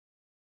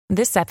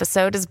This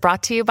episode is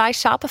brought to you by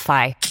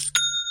Shopify.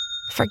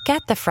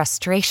 Forget the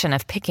frustration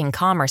of picking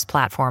commerce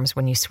platforms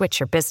when you switch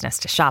your business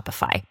to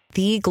Shopify,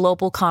 the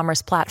global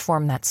commerce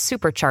platform that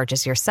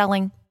supercharges your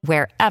selling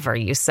wherever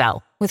you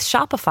sell. With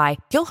Shopify,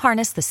 you'll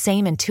harness the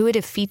same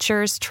intuitive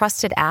features,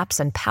 trusted apps,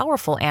 and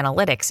powerful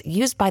analytics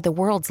used by the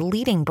world's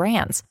leading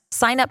brands.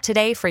 Sign up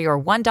today for your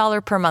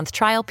 $1 per month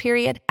trial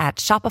period at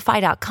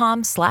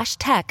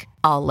shopify.com/tech,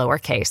 all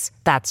lowercase.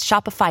 That's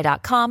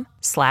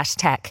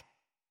shopify.com/tech.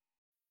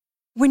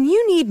 When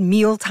you need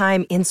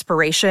mealtime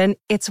inspiration,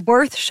 it's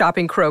worth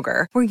shopping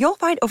Kroger, where you'll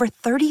find over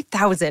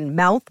 30,000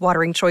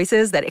 mouth-watering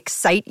choices that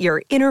excite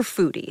your inner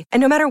foodie. And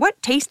no matter what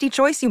tasty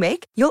choice you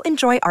make, you'll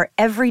enjoy our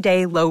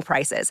everyday low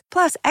prices,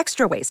 plus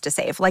extra ways to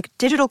save, like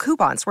digital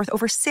coupons worth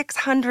over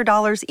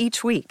 $600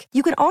 each week.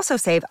 You can also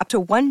save up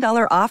to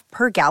 $1 off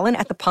per gallon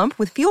at the pump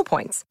with fuel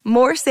points.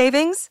 More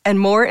savings and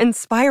more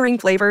inspiring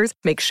flavors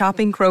make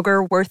shopping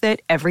Kroger worth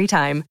it every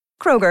time.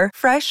 Kroger,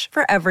 fresh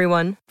for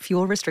everyone.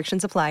 Fuel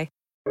restrictions apply.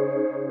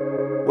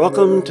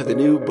 Welcome to the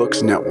New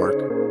Books Network.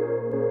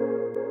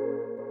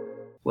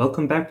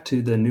 Welcome back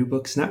to the New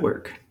Books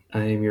Network.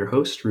 I am your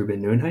host,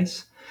 Ruben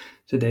Nuenhuis.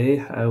 Today,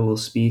 I will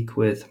speak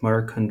with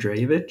Mark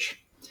Ondřejevič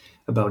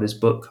about his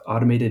book,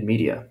 Automated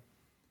Media.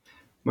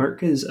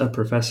 Mark is a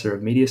professor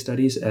of media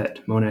studies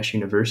at Monash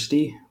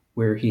University,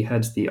 where he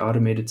heads the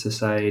Automated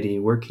Society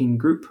Working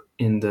Group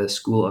in the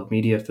School of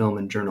Media, Film,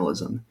 and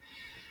Journalism.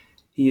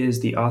 He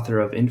is the author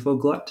of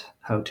Infoglut,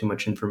 How Too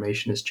Much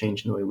Information Is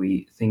Changing the Way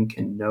We Think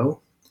and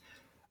Know,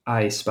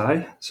 I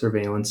Spy,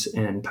 Surveillance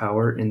and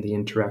Power in the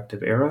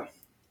Interactive Era,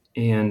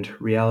 and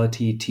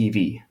Reality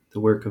TV, The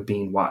Work of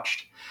Being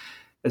Watched,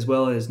 as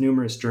well as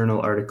numerous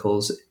journal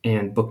articles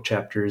and book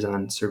chapters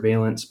on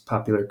surveillance,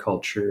 popular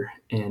culture,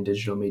 and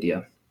digital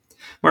media.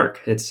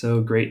 Mark, it's so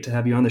great to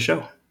have you on the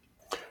show.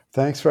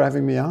 Thanks for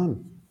having me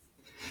on.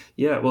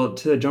 Yeah, well,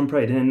 to jump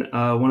right in,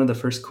 one of the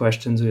first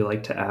questions we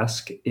like to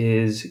ask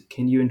is,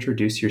 can you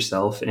introduce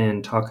yourself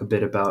and talk a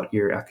bit about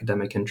your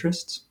academic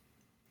interests?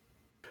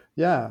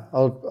 Yeah,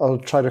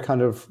 I'll try to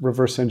kind of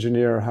reverse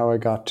engineer how I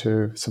got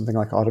to something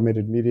like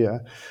automated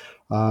media.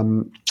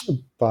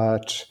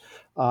 But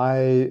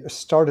I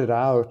started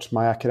out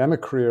my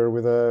academic career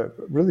with a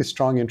really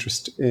strong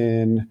interest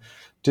in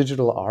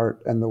digital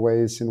art and the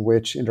ways in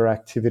which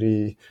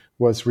interactivity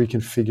was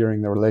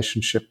reconfiguring the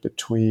relationship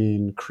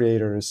between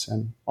creators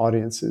and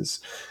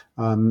audiences.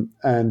 And,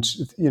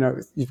 you know,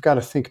 you've got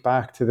to think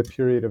back to the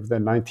period of the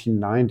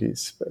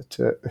 1990s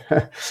to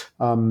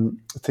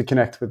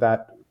connect with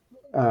that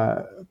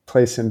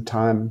place and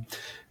time.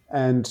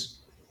 And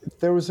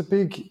there was a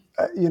big,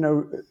 I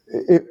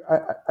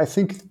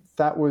think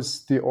that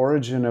was the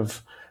origin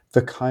of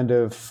the kind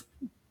of,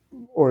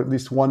 or at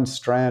least one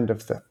strand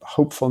of the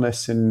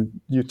hopefulness and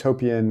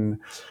utopian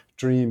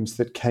dreams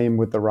that came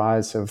with the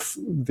rise of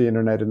the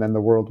internet and then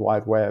the World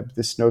Wide Web.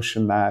 This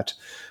notion that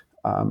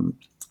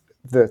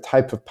the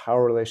type of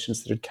power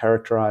relations that had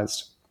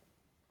characterized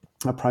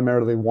a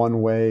primarily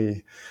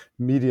one-way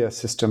media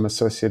system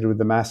associated with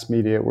the mass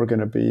media were going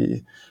to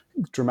be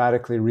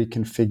dramatically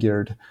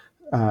reconfigured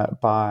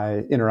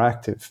by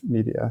interactive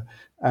media,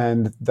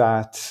 and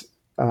that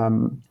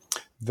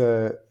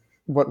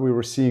what we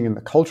were seeing in the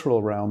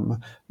cultural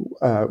realm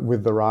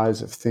with the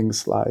rise of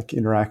things like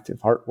interactive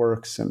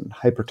artworks and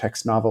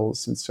hypertext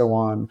novels and so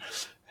on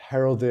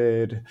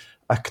heralded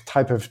a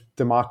type of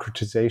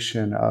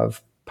democratization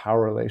of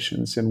power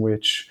relations in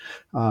which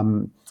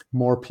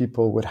more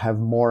people would have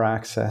more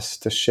access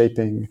to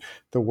shaping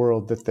the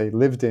world that they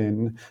lived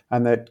in,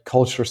 and that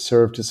culture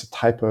served as a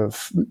type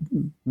of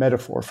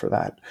metaphor for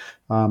that.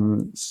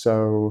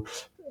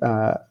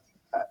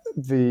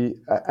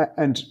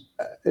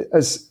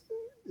 As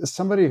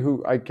somebody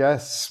who I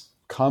guess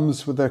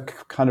comes with a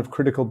kind of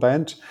critical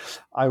bent,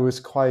 I was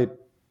quite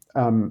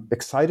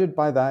excited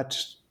by that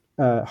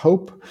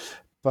hope,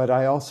 but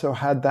I also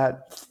had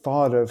that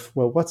thought of,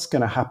 well, what's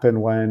going to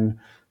happen when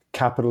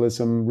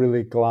capitalism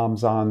really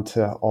gloms on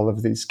to all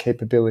of these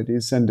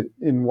capabilities, and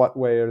in what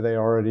way are they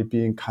already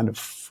being kind of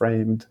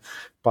framed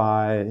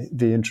by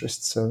the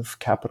interests of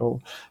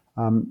capital?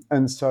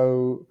 And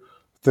so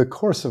the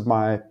course of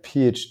my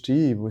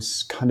PhD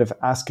was kind of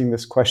asking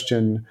this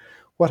question: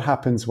 what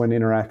happens when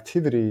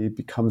interactivity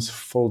becomes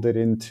folded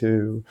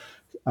into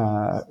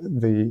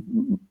the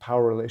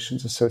power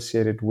relations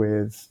associated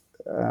with,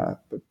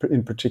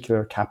 in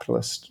particular,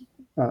 capitalist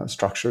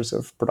structures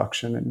of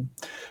production and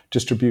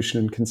distribution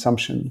and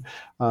consumption?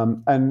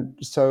 And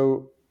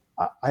so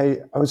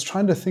I was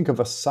trying to think of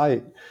a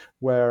site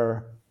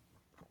where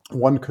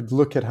one could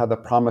look at how the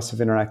promise of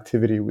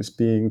interactivity was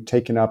being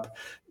taken up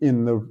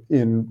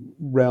in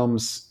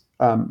realms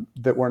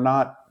that were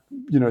not,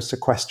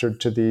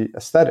 sequestered to the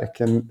aesthetic,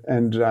 and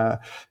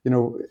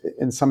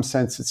in some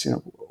sense, it's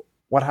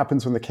what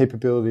happens when the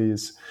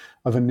capabilities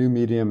of a new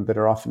medium that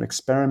are often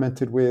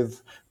experimented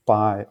with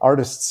by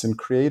artists and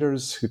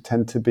creators who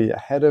tend to be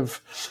ahead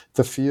of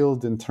the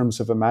field in terms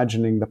of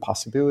imagining the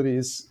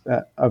possibilities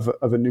of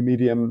a new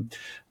medium.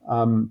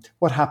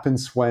 What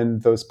happens when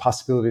those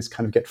possibilities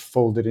kind of get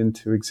folded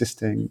into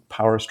existing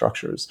power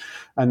structures?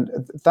 And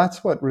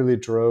that's what really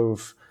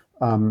drove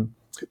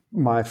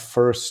my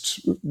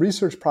first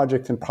research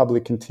project and probably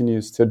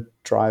continues to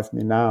drive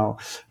me now.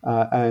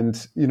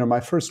 And my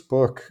first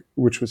book,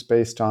 which was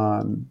based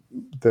on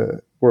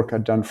the work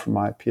I'd done for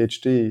my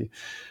PhD,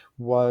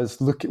 was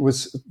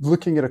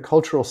looking at a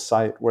cultural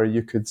site where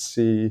you could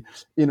see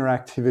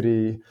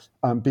interactivity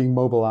being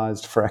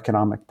mobilized for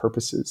economic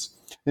purposes.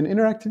 And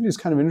interactivity is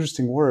kind of an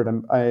interesting word.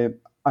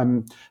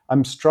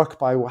 I'm struck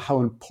by how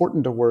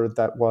important a word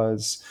that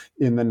was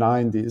in the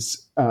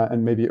 90s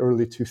and maybe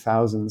early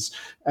 2000s,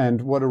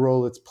 and what a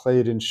role it's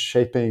played in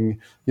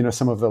shaping,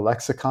 some of the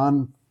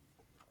lexicon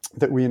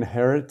that we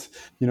inherit.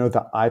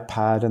 The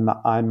iPad and the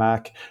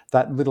iMac.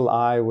 That little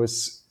I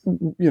was,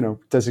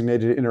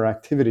 designated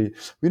interactivity.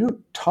 We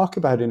don't talk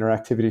about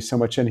interactivity so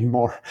much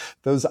anymore.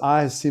 Those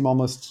I's seem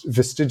almost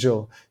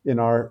vestigial in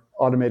our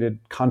automated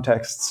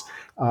contexts,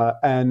 but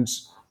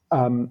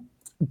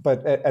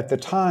at the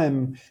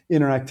time,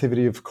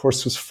 interactivity, of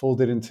course, was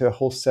folded into a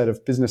whole set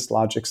of business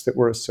logics that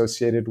were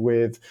associated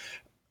with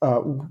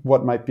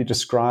what might be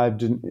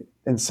described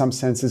in some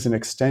sense as an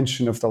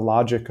extension of the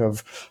logic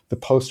of the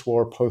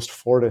post-war,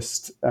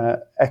 post-Fordist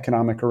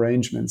economic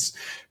arrangements,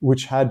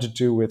 which had to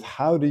do with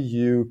how do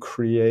you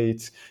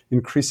create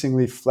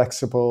increasingly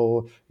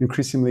flexible,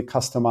 increasingly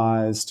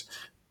customized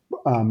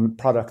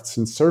products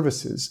and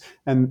services.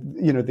 And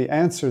the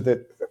answer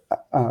that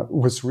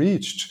was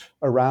reached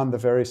around the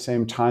very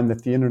same time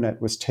that the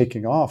internet was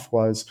taking off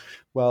was,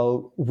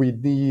 well, we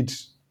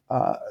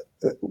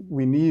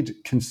need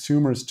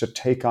consumers to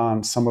take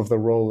on some of the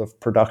role of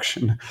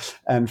production.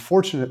 And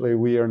fortunately,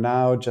 we are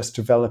now just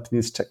developing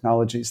these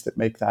technologies that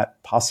make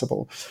that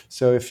possible.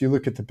 So if you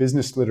look at the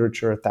business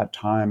literature at that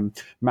time,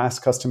 mass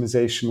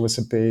customization was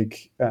a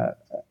big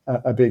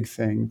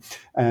thing.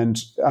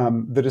 And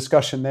the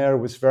discussion there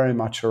was very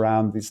much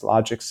around these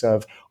logics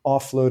of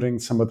offloading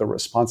some of the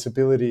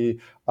responsibility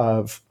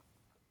of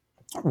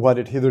what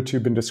had hitherto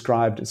been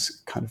described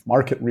as kind of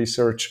market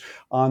research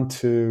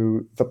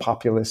onto the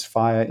populace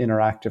via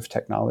interactive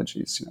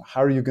technologies.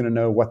 How are you going to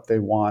know what they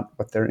want,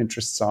 what their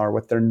interests are,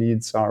 what their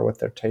needs are, what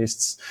their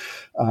tastes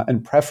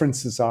and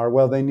preferences are?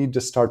 Well, they need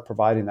to start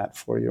providing that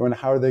for you. And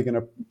how are they going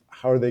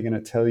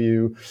to tell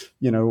you,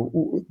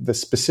 the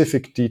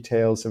specific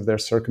details of their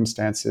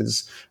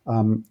circumstances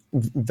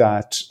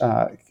that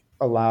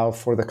allow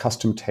for the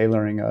custom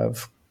tailoring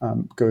of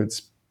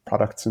goods,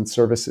 products, and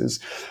services?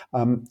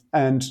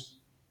 And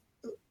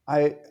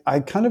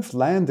I kind of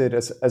landed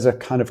as a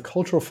kind of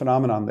cultural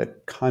phenomenon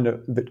that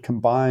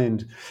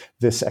combined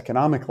this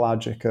economic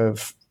logic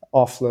of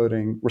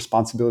offloading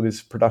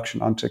responsibilities of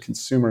production onto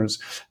consumers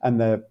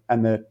and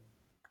the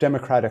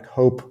democratic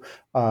hope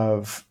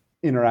of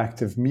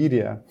interactive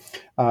media.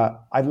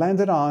 I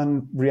landed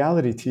on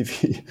reality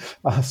TV.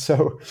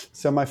 So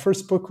my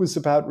first book was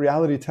about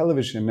reality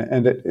television,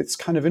 and it's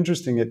kind of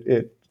interesting.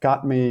 It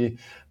got me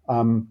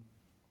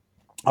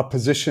a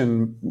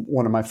position.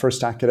 One of my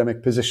first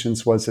academic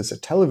positions was as a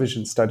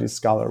television studies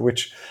scholar,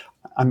 which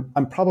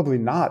I'm probably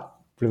not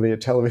really a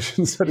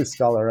television studies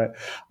scholar.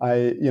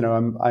 I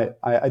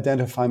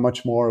identify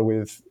much more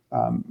with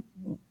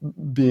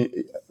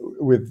the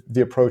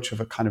approach of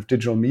a kind of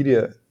digital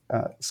media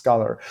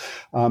scholar.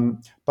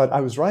 But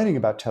I was writing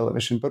about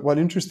television. But what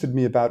interested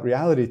me about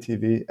reality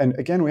TV, and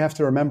again, we have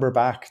to remember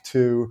back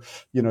to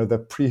the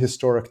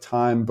prehistoric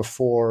time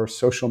before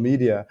social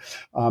media,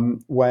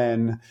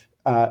 when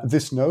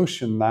this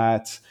notion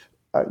that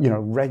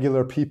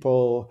regular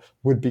people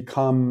would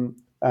become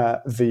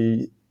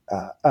the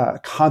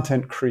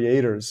content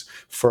creators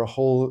for a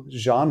whole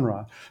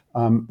genre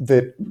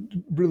that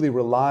really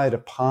relied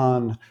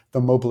upon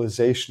the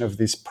mobilization of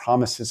these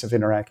promises of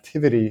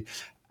interactivity.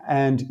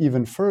 And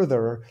even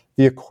further,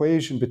 the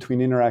equation between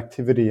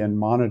interactivity and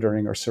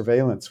monitoring or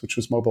surveillance, which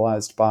was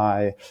mobilized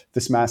by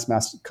this mass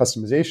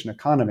customization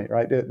economy,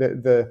 right?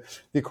 The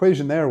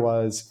equation there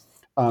was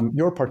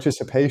your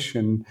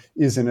participation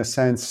is, in a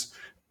sense,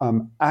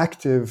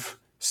 active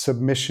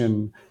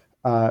submission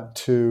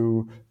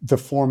to the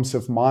forms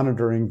of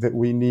monitoring that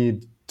we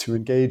need to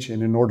engage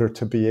in order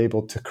to be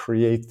able to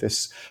create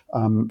this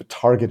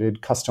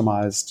targeted,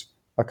 customized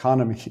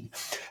economy.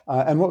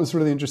 And what was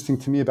really interesting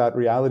to me about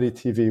reality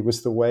TV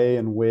was the way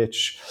in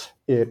which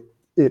it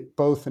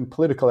both in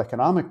political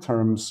economic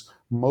terms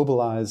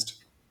mobilized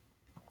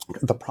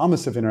the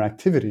promise of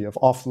interactivity, of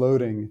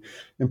offloading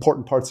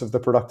important parts of the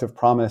productive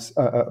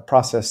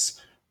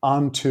process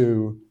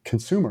onto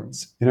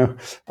consumers.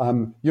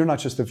 You're not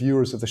just the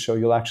viewers of the show;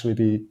 you'll actually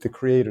be the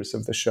creators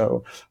of the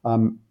show.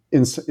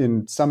 In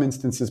some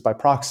instances, by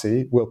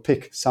proxy, we'll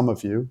pick some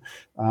of you,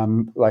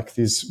 like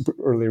these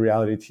early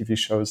reality TV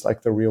shows,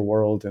 like The Real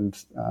World and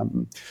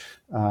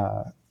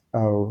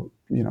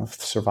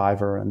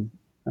Survivor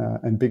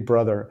and Big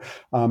Brother.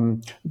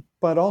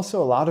 But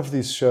also a lot of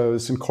these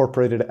shows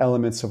incorporated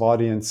elements of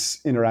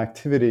audience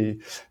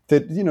interactivity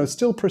that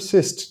still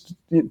persist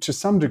to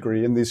some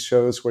degree in these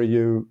shows where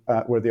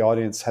the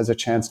audience has a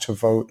chance to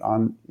vote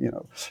on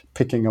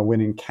picking a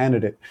winning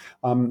candidate.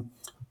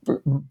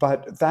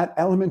 But that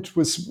element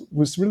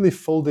was really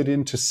folded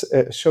into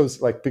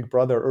shows like Big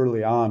Brother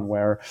early on,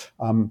 where,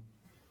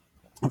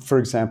 for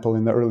example,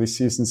 in the early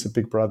seasons of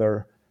Big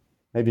Brother,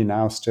 maybe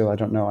now still, I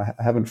don't know, I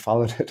haven't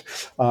followed it,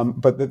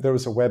 but there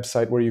was a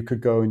website where you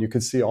could go and you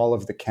could see all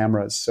of the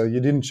cameras. So you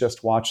didn't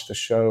just watch the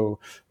show,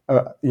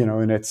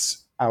 in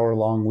its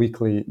hour-long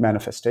weekly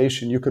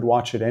manifestation. You could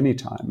watch it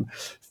anytime,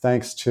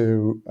 thanks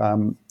to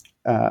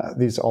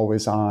these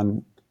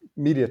always-on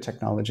media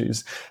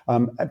technologies.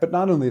 But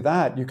not only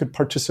that, you could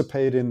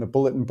participate in the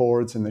bulletin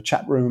boards and the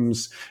chat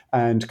rooms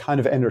and kind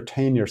of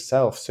entertain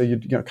yourself. So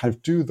you'd kind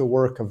of do the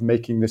work of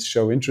making this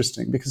show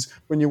interesting. Because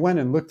when you went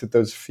and looked at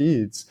those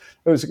feeds,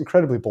 it was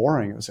incredibly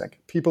boring. It was like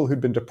people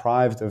who'd been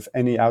deprived of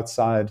any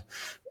outside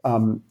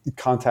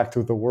contact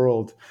with the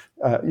world,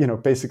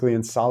 basically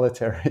in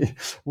solitary,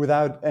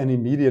 without any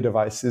media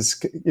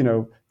devices.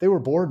 They were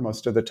bored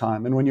most of the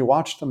time, and when you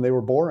watched them, they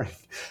were boring.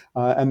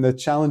 And the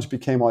challenge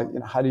became like,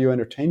 how do you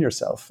entertain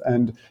yourself?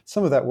 And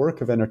some of that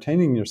work of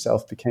entertaining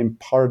yourself became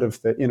part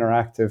of the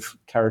interactive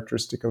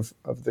characteristic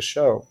of the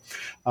show.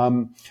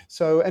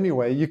 So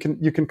anyway, you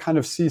can kind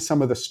of see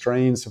some of the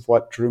strains of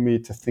what drew me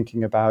to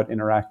thinking about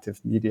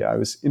interactive media. I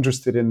was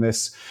interested in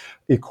this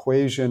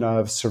equation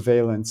of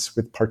surveillance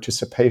with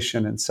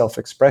participation and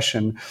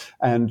self-expression,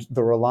 and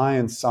the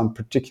reliance on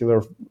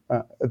particular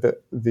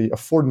the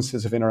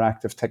affordances of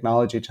interactive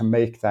technology to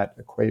make that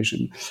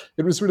equation.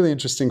 It was really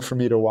interesting for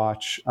me to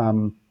watch.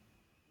 I'm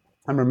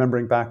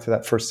remembering back to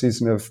that first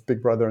season of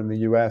Big Brother in the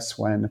US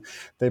when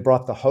they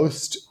brought the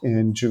host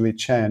in, Julie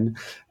Chen,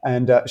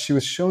 and she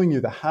was showing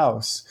you the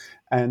house.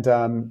 And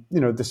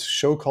this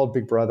show called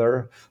Big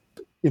Brother,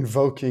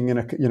 invoking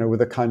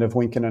with a kind of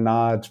wink and a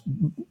nod,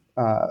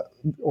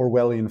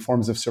 Orwellian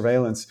forms of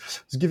surveillance,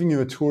 was giving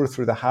you a tour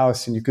through the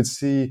house, and you could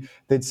see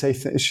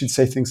she'd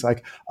say things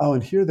like, "Oh,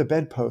 and here are the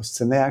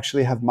bedposts, and they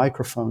actually have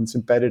microphones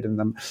embedded in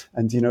them,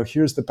 and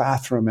here's the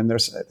bathroom, and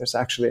there's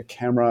actually a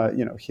camera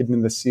hidden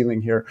in the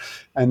ceiling here,"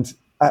 and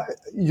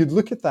you'd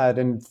look at that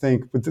and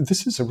think, but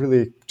this is a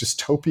really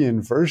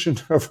dystopian version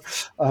of,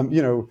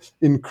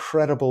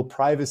 incredible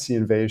privacy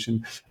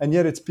invasion. And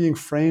yet it's being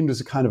framed as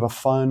a kind of a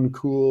fun,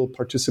 cool,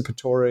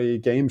 participatory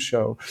game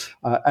show.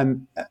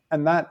 And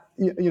that,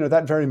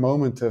 that very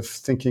moment of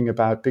thinking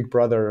about Big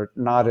Brother,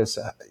 not as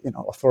a,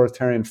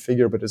 authoritarian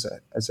figure, but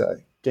as a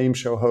game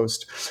show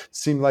host,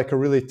 seemed like a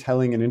really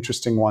telling and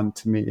interesting one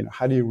to me.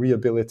 How do you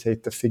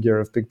rehabilitate the figure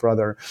of Big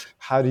Brother?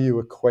 How do you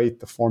equate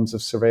the forms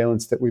of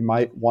surveillance that we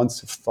might once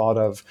have thought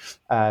of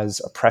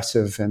as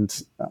oppressive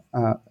and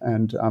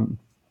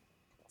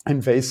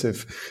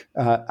invasive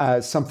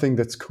as something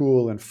that's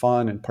cool and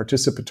fun and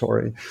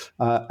participatory?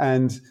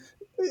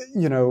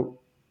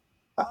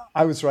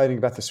 I was writing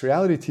about this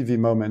reality TV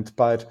moment,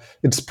 but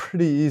it's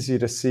pretty easy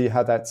to see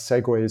how that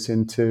segues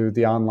into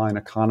the online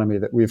economy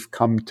that we've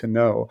come to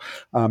know.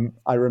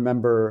 I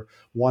remember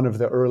one of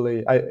the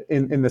early,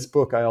 in this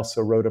book, I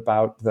also wrote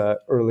about the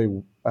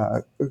early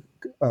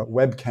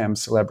webcam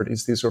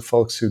celebrities. These were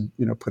folks who,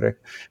 put a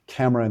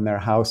camera in their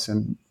house,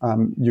 and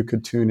you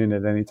could tune in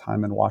at any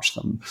time and watch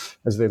them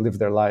as they live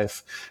their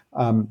life.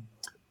 I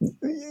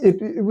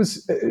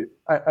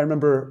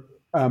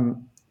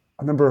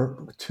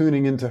remember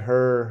tuning into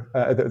her.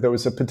 There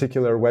was a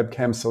particular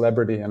webcam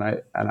celebrity, and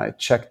I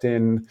checked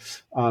in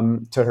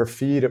to her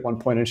feed at one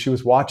point, and she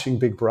was watching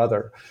Big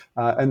Brother.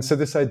 And so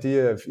this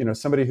idea of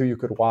somebody who you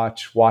could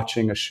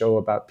watching a show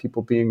about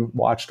people being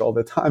watched all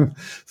the time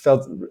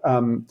felt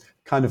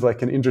kind of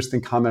like an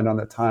interesting comment on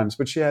the times.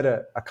 But she had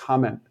a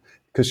comment,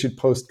 because she'd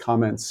post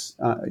comments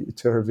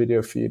to her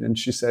video feed, and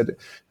she said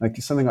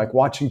something like,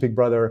 "Watching Big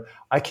Brother,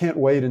 I can't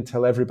wait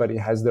until everybody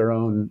has their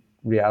own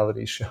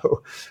reality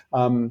show."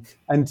 And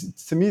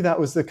to me, that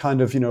was the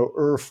kind of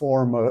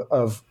form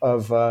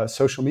of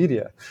social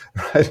media,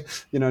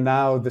 right?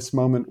 Now this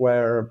moment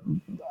where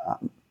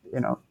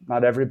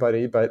not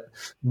everybody, but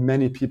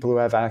many people who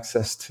have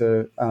access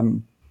to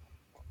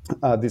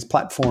these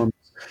platforms,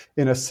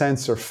 in a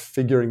sense, are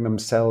figuring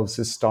themselves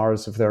as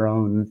stars of their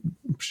own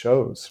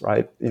shows,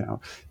 right?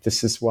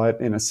 This is what,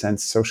 in a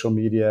sense, social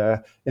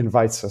media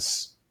invites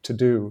us to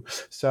do.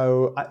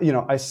 So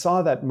I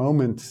saw that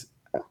moment.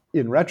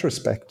 In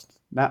retrospect,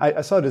 now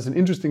I saw it as an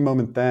interesting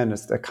moment then,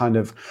 as the kind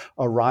of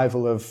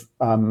arrival of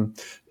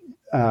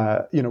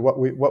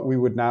what we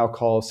would now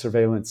call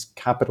surveillance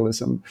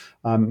capitalism.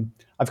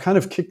 I've kind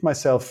of kicked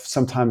myself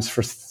sometimes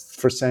for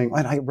saying,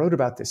 "I wrote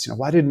about this.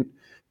 Why didn't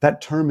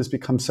that term has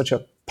become such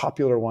a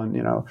popular one?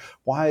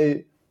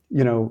 Why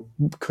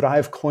could I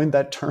have coined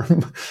that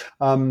term?"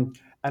 And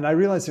I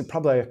realized that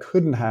probably I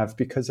couldn't have,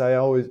 because I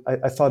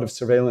thought of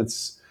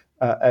surveillance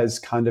as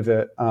kind of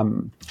a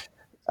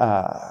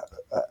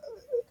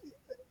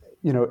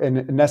a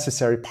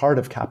necessary part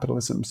of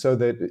capitalism, so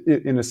that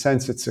in a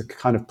sense it's a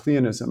kind of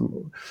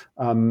pleonasm.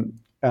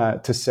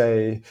 to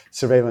say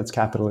surveillance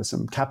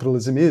capitalism.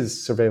 Capitalism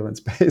is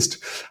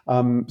surveillance-based.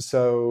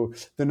 So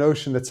the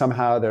notion that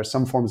somehow there are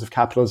some forms of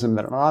capitalism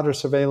that are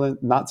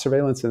not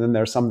surveillance, and then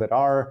there are some that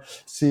are,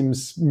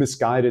 seems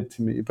misguided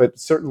to me. But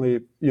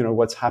certainly,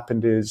 what's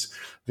happened is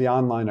the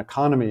online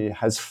economy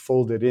has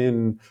folded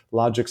in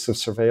logics of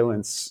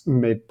surveillance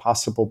made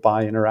possible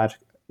by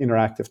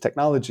interactive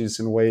technologies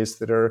in ways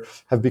that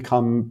have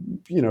become,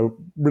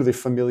 really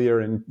familiar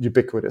and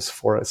ubiquitous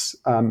for us.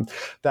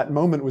 That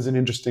moment was an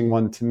interesting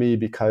one to me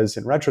because,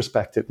 in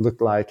retrospect, it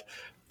looked like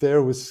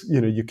there was,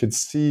 you could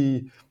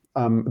see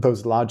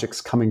those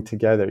logics coming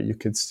together. You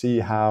could see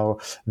how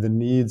the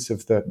needs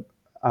of the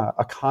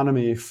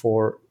economy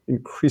for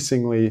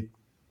increasingly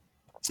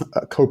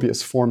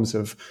copious forms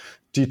of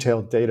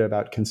detailed data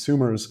about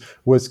consumers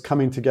was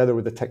coming together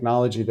with a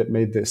technology that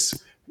made this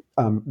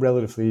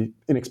relatively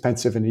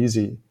inexpensive and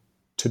easy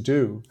to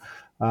do.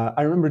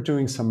 I remember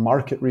doing some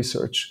market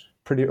research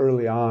pretty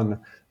early on.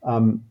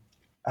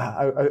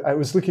 I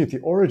was looking at the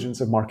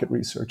origins of market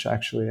research,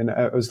 actually, and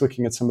I was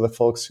looking at some of the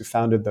folks who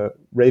founded the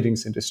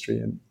ratings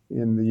industry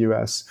in the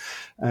US.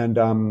 And,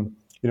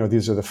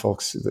 these are the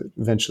folks that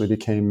eventually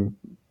became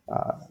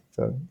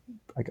the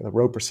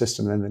Roper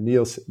system and then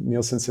the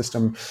Nielsen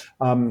system.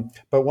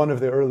 But one of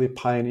the early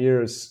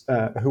pioneers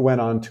who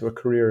went on to a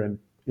career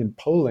in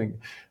polling,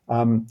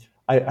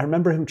 I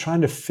remember him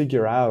trying to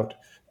figure out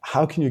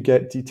how can you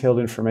get detailed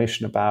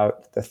information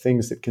about the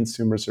things that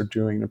consumers are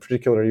doing. In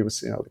particular, he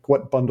was,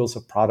 what bundles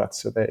of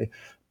products are they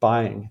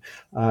buying?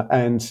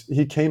 And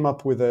he came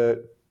up with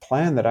a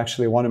plan that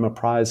actually won him a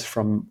prize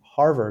from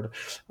Harvard,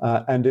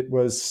 and it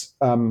was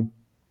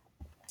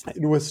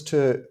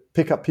to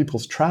pick up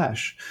people's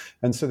trash.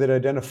 And so they'd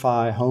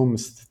identify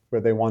homes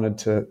where they wanted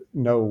to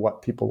know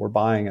what people were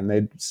buying, and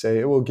they'd say,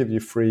 it will give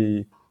you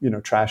free,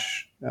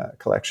 trash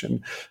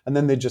collection. And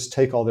then they just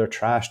take all their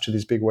trash to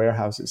these big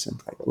warehouses and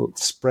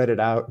spread it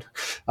out.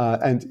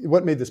 And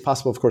what made this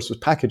possible, of course, was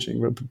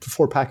packaging.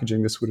 Before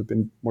packaging, this would have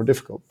been more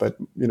difficult. But,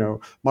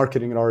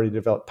 marketing had already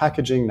developed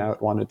packaging. Now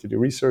it wanted to do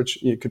research.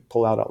 You could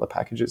pull out all the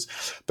packages.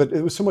 But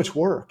it was so much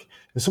work.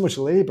 There's so much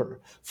labor,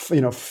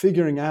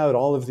 figuring out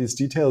all of these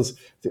details.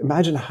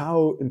 Imagine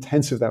how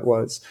intensive that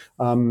was.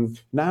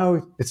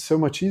 Now it's so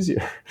much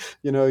easier.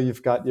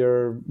 You've got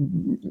your,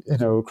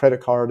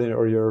 credit card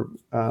or your,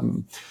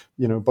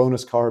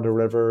 bonus card or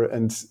whatever,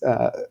 and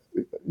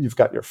you've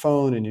got your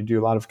phone and you do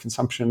a lot of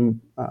consumption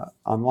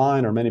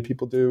online, or many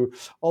people do.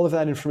 All of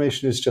that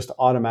information is just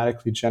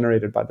automatically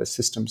generated by the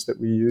systems that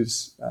we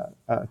use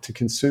to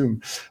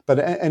consume. But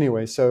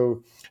anyway,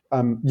 so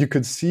you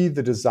could see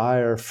the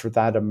desire for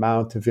that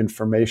amount of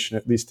information,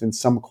 at least in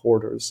some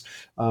quarters.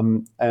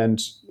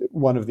 And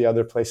one of the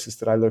other places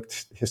that I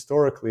looked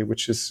historically,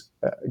 which has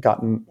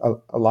gotten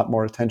a lot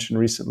more attention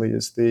recently,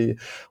 is the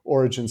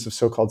origins of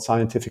so-called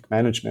scientific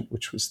management,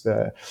 which was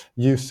the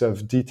use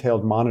of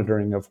detailed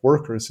monitoring of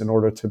workers in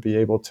order to be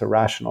able to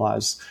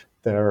rationalize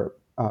their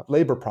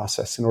labor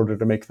process in order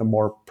to make them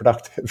more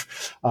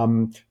productive.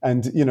 And,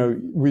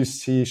 we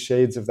see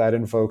shades of that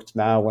invoked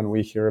now when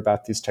we hear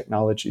about these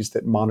technologies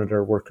that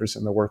monitor workers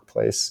in the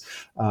workplace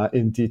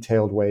in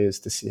detailed ways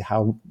to see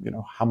how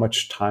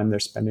much time they're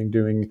spending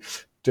doing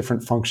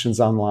different functions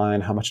online,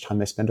 how much time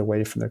they spend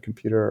away from their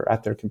computer or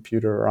at their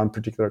computer or on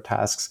particular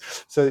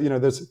tasks. So,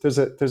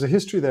 there's a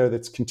history there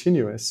that's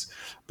continuous,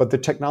 but the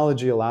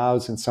technology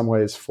allows in some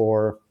ways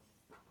for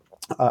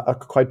a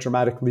quite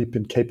dramatic leap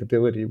in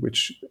capability,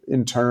 which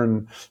in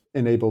turn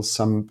enables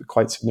some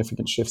quite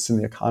significant shifts in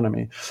the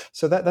economy.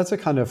 So that's a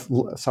kind of,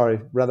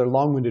 rather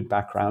long-winded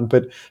background,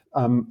 but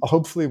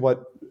hopefully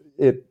what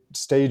it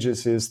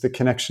stages is the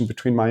connection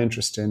between my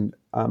interest in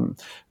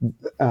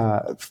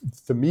the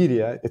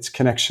media, its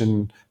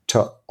connection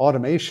to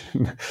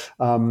automation,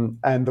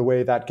 and the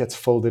way that gets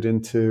folded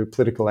into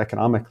political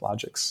economic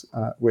logics,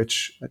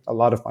 which a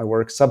lot of my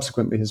work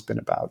subsequently has been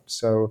about.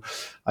 So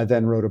I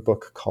then wrote a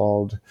book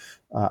called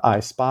I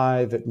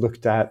Spy that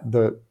looked at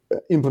the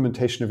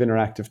implementation of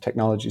interactive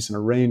technologies in a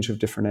range of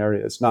different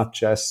areas, not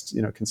just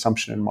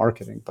consumption and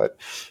marketing, but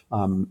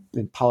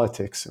in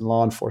politics and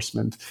law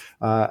enforcement.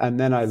 And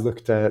then I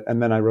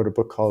wrote a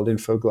book called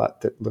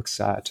Infoglut that looks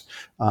at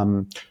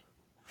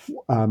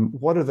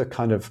what are the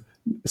kind of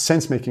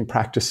sense-making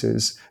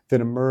practices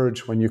that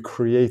emerge when you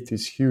create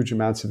these huge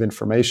amounts of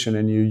information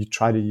and you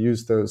try to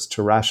use those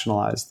to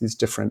rationalize these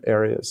different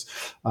areas.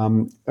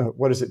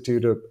 What does it do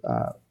to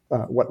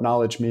what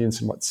knowledge means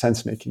and what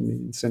sense-making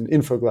means? And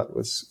Infoglut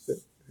was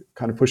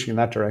kind of pushing in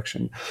that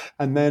direction.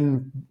 And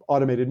then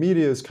automated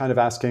media is kind of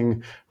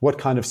asking what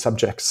kind of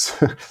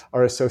subjects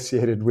are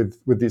associated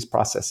with these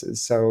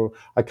processes. So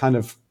I kind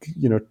of,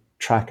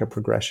 track a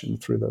progression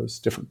through those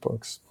different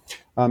books.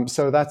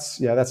 So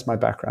that's my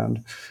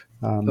background.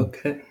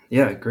 Okay.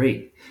 Yeah,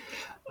 great.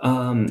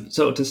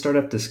 So to start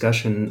up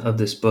discussion of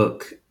this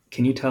book,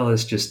 can you tell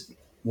us just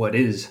what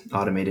is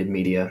automated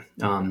media?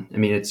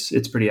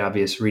 It's pretty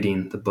obvious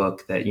reading the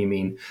book that you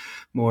mean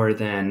more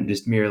than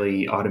just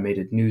merely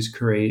automated news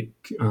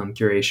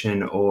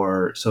curation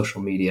or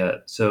social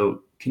media.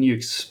 So Can you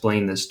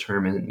explain this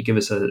term and give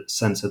us a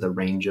sense of the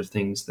range of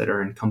things that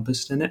are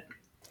encompassed in it?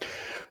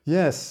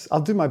 Yes,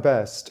 I'll do my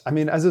best. I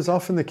mean, as is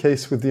often the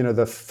case with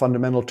the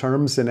fundamental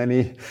terms in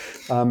any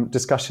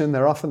discussion,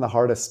 they're often the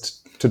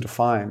hardest to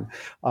define.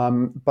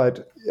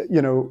 But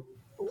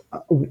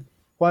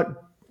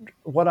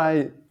what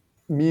I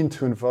mean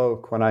to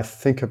invoke when I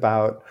think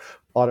about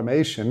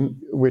automation,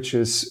 which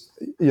is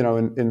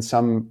in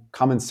some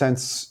common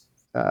sense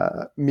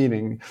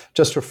meaning,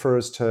 just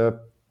refers to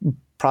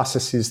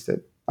processes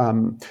that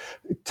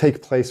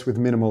take place with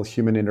minimal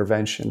human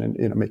intervention,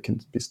 and it can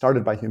be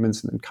started by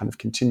humans and then kind of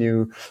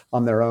continue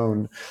on their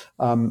own.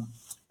 I'm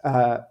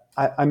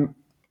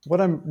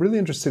really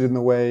interested in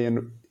the way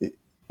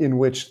in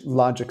which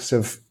logics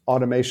of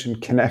automation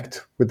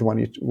connect with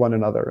one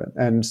another,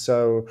 and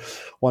so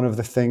one of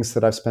the things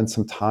that I've spent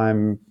some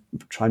time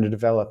trying to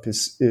develop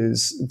is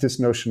this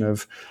notion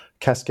of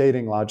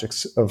cascading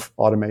logics of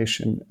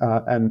automation,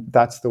 and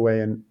that's the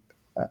way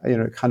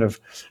kind of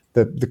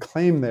the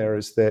claim there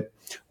is that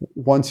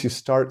once you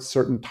start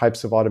certain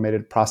types of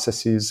automated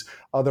processes,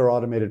 other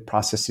automated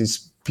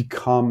processes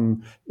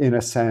become, in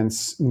a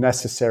sense,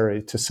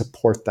 necessary to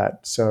support that.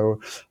 So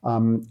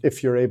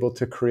if you're able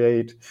to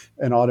create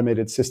an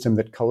automated system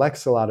that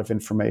collects a lot of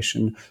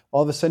information,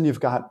 all of a sudden you've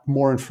got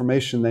more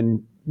information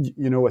than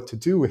you know what to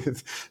do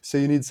with. So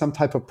you need some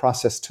type of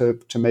process to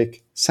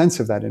make sense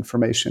of that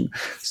information.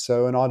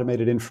 So an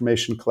automated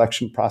information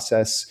collection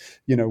process,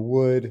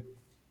 would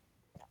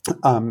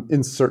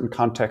in certain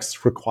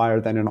contexts require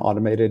then an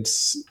automated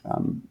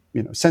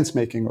sense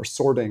making or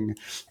sorting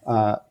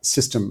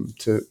system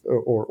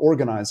or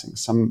organizing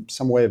some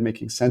way of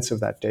making sense of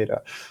that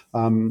data.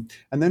 And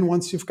then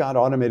once you've got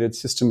automated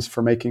systems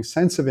for making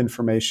sense of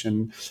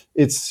information,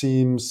 it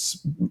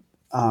seems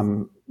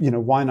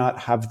why not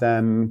have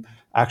them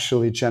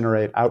actually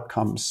generate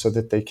outcomes so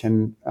that they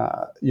can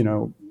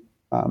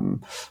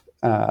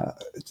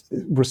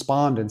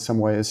respond in some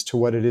ways to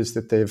what it is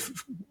that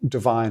they've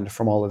divined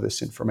from all of this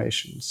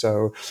information.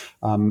 So,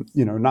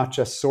 not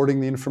just sorting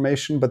the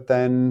information, but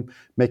then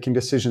making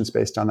decisions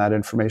based on that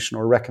information,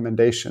 or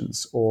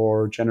recommendations,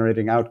 or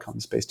generating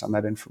outcomes based on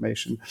that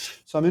information.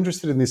 So I'm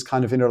interested in these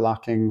kind of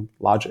interlocking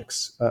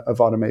logics of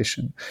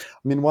automation.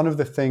 I mean, one of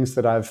the things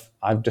that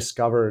I've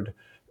discovered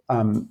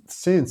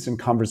since in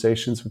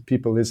conversations with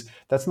people is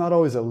that's not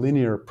always a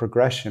linear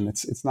progression.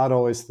 It's not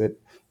always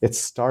that it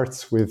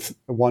starts with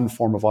one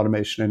form of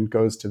automation and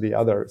goes to the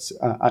others.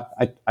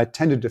 I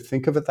tended to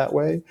think of it that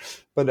way,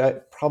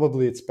 but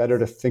probably it's better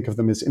to think of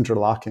them as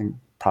interlocking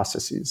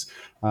processes.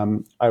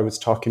 I was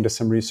talking to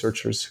some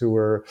researchers who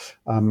were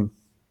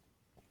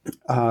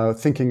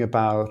thinking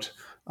about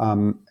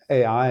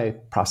AI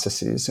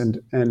processes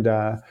and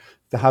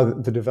how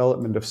the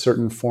development of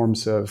certain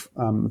forms of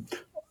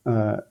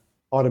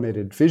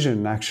automated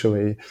vision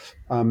actually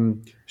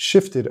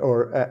shifted,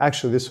 or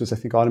actually this was, I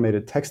think,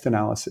 automated text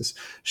analysis,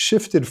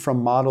 shifted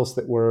from models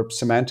that were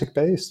semantic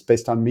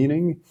based on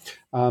meaning,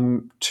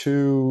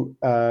 to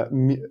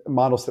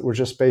models that were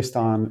just based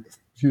on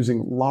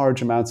using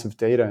large amounts of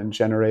data and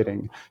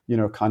generating,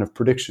 kind of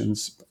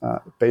predictions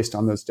based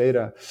on those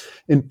data,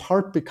 in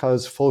part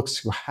because folks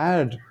who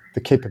had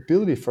the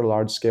capability for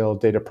large-scale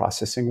data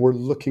processing were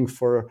looking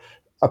for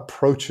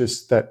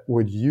approaches that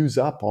would use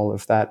up all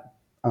of that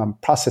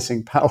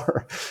processing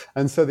power.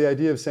 And so the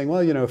idea of saying,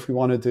 well, if we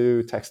want to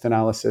do text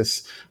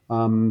analysis,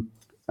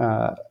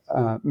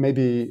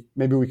 maybe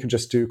we can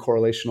just do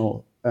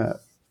correlational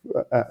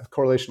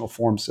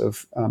forms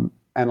of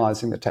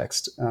analyzing the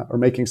text, or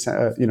making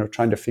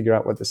trying to figure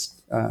out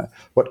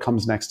what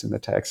comes next in the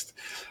text.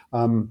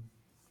 And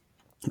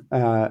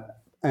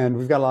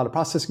we've got a lot of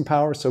processing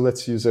power, so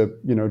let's use a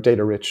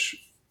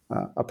data-rich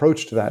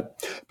approach to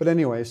that. But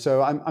anyway,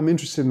 so I'm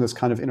interested in this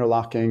kind of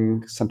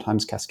interlocking,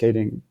 sometimes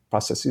cascading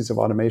processes of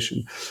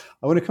automation.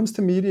 When it comes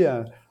to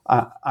media,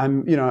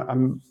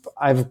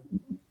 I've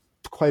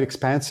quite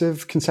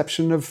expansive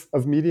conception of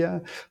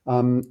media.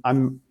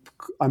 I'm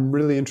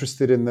really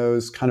interested in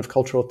those kind of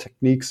cultural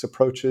techniques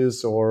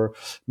approaches, or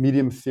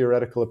medium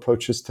theoretical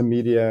approaches to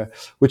media,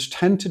 which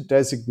tend to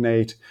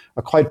designate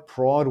a quite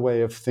broad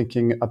way of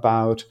thinking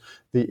about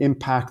the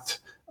impact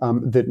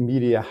that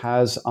media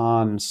has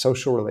on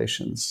social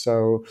relations.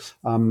 So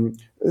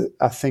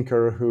a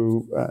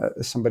thinker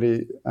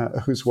somebody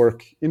whose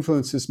work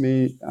influences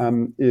me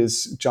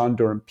is John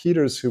Durham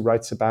Peters, who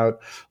writes about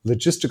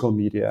logistical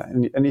media.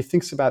 And he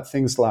thinks about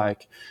things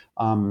like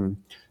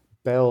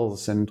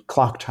bells and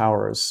clock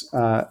towers,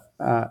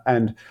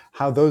 and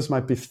how those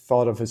might be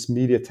thought of as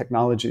media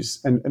technologies.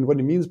 And what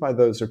he means by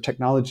those are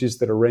technologies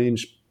that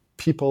arrange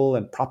people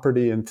and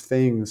property and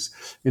things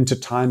into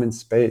time and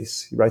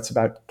space. He writes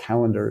about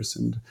calendars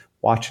and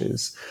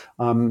watches.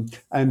 And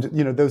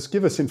those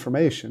give us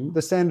information.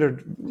 The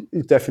standard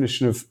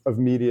definition of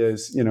media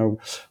is,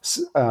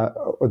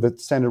 or the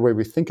standard way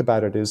we think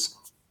about it is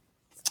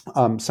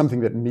something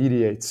that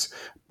mediates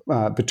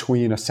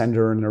between a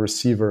sender and a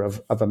receiver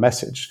of a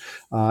message.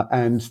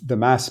 And the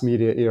mass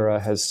media era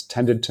has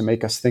tended to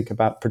make us think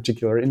about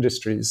particular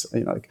industries,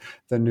 like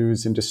the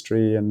news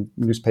industry and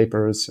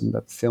newspapers and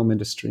the film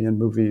industry and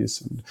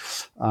movies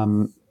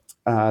and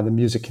the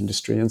music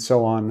industry and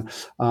so on.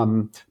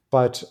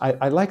 But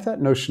I like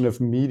that notion of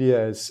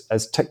media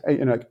as tech,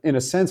 in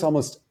a sense,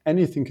 almost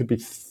anything could be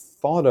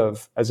thought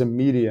of as a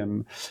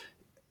medium,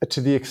 to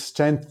the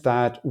extent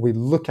that we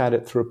look at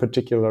it through a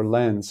particular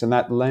lens. And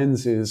that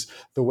lens is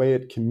the way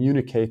it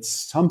communicates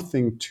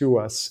something to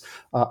us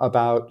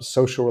about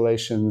social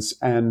relations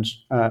and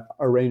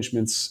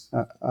arrangements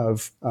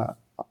of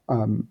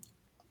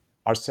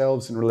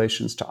ourselves in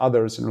relations to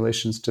others, in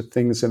relations to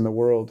things in the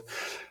world.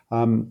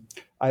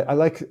 I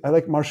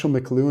like Marshall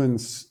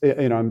McLuhan's,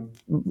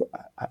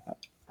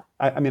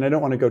 I mean, I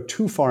don't want to go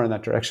too far in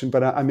that direction,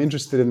 but I'm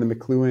interested in the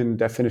McLuhan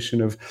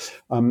definition of,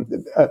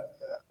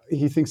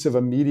 he thinks of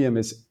a medium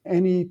as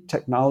any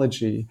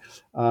technology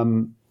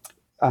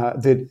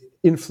that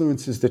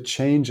influences the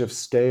change of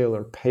scale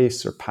or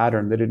pace or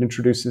pattern that it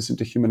introduces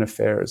into human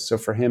affairs. So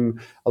for him,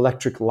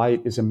 electric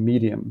light is a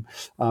medium,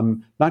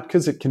 not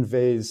because it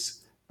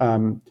conveys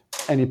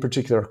any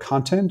particular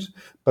content,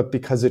 but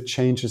because it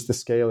changes the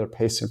scale or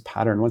pace or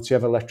pattern. Once you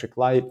have electric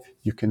light,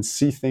 you can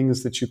see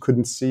things that you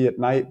couldn't see at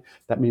night.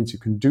 That means you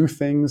can do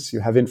things.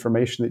 You have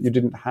information that you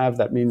didn't have.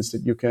 That means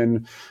that you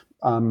can,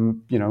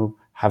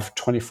 have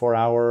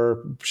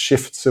 24-hour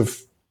shifts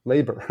of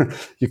labor.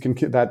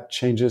 That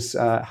changes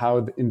how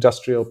the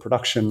industrial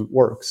production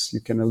works. You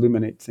can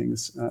illuminate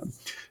things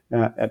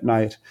at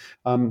night.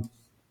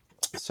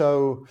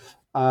 So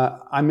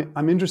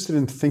I'm interested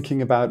in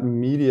thinking about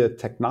media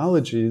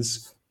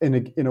technologies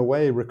in a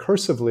way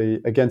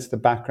recursively against the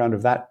background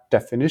of that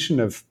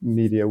definition of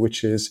media,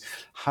 which is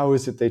how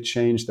is it they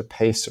change the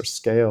pace or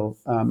scale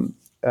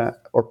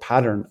or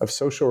pattern of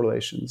social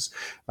relations,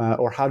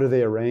 or how do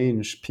they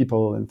arrange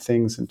people and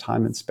things in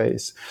time and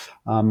space?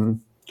 So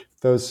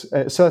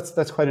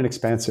that's quite an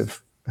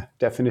expansive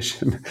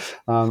definition.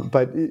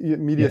 But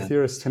media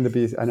theorists tend to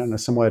be,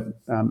 somewhat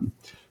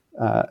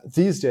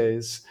these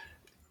days,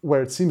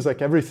 where it seems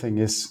like everything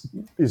is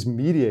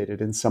mediated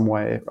in some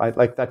way, right?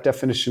 Like that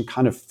definition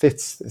kind of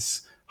fits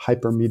this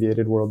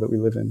hyper-mediated world that we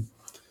live in.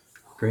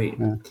 Great.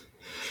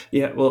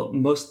 Yeah, well,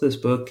 most of this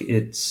book,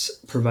 it's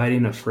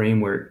providing a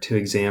framework to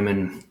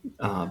examine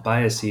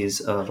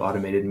biases of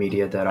automated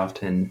media that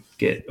often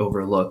get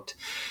overlooked.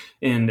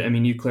 And I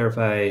mean, you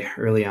clarify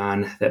early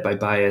on that by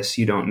bias,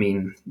 you don't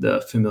mean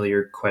the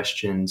familiar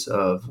questions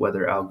of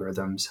whether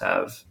algorithms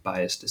have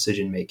biased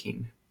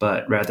decision-making,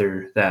 but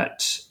rather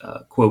that,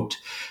 quote,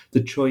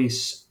 the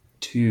choice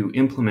to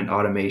implement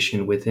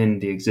automation within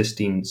the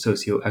existing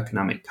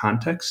socioeconomic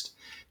context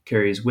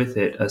carries with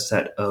it a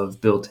set of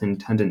built-in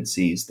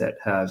tendencies that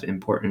have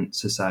important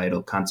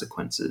societal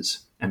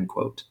consequences, end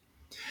quote.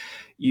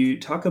 You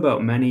talk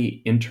about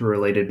many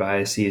interrelated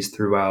biases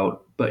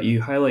throughout, but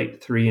you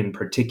highlight three in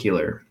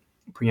particular: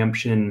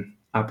 preemption,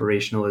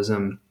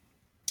 operationalism,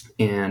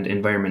 and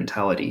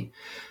environmentality.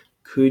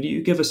 Could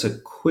you give us a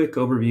quick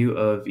overview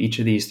of each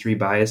of these three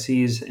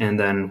biases, and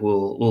then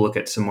we'll look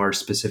at some more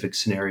specific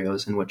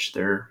scenarios in which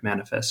they're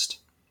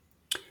manifest?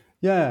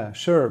 Yeah,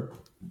 sure.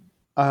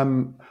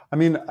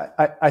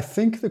 I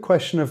think the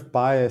question of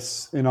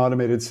bias in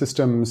automated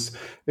systems,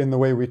 in the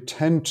way we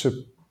tend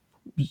to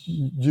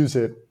use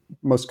it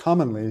most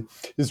commonly,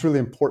 is really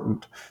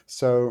important.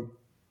 So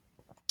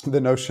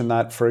the notion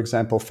that, for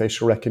example,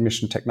 facial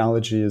recognition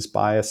technology is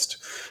biased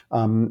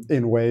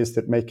in ways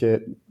that make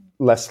it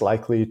less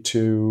likely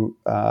to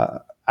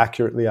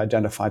accurately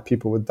identify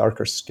people with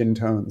darker skin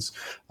tones.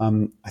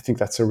 I think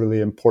that's a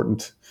really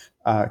important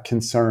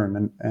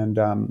concern, and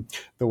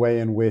the way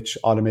in which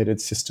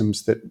automated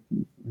systems that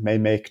may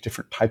make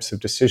different types of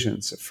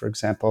decisions, for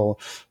example,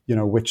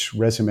 which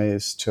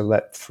resumes to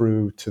let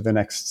through to the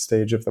next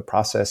stage of the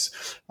process,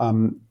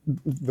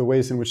 the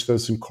ways in which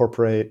those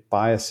incorporate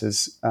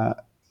biases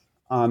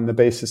on the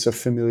basis of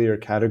familiar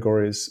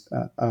categories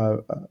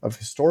of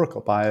historical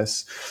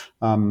bias,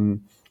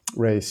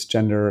 race,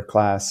 gender,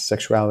 class,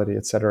 sexuality,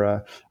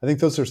 etc. I think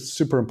those are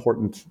super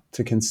important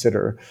to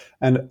consider,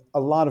 and a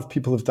lot of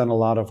people have done a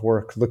lot of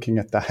work looking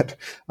at that.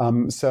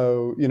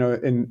 So,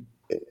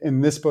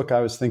 in this book, I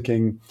was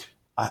thinking,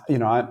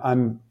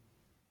 I'm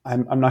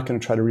not going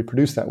to try to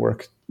reproduce that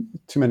work.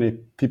 Too many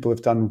people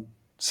have done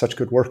such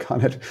good work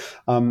on it.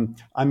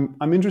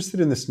 I'm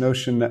interested in this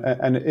notion,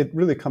 and it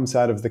really comes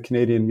out of the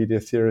Canadian media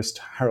theorist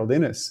Harold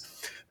Innis,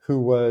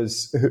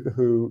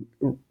 who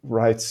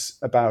writes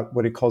about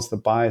what he calls the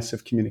bias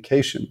of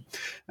communication.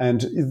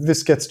 And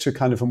this gets to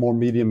kind of a more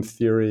medium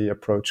theory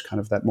approach, kind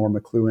of that more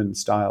McLuhan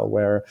style,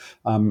 where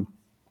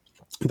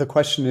the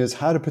question is,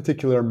 how do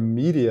particular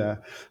media,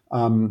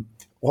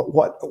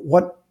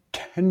 what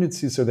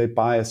tendencies are they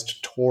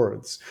biased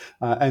towards?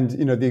 And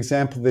the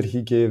example that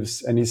he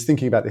gives, and he's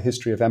thinking about the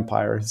history of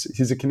empire.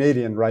 He's a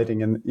Canadian writing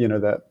in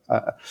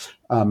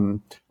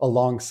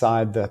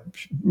alongside the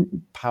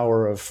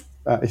power of.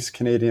 He's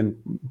Canadian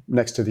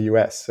next to the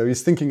U.S., so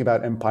he's thinking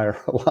about empire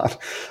a lot.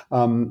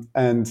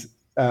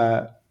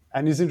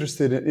 and he's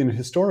interested in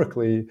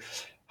historically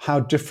how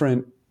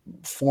different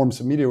forms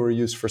of media were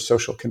used for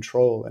social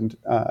control,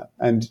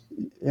 and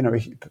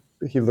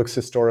he looks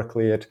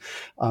historically at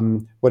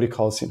what he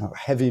calls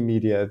heavy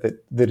media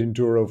that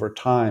endure over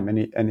time,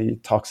 and he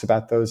talks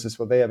about those as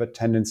well. They have a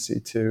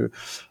tendency to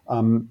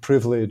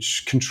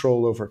privilege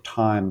control over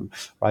time,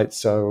 right?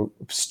 So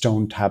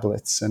stone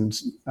tablets and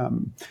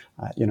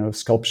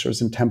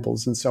sculptures and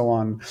temples and so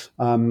on,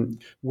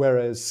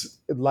 whereas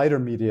lighter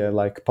media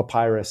like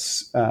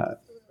papyrus.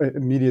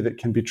 Media that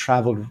can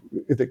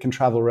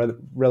travel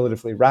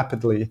relatively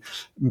rapidly,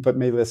 but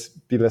may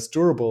be less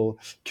durable,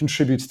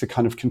 contributes to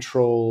kind of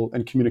control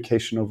and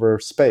communication over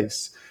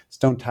space.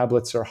 Stone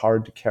tablets are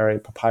hard to carry,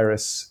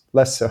 papyrus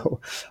less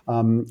so.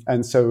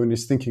 And so when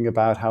he's thinking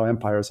about how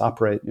empires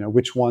operate,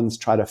 which ones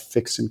try to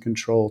fix and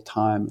control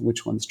time,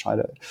 which ones try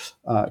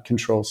to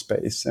control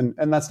space, and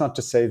that's not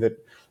to say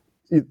that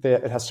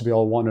it has to be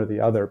all one or the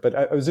other. But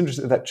I was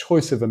interested that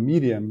choice of a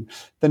medium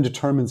then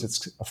determines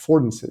its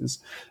affordances.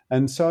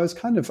 And so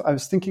I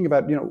was thinking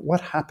about,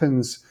 what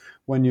happens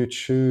when you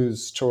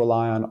choose to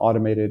rely on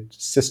automated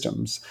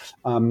systems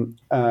of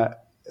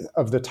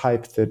the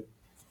type that,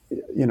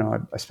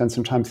 I spent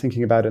some time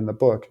thinking about in the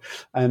book.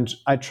 And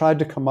I tried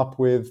to come up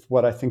with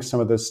what I think some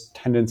of those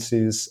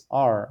tendencies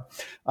are.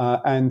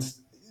 And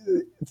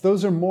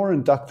those are more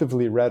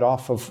inductively read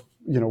off of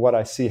what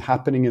I see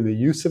happening in the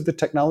use of the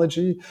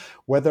technology.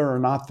 Whether or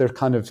not they're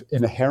kind of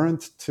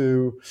inherent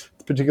to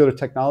particular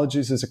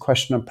technologies is a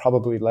question I'm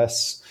probably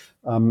less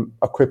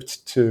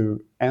equipped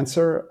to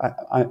answer.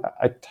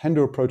 I tend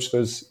to approach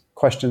those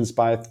questions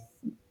by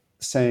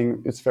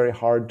saying it's very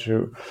hard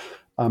to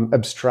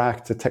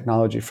abstract the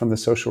technology from the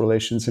social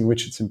relations in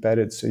which it's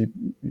embedded. So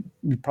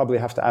you probably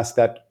have to ask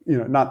that,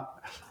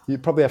 you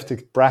probably have to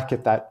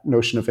bracket that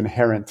notion of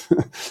inherent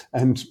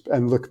and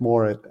look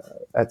more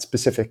at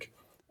specific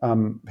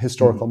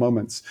historical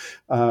moments.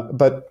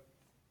 But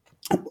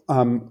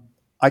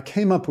I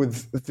came up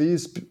with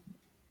these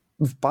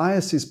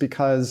biases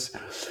because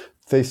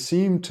they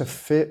seem to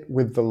fit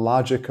with the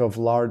logic of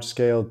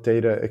large-scale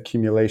data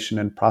accumulation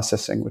and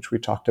processing, which we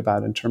talked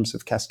about in terms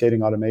of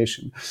cascading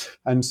automation.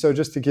 And so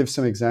just to give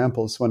some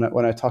examples,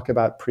 when I talk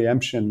about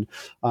preemption,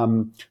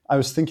 I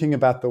was thinking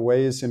about the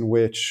ways in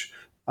which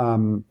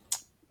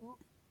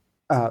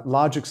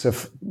logics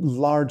of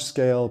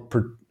large-scale,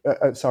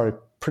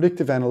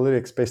 predictive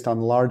analytics based on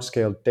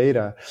large-scale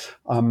data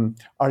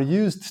are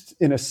used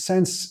in a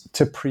sense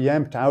to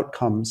preempt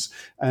outcomes.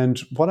 And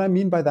what I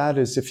mean by that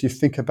is if you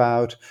think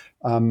about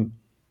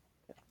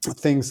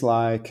things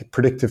like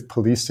predictive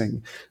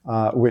policing,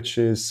 which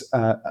is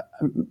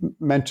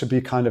meant to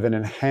be kind of an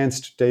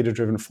enhanced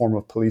data-driven form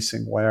of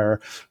policing where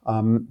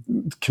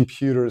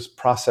computers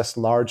process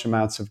large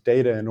amounts of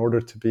data in order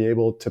to be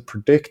able to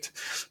predict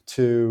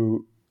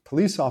to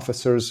police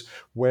officers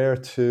where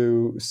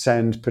to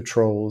send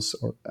patrols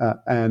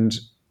and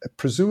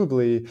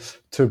presumably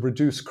to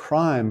reduce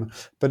crime.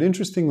 But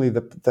interestingly,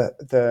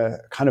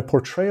 the kind of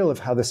portrayal of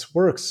how this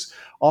works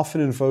often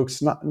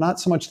invokes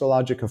not so much the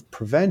logic of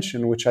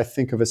prevention, which I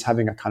think of as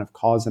having a kind of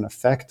cause and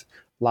effect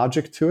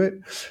logic to it,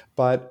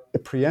 but a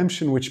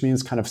preemption, which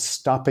means kind of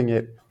stopping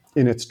it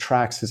in its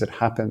tracks as it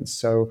happens.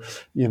 So,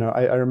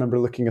 I remember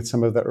looking at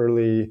some of the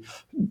early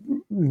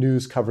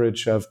news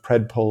coverage of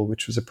PredPol,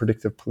 which was a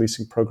predictive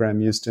policing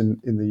program used in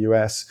the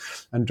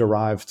US and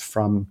derived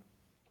from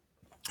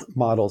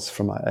models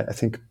from, I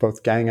think,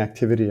 both gang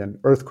activity and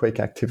earthquake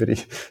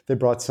activity. They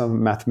brought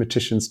some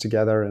mathematicians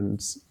together and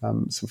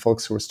some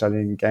folks who were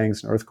studying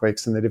gangs and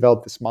earthquakes, and they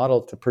developed this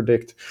model to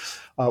predict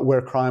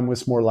where crime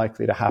was more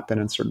likely to happen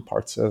in certain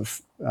parts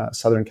of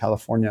Southern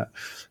California.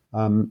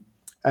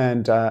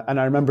 And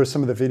I remember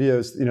some of the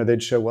videos,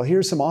 they'd show, well,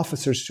 here's some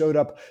officers showed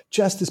up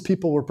just as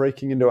people were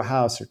breaking into a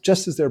house or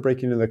just as they're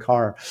breaking into the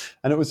car.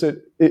 And it was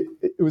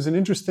an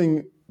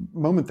interesting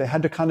moment. They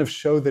had to kind of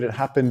show that it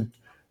happened,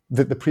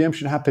 that the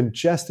preemption happened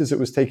just as it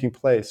was taking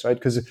place, right?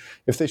 Because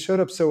if they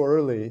showed up so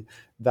early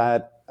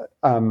that,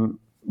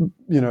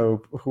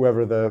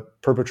 whoever the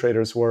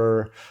perpetrators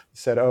were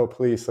said, oh,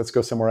 police, let's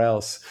go somewhere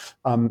else,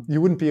 you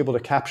wouldn't be able to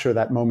capture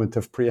that moment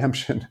of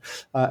preemption.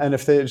 And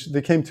if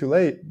they came too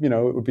late,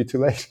 it would be too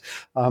late.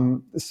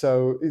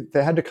 So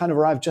they had to kind of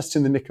arrive just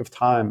in the nick of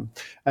time.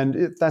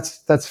 And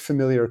that's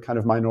familiar kind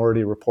of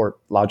Minority Report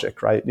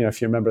logic, right?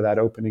 If you remember that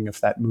opening of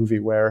that movie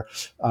where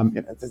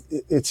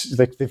it's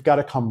like they've got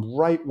to come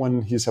right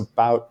when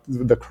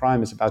the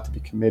crime is about to be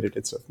committed.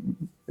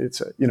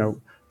 It's a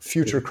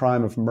future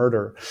crime of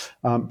murder.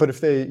 But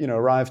if they,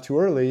 arrive too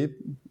early,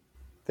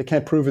 they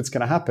can't prove it's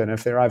going to happen.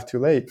 If they arrive too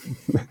late,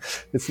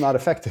 it's not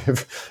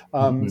effective.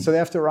 So they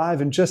have to arrive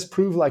and just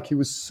prove like he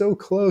was so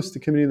close to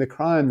committing the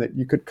crime that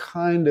you could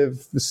kind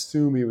of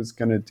assume he was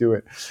going to do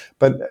it.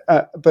 But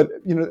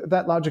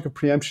that logic of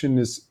preemption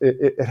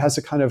it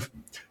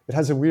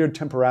has a weird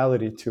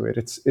temporality to it.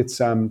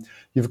 It's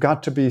you've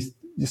got to be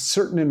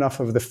certain enough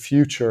of the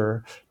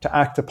future to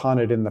act upon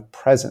it in the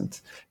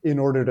present in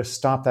order to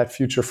stop that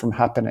future from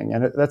happening.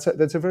 And that's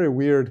a very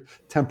weird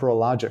temporal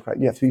logic, right?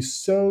 You have to be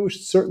so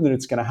certain that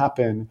it's going to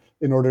happen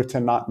in order to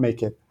not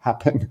make it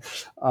happen.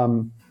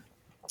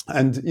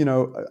 And,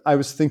 I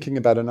was thinking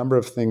about a number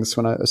of things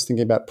when I was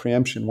thinking about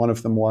preemption. One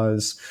of them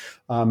was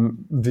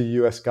the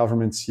US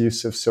government's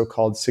use of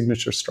so-called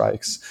signature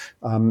strikes,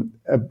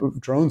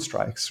 drone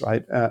strikes,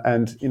 right?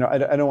 And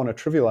I don't want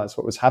to trivialize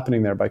what was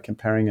happening there by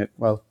comparing it.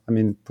 Well, I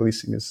mean,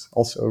 policing is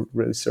also a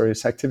really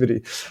serious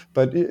activity.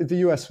 But the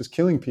US was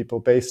killing people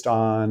based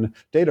on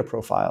data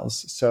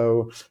profiles.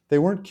 So they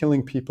weren't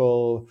killing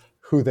people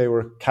who they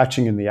were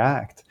catching in the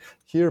act.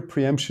 Here,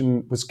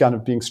 preemption was kind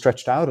of being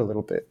stretched out a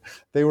little bit.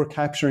 They were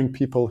capturing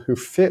people who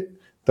fit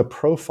the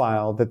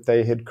profile that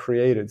they had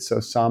created, so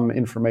some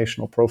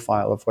informational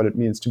profile of what it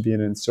means to be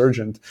an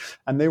insurgent,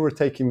 and they were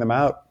taking them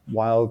out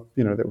while,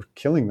 they were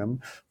killing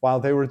them, while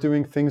they were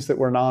doing things that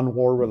were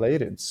non-war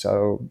related.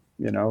 So,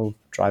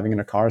 driving in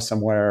a car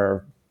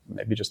somewhere,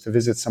 maybe just to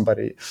visit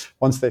somebody.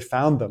 Once they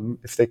found them,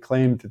 if they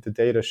claimed that the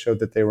data showed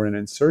that they were an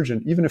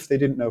insurgent, even if they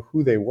didn't know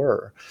who they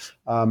were,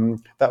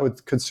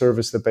 that could serve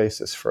as the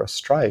basis for a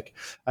strike.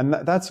 And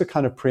that's a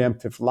kind of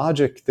preemptive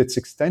logic that's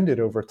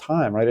extended over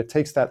time, right? It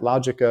takes that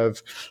logic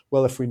of,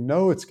 well, if we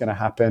know it's going to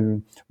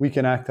happen, we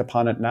can act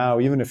upon it now,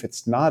 even if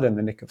it's not in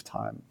the nick of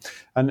time.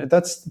 And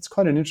it's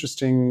quite an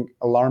interesting,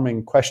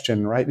 alarming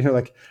question, right?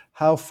 Like,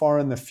 how far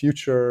in the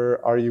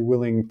future are you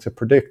willing to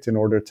predict in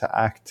order to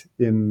act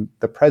in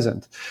the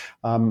present?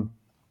 And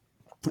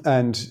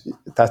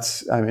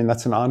that's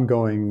an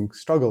ongoing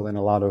struggle in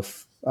a lot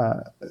of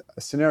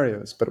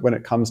scenarios. But when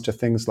it comes to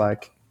things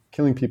like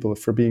killing people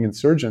for being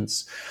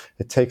insurgents,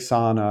 it takes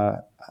on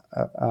a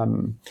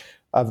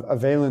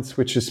valence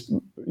which is,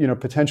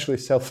 potentially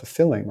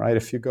self-fulfilling, right?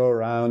 If you go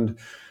around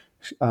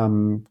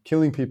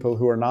killing people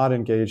who are not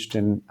engaged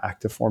in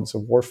active forms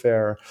of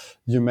warfare,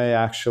 you may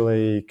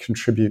actually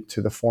contribute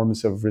to the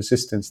forms of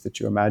resistance that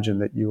you imagine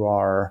that you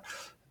are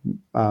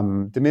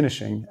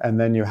diminishing,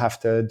 and then you have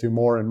to do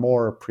more and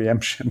more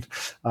preemption,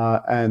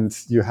 and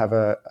you have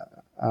a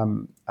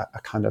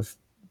kind of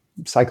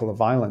cycle of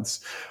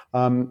violence.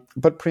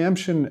 But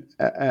preemption,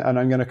 and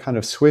I'm going to kind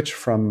of switch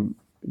from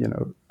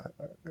a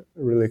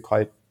really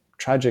quite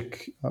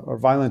tragic or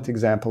violent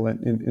example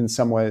in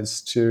some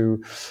ways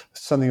to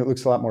something that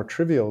looks a lot more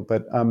trivial,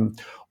 but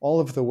all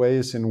of the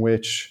ways in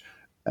which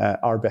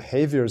our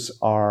behaviors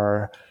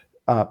are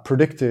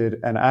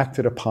predicted and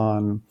acted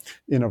upon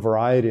in a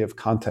variety of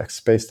contexts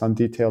based on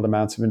detailed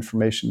amounts of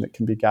information that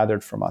can be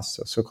gathered from us,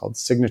 so-called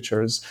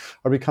signatures,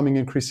 are becoming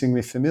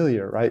increasingly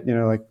familiar, right?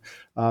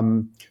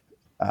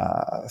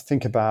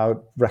 Think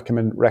about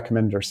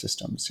recommender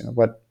systems,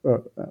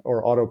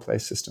 or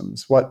autoplay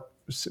systems.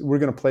 We're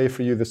going to play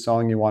for you the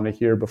song you want to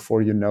hear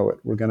before you know it.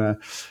 We're going to,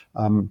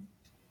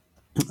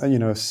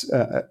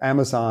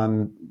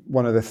 Amazon,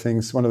 one of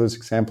those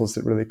examples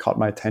that really caught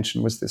my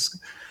attention was this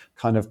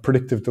kind of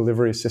predictive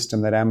delivery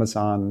system that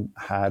Amazon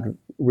had,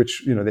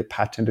 which, they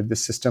patented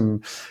this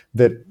system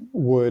that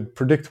would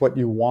predict what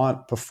you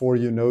want before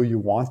you know you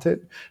want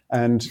it.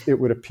 And it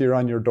would appear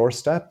on your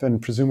doorstep,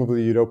 and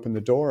presumably you'd open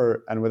the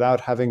door, and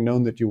without having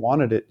known that you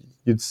wanted it,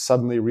 you'd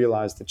suddenly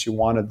realize that you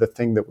wanted the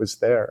thing that was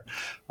there.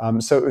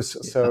 And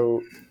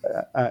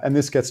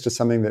this gets to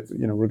something that,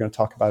 we're going to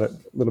talk about it a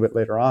little bit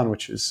later on,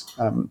 which is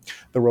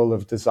the role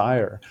of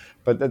desire.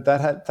 But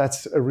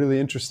that's a really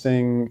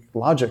interesting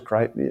logic,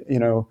 right?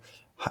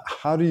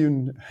 How do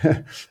you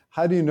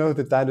know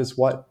that is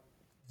what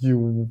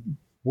you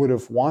would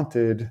have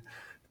wanted,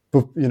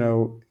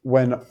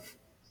 when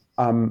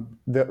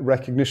the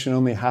recognition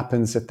only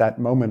happens at that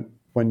moment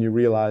when you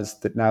realize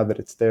that now that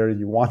it's there,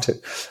 you want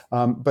it.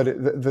 But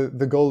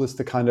the goal is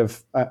to kind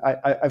of,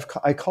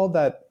 I call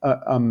that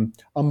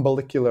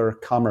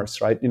umbilicular commerce,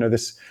 right?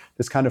 This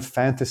kind of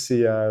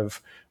fantasy of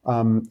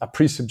a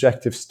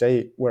pre-subjective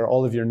state where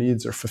all of your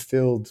needs are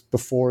fulfilled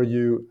before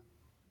you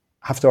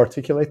have to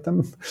articulate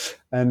them.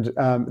 And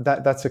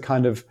that's a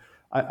kind of,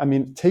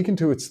 taken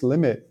to its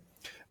limit,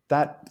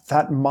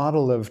 that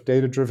model of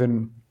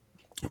data-driven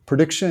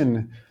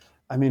prediction,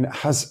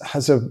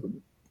 has a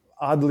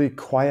oddly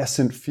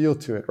quiescent feel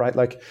to it, right?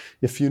 Like,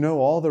 if you know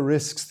all the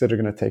risks that are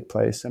going to take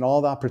place and all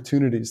the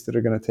opportunities that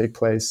are going to take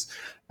place,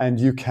 and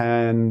you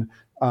can,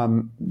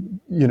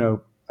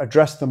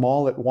 address them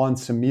all at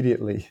once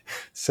immediately,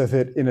 so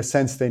that in a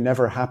sense they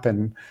never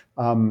happen,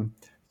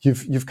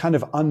 you've kind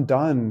of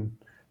undone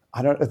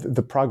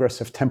the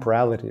progress of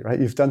temporality, right?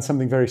 You've done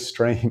something very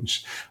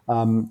strange.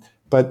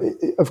 But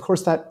of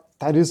course, that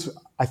is,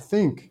 I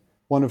think,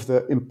 one of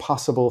the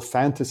impossible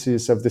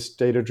fantasies of this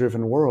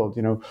data-driven world.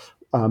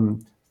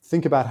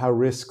 Think about how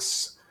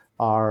risks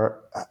are,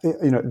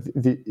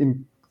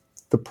 the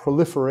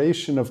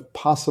proliferation of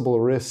possible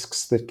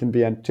risks that can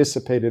be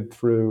anticipated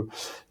through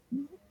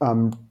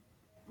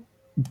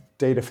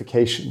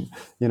datafication.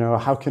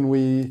 How can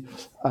we,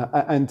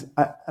 and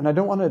I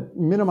don't want to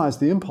minimize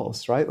the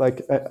impulse, right?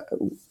 Like,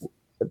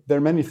 there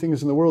are many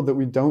things in the world that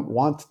we don't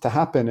want to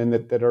happen and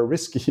that are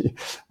risky.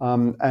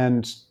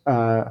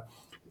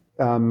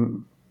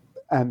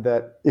 and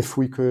that if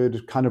we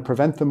could kind of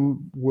prevent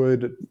them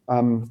would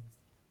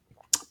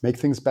make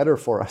things better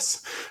for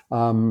us.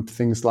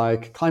 Things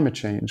like climate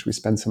change. We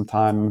spend some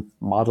time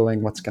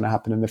modeling what's going to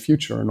happen in the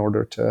future in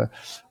order to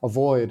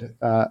avoid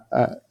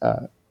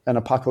an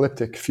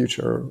apocalyptic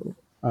future.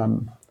 I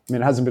mean,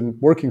 it hasn't been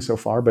working so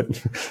far, but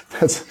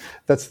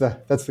that's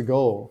the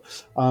goal.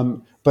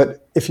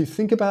 But if you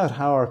think about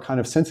how our kind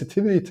of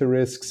sensitivity to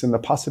risks and the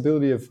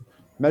possibility of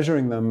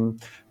measuring them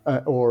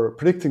or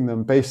predicting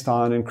them based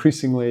on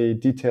increasingly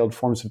detailed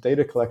forms of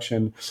data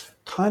collection,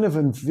 kind of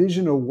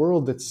envision a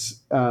world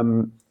that's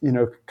kind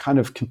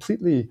of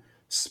completely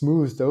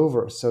smoothed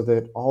over so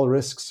that all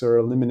risks are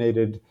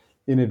eliminated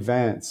in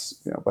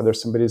advance. Whether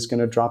somebody's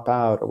going to drop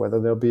out, or whether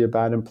they'll be a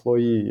bad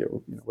employee,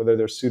 or whether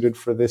they're suited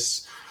for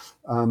this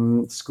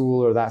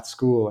school or that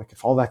school. Like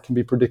if all that can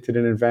be predicted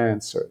in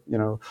advance, or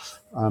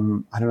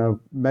I don't know,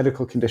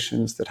 medical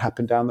conditions that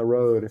happen down the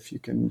road, if you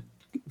can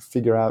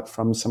figure out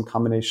from some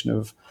combination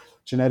of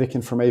genetic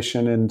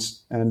information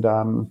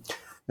and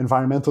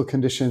environmental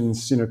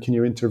conditions, can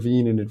you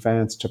intervene in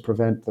advance to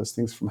prevent those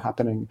things from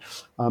happening?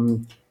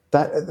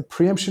 That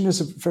preemption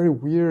is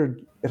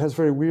it has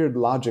very weird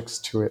logics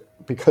to it,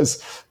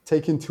 because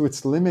taken to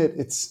its limit,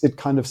 it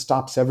kind of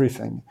stops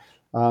everything.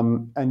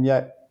 And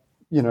yet,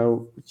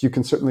 you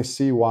can certainly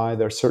see why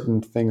there are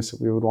certain things that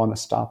we would want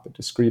to stop at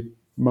discrete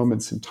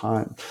moments in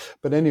time.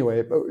 But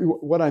anyway,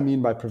 what I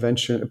mean by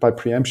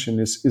preemption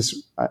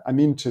is I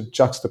mean to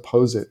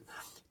juxtapose it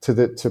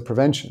to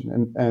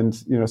prevention, and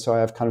so I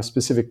have kind of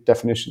specific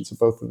definitions of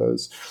both of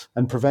those.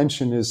 And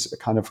prevention is a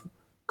kind of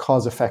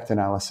cause-effect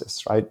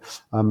analysis, right?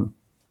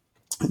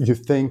 You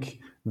think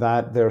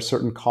that there are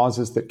certain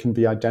causes that can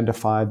be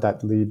identified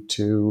that lead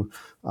to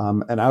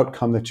an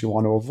outcome that you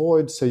want to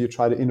avoid, so you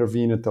try to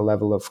intervene at the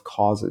level of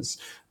causes,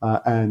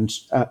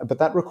 but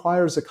that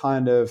requires a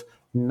kind of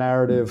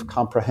narrative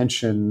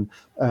comprehension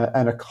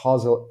and a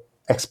causal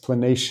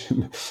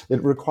explanation.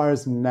 It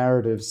requires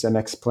narratives and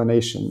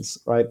explanations,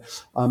 right?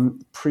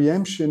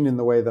 Preemption, in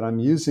the way that I'm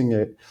using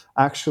it,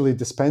 actually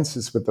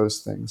dispenses with those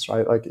things,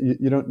 right? Like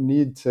you don't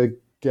need to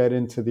get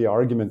into the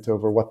argument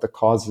over what the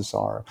causes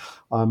are.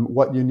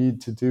 What you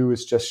need to do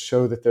is just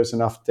show that there's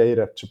enough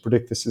data to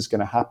predict this is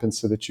going to happen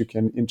so that you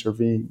can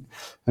intervene.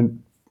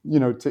 And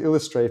to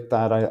illustrate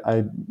that,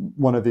 I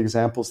one of the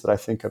examples that I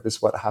think of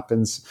is what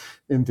happens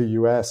in the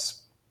U.S.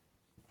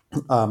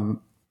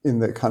 In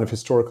the kind of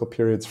historical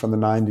periods from the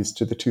 90s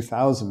to the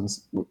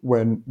 2000s,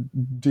 when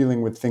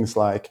dealing with things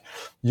like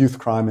youth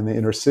crime in the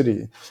inner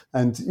city.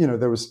 And,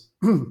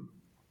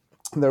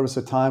 there was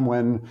a time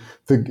when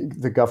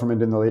the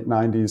government in the late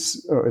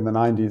 90s or in the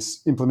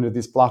 90s implemented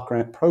these block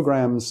grant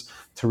programs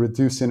to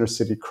reduce inner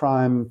city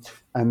crime.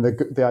 And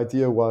the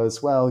idea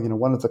was, well,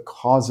 one of the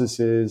causes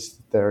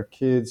is there are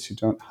kids who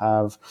don't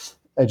have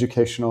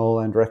educational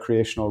and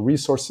recreational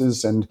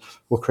resources, and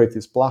we'll create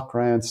these block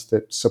grants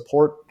that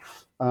support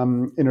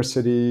inner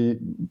city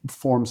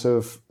forms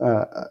of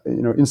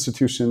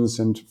institutions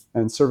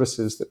and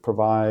services that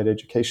provide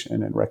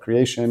education and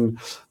recreation.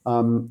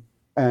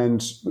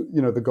 And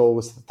the goal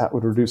was that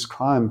would reduce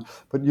crime.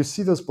 But you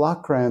see those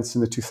block grants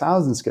in the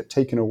 2000s get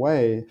taken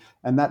away,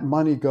 and that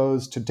money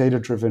goes to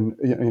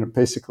data-driven,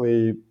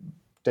 basically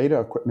data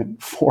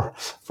equipment for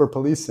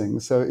policing.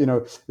 So,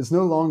 it's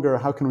no longer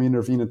how can we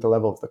intervene at the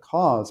level of the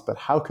cause, but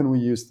how can we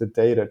use the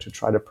data to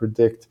try to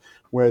predict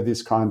where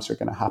these crimes are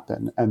going to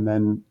happen and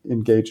then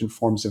engage in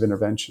forms of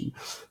intervention.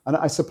 And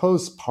I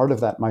suppose part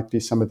of that might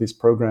be some of these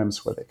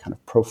programs where they kind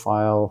of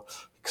profile,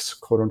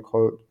 quote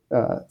unquote,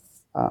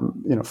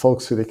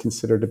 folks who they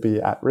consider to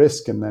be at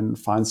risk and then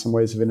find some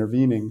ways of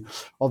intervening.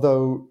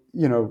 Although,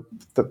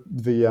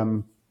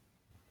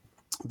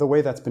 the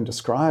way that's been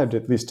described,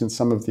 at least in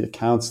some of the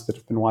accounts that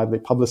have been widely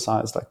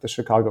publicized, like the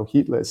Chicago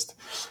Heat List,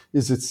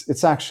 is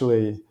it's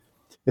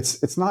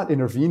not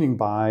intervening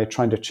by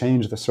trying to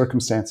change the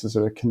circumstances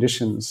or the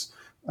conditions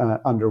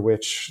under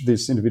which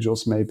these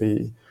individuals may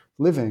be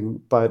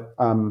living, but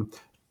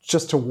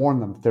just to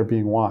warn them that they're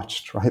being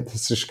watched, right?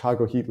 The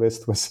Chicago Heat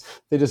List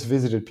they just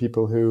visited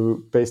people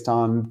who, based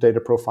on data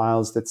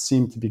profiles that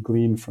seemed to be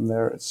gleaned from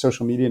their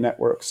social media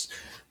networks,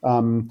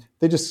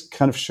 they just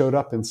kind of showed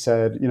up and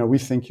said, we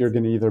think you're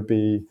going to either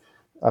be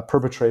a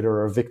perpetrator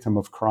or a victim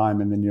of crime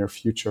in the near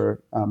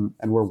future, and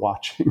we're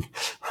watching.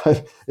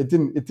 Right? It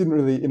didn't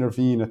really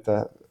intervene at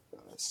the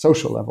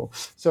social level.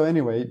 So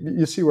anyway,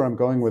 you see where I'm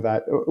going with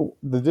that.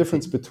 The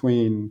difference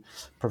between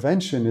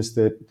prevention is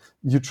that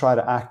you try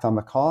to act on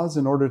the cause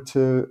in order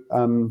to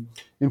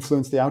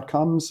influence the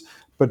outcomes,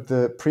 but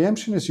the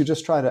preemption is you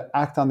just try to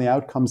act on the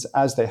outcomes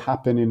as they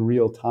happen in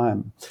real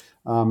time.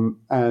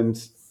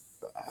 And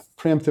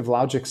preemptive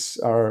logics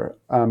are,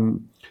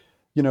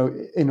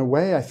 in a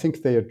way, I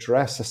think they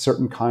address a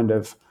certain kind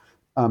of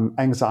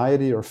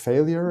anxiety or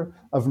failure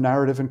of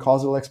narrative and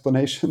causal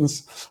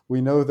explanations.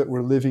 We know that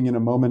we're living in a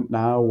moment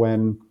now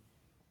when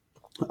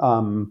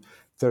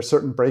there are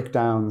certain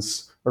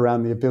breakdowns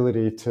around the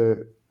ability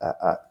to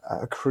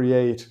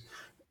create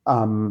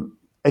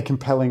a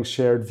compelling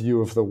shared view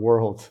of the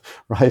world,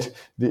 right?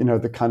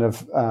 The kind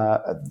of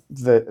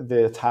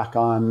the attack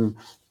on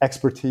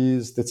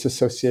expertise that's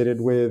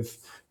associated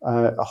with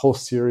a whole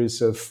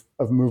series of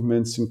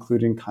movements,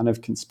 including kind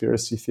of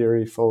conspiracy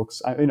theory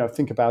folks.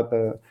 Think about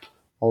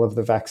all of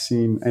the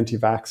vaccine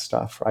anti-vax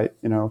stuff, right?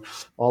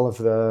 All of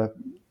the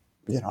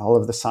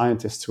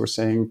scientists who are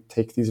saying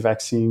take these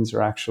vaccines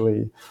are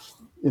actually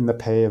in the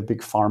pay of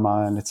big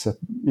pharma, and it's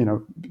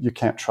you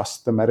can't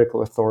trust the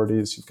medical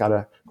authorities. You've got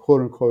to quote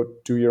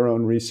unquote do your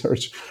own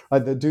research.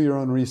 The do your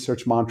own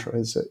research mantra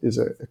is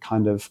a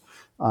kind of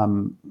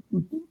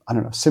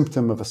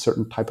symptom of a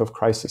certain type of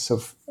crisis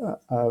of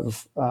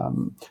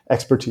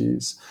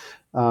expertise.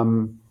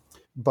 I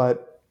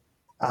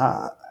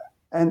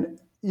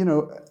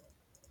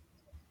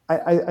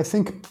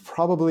think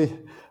probably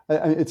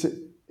it's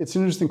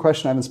an interesting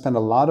question. I haven't spent a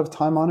lot of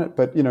time on it,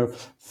 but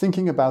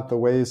thinking about the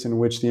ways in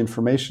which the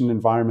information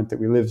environment that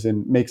we live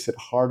in makes it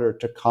harder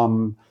to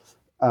come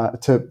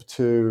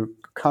to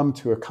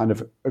a kind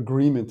of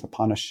agreement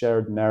upon a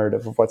shared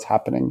narrative of what's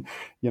happening.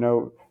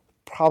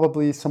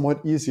 Probably somewhat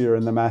easier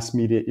in the mass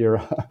media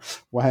era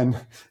when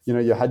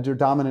you had your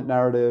dominant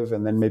narrative,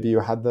 and then maybe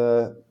you had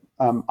the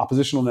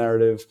oppositional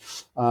narrative,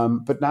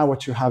 but now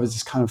what you have is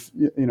this kind of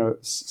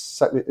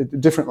a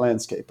different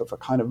landscape of a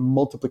kind of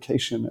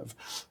multiplication of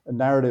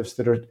narratives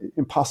that are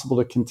impossible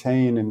to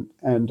contain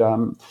and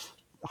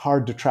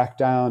hard to track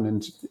down,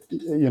 and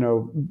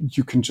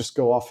you can just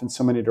go off in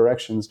so many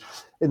directions.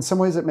 In some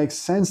ways, it makes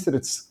sense that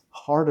it's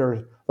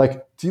harder,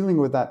 like dealing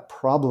with that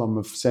problem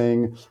of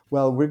saying,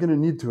 well, we're going to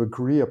need to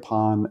agree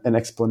upon an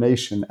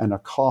explanation and a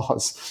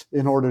cause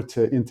in order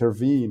to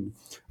intervene.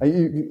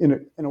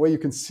 In a way, you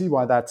can see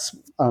why that's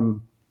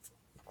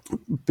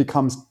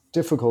becomes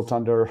difficult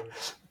under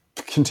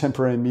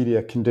contemporary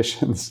media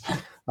conditions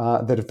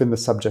that have been the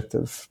subject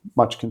of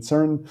much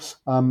concern.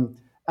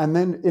 And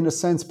then, in a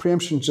sense,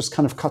 preemption just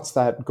kind of cuts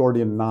that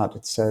Gordian knot.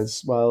 It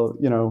says, well,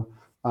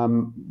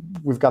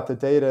 we've got the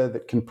data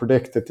that can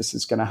predict that this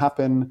is going to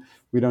happen.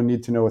 We don't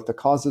need to know what the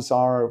causes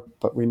are,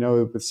 but we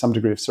know with some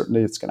degree of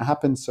certainty it's going to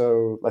happen,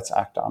 so let's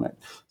act on it.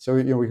 So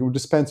we can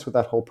dispense with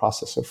that whole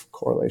process of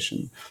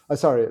correlation.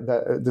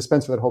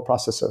 Dispense with that whole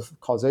process of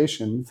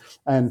causation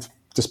and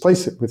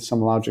displace it with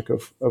some logic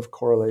of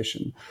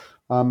correlation.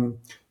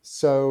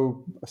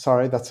 So,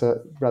 sorry, that's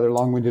a rather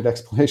long-winded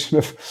explanation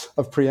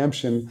of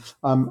preemption.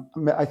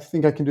 I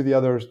think I can do the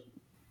other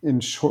in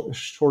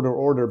shorter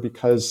order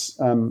because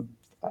I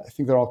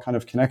think they're all kind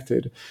of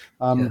connected.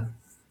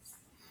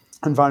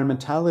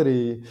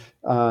 Environmentality,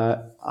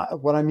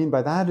 what I mean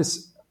by that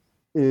is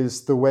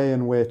the way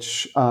in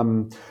which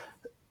the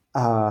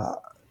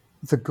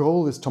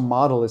goal is to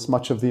model as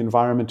much of the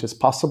environment as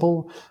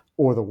possible,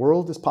 or the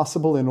world as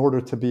possible, in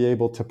order to be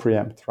able to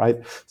preempt, right?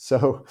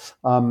 So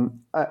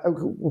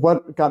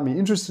what got me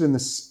interested in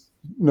this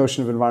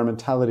notion of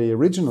environmentality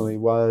originally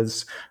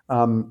was,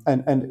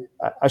 and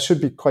I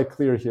should be quite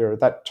clear here,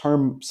 that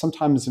term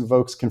sometimes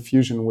invokes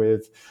confusion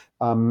with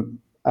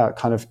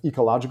kind of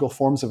ecological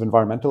forms of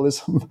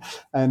environmentalism.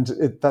 And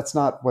that's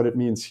not what it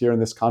means here in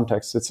this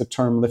context. It's a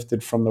term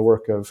lifted from the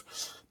work of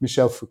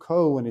Michel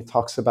Foucault when he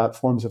talks about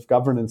forms of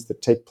governance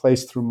that take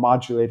place through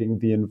modulating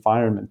the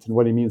environment. And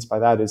what he means by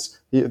that is,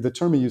 the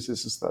term he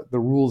uses is the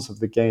rules of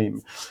the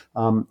game.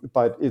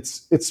 But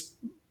it's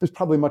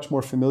probably much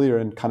more familiar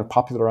in kind of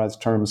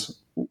popularized terms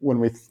when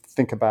we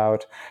think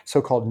about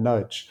so-called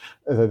nudge,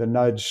 the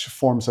nudge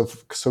forms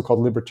of so-called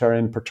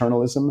libertarian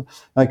paternalism.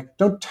 Like,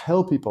 don't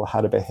tell people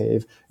how to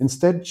behave.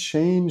 Instead,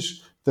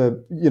 change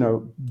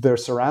their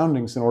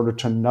surroundings in order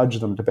to nudge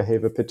them to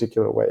behave a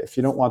particular way. If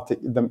you don't want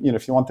them,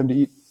 if you want them to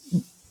eat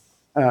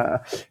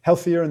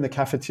healthier in the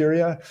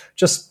cafeteria,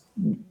 just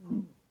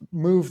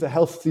move the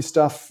healthy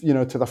stuff,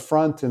 to the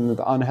front, and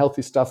the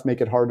unhealthy stuff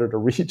make it harder to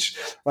reach,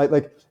 right?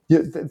 Like,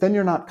 then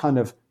you're not kind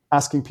of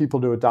asking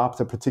people to adopt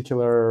a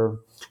particular,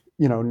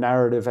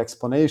 narrative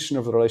explanation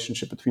of the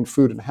relationship between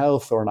food and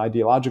health, or an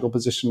ideological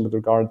position with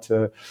regard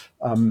to,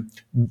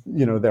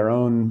 their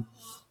own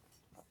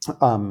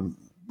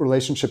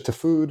relationship to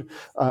food.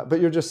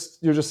 But you're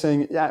just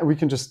saying, yeah, we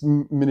can just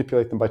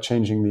manipulate them by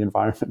changing the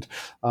environment.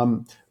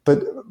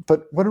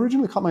 But what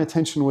originally caught my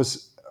attention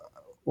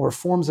were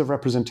forms of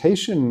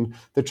representation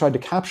that tried to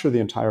capture the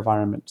entire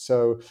environment.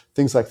 So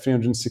things like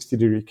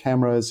 360-degree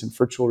cameras and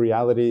virtual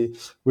reality.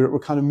 We're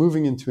kind of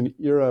moving into an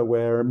era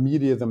where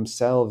media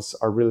themselves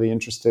are really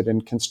interested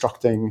in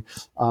constructing,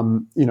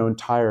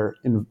 entire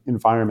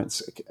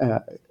environments,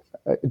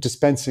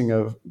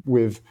 dispensing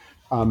with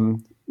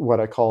what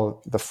I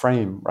call the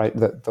frame, right?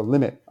 The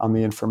limit on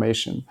the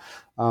information.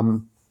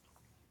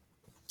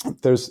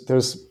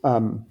 There's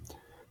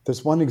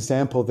one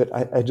example that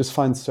I just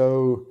find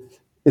so.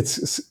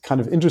 It's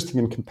kind of interesting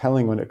and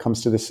compelling when it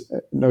comes to this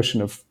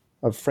notion of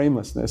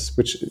framelessness,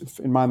 which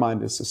in my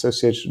mind is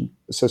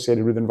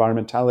associated with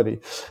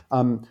environmentality.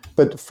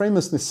 But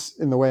framelessness,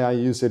 in the way I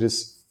use it,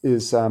 is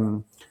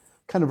kind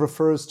of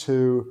refers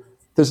to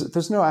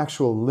there's no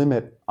actual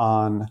limit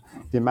on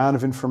the amount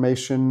of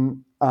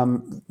information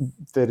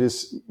that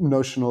is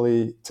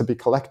notionally to be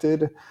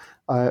collected.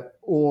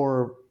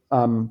 or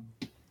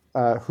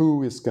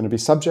who is going to be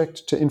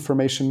subject to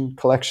information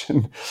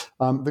collection.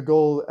 The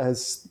goal,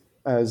 as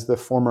the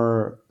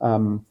former,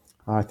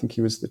 I think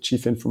he was the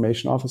chief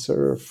information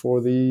officer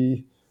for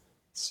the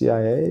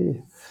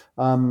CIA.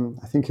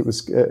 I think it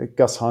was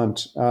Gus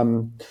Hunt,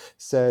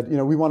 said,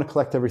 we want to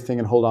collect everything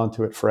and hold on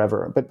to it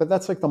forever. But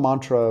that's like the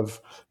mantra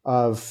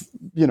of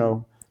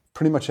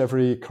pretty much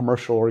every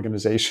commercial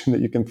organization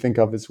that you can think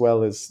of, as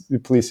well as the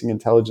policing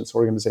intelligence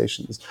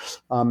organizations.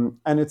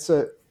 And it's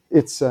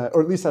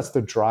or at least that's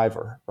the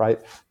driver, right?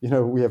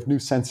 We have new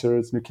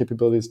sensors, new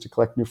capabilities to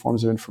collect new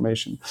forms of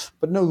information,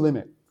 but no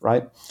limit,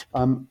 right?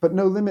 But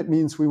no limit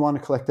means we want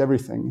to collect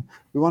everything.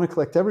 We want to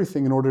collect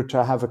everything in order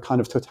to have a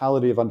kind of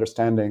totality of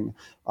understanding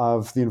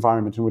of the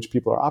environment in which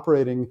people are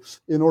operating,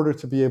 in order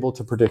to be able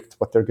to predict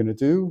what they're going to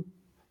do.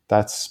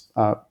 That's,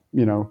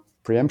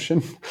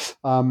 preemption.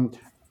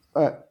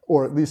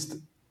 Or at least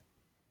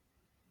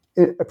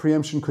a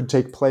preemption could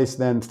take place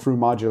then through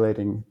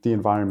modulating the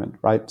environment,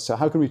 right? So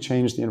how can we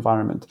change the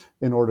environment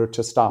in order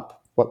to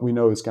stop what we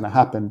know is going to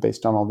happen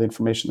based on all the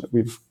information that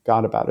we've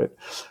got about it?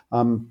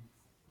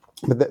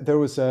 But there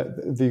was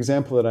the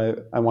example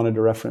that I wanted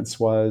to reference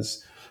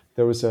was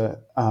there was a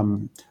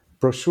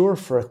brochure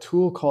for a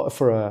tool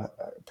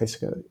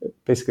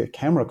basically a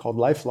camera called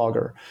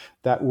LifeLogger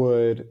that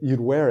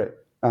you'd wear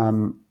it.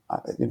 I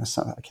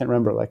can't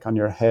remember, like on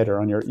your head or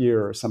on your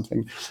ear or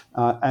something,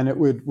 and it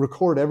would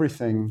record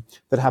everything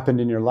that happened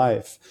in your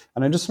life.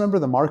 And I just remember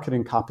the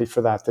marketing copy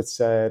for that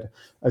said,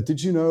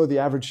 "Did you know the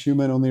average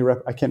human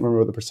I can't remember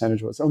what the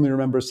percentage was, only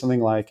remembers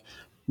something like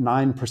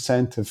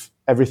 9% of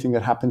everything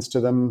that happens to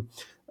them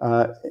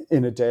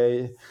in a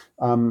day."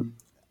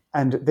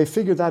 And they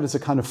figured that as a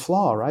kind of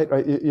flaw,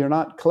 right? You're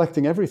not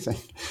collecting everything,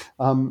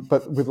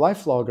 but with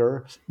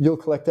LifeLogger, you'll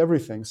collect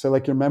everything. So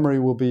like your memory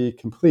will be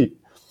complete.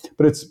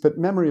 But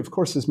memory, of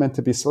course, is meant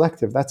to be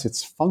selective. That's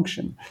its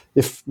function.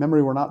 If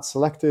memory were not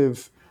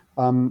selective,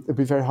 it'd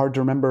be very hard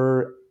to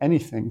remember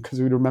anything, because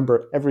we'd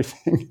remember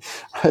everything,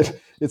 right?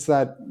 It's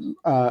that,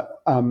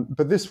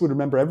 but this would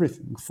remember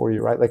everything for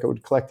you, right? Like it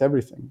would collect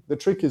everything. The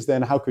trick is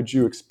then, how could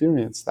you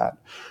experience that?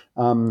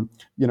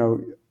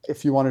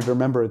 If you wanted to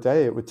remember a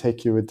day, it would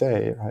take you a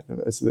day, right?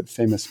 It's the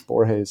famous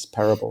Borges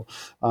parable.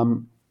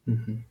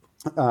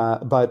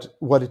 But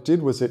what it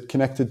did was it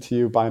connected to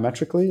you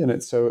biometrically,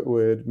 and so it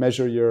would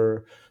measure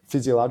your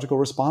physiological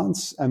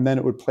response, and then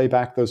it would play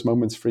back those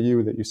moments for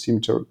you that you seem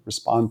to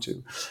respond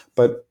to.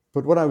 But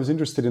what I was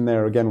interested in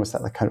there, again, was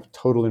that like kind of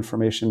total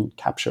information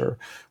capture.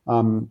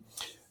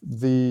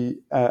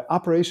 The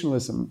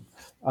operationalism.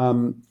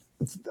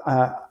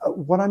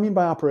 What I mean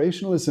by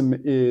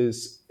operationalism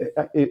is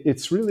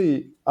it's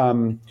really,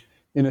 in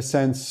a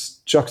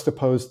sense,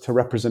 juxtaposed to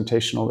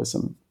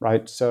representationalism,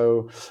 right?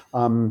 So,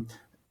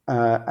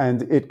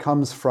 and it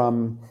comes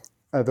from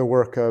the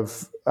work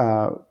of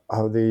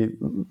the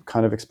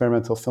kind of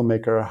experimental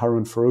filmmaker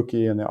Harun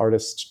Farooqi and the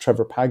artist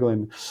Trevor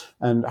Paglen.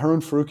 And Harun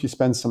Farooqi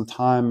spends some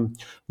time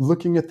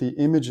looking at the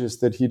images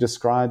that he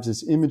describes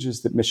as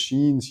images that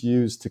machines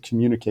use to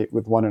communicate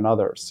with one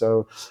another.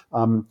 So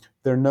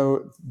they're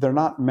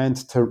not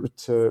meant to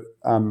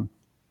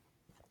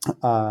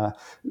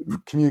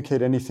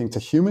communicate anything to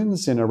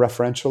humans in a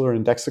referential or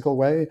indexical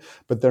way,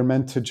 but they're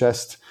meant to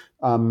just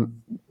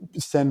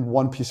send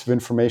one piece of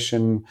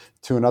information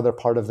to another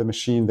part of the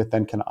machine that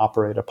then can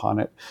operate upon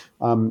it.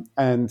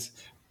 And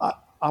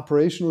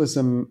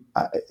operationalism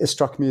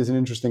struck me as an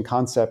interesting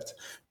concept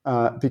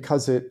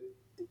because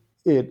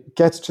it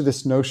gets to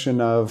this notion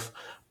of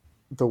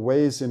the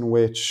ways in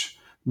which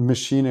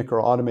machinic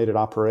or automated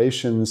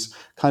operations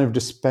kind of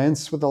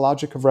dispense with the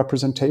logic of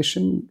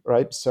representation,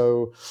 right?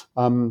 So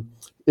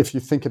if you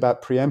think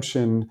about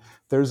preemption,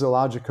 there's a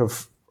logic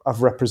of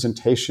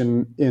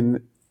representation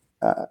in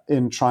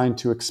trying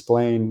to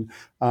explain,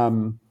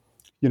 trying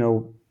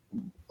to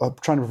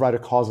provide a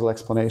causal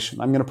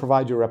explanation. I'm going to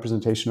provide you a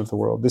representation of the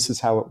world. This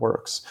is how it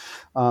works.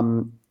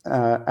 And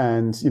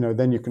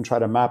then you can try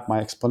to map my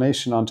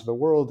explanation onto the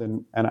world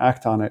and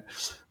act on it.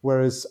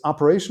 Whereas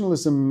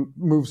operationalism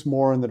moves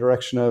more in the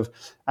direction of,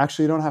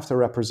 actually, you don't have to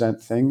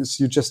represent things.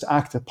 You just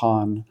act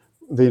upon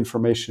the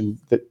information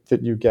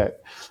that you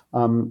get.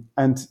 I'm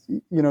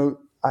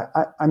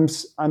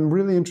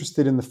really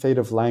interested in the fate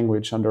of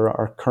language under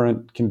our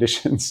current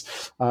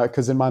conditions,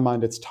 because in my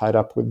mind it's tied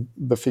up with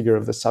the figure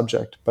of the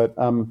subject. But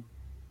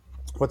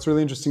what's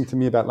really interesting to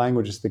me about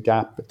language is the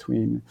gap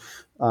between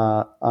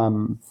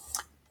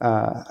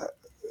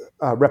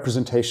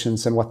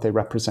representations and what they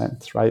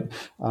represent, right?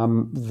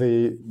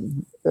 The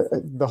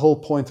whole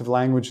point of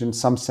language, in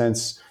some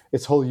sense,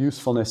 its whole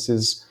usefulness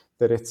is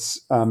that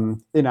it's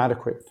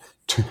inadequate.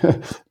 I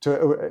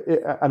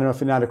don't know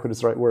if inadequate is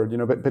the right word,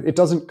 but it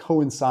doesn't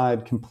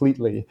coincide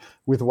completely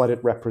with what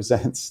it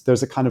represents.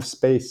 There's a kind of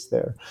space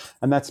there.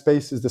 And that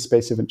space is the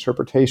space of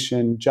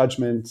interpretation,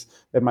 judgment.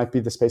 It might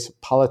be the space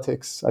of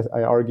politics.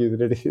 I argue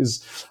that it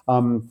is.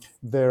 But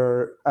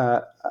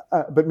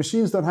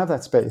machines don't have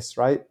that space,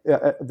 right?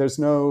 There's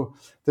no,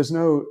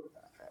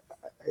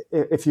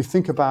 if you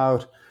think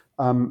about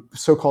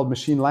so-called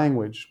machine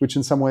language, which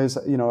in some ways,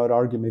 I'd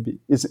argue maybe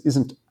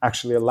isn't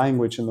actually a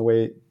language in the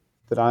way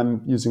that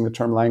I'm using the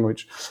term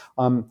language.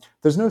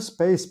 There's no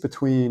space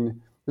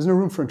between. There's no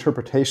room for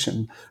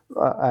interpretation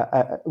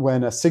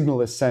when a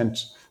signal is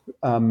sent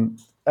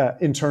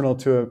internal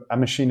to a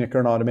machinic or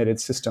an automated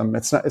system.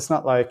 It's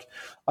not like,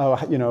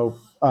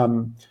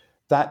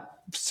 that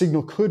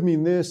signal could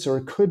mean this or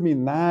it could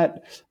mean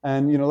that,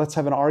 and let's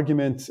have an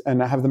argument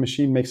and have the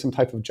machine make some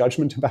type of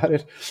judgment about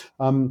it.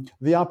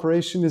 The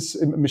operation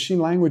machine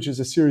language is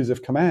a series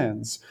of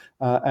commands,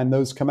 and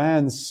those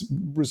commands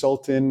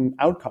result in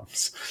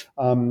outcomes.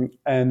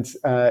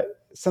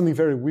 Something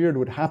very weird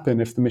would happen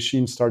if the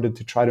machine started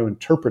to try to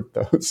interpret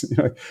those.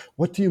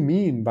 What do you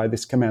mean by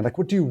this command? Like,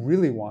 what do you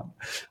really want?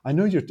 I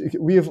know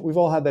we've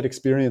all had that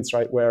experience,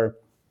 right? Where,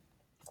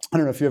 I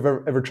don't know if you've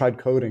ever tried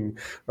coding,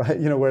 right?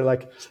 Where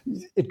like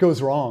it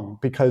goes wrong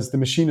because the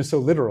machine is so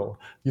literal.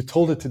 You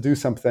told it to do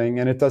something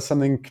and it does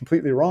something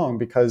completely wrong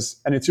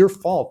and it's your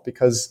fault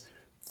because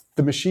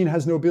the machine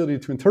has no ability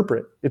to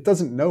interpret. It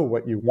doesn't know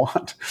what you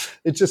want.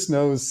 It just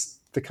knows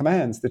the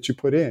commands that you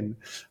put in.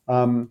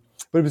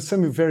 But it was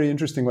something very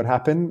interesting what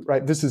happened,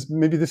 right? This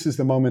is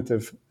the moment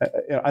of,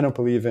 I don't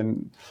believe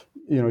in,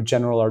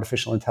 general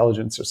artificial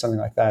intelligence or something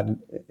like that,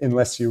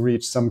 unless you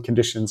reach some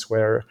conditions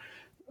where,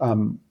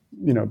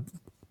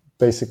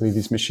 basically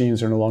these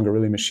machines are no longer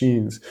really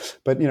machines.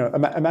 But,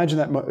 imagine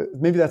that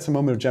maybe that's a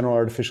moment of general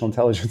artificial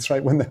intelligence,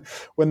 right?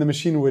 When the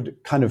machine would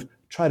kind of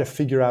try to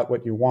figure out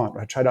what you want,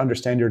 right? Try to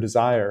understand your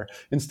desire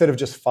instead of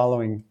just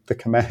following the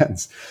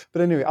commands.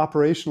 But anyway,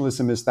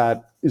 operationalism is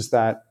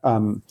that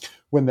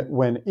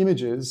when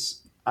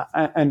images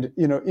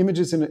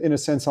images in a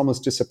sense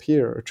almost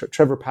disappear.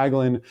 Trevor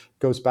Paglen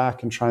goes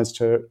back and tries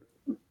to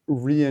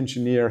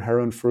re-engineer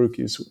Haroon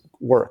Farouqi's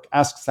work,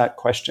 asks that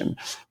question: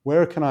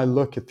 where can I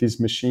look at these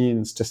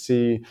machines to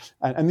see?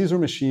 And these were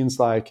machines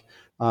like,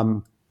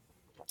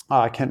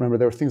 I can't remember.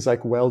 There were things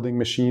like welding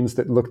machines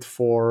that looked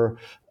for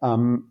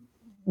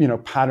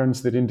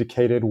patterns that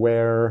indicated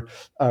where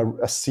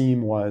a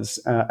seam was,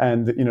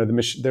 and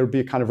there would be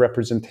a kind of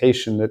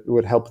representation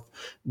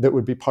that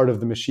would be part of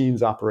the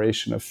machine's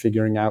operation of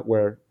figuring out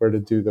where to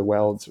do the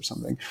welds or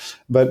something.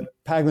 But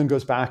Paglen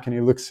goes back and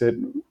he looks at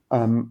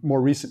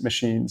more recent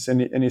machines,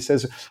 and he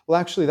says, well,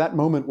 actually, that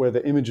moment where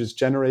the image is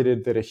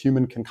generated that a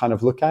human can kind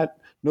of look at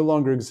no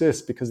longer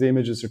exists because the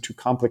images are too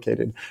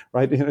complicated,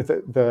 right?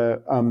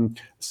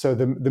 So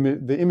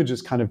the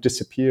images kind of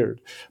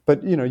disappeared.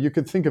 But you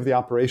could think of the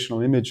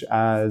operational image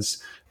as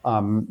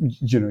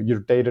your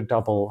data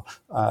double,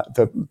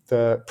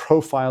 the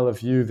profile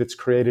of you that's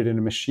created in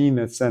a machine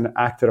that's then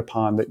acted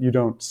upon that you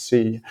don't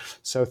see.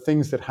 So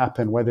things that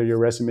happen, whether your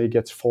resume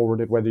gets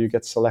forwarded, whether you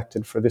get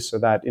selected for this or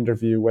that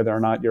interview, whether or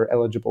not you're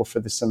eligible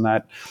for this and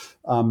that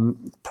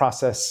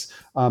process,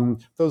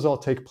 those all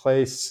take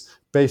place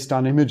based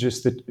on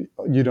images that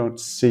you don't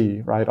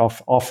see, right?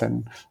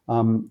 Often,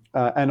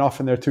 and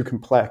often they're too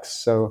complex.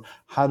 So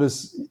how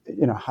does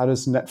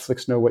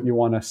Netflix know what you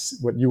want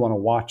to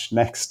watch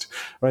next,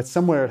 right?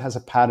 Somewhere it has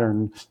a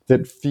pattern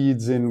that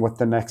feeds in what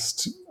the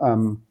next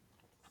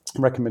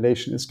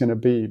recommendation is going to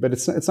be, but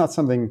it's not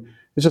something.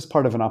 It's just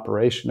part of an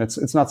operation.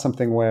 It's not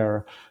something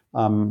where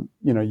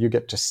you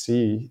get to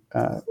see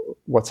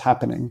what's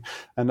happening.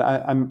 And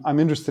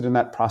I'm interested in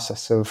that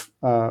process of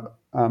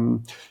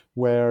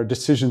where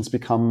decisions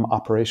become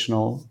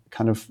operational,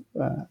 kind of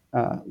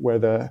where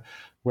the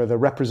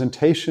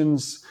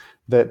representations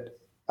that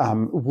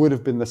would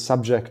have been the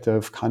subject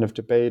of kind of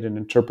debate and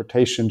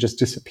interpretation just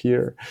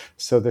disappear,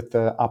 so that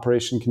the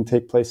operation can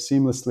take place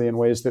seamlessly in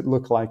ways that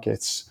look like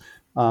it's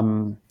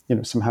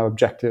somehow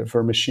objective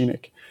or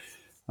machinic.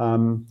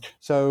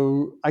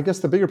 So I guess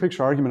the bigger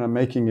picture argument I'm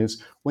making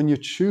is when you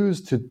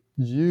choose to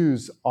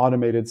use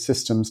automated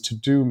systems to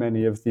do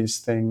many of these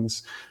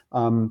things,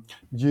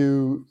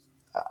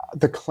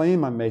 the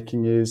claim I'm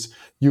making is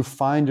you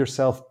find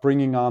yourself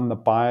bringing on the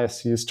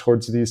biases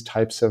towards these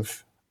types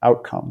of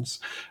outcomes,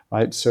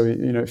 right? So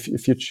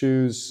if you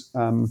choose,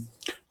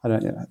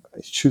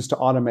 choose to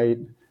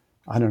automate,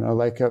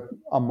 like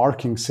a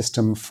marking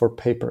system for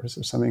papers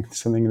or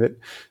something that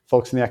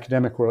folks in the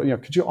academic world,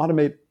 could you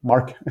automate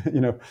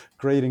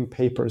grading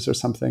papers or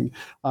something?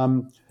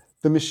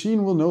 The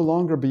machine will no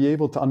longer be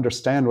able to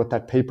understand what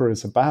that paper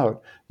is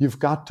about. You've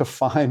got to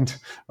find,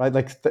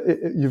 right?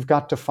 You've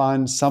got to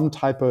find some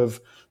type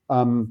of,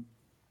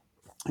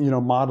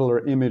 model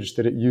or image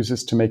that it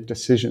uses to make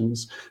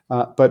decisions.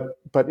 But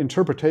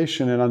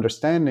interpretation and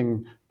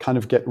understanding kind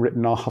of get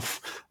written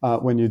off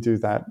when you do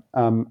that.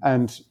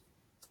 And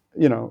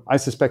I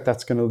suspect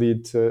that's going to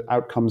lead to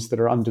outcomes that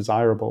are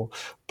undesirable.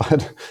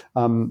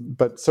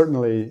 But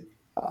certainly,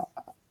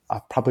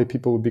 probably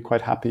people would be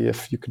quite happy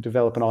if you could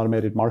develop an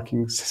automated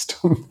marking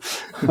system.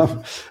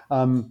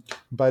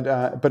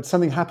 But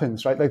something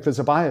happens, right? Like there's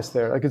a bias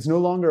there. Like it's no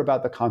longer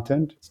about the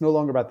content. It's no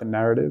longer about the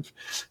narrative.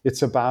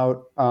 It's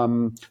about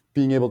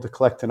being able to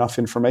collect enough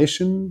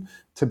information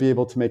to be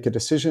able to make a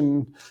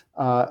decision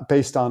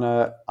based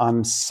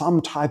on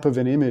some type of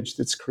an image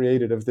that's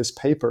created of this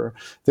paper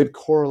that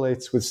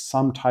correlates with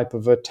some type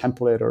of a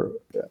template or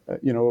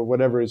or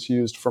whatever is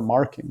used for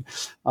marking.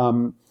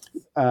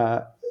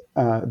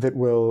 That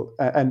will,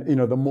 and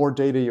the more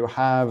data you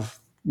have,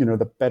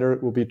 the better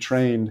it will be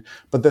trained.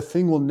 But the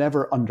thing will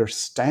never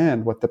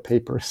understand what the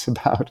paper is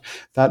about.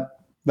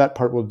 That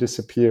part will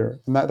disappear,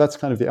 and that's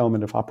kind of the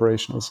element of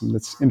operationalism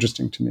that's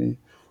interesting to me.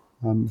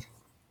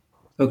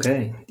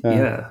 Okay.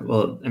 Yeah.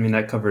 Well, I mean,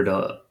 that covered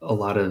a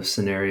lot of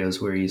scenarios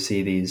where you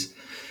see these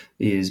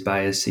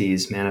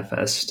biases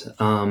manifest.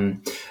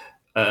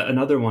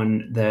 Another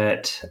one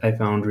that I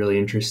found really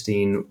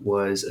interesting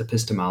was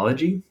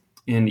epistemology.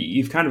 And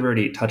you've kind of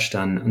already touched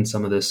on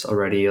some of this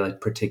already,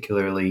 like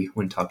particularly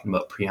when talking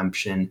about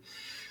preemption,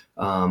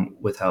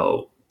 with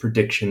how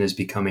prediction is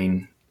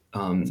becoming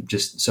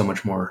just so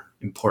much more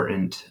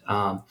important.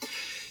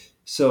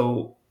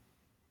 So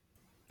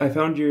I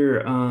found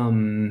your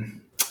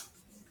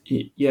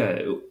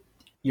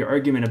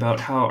argument about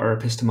how our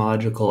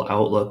epistemological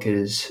outlook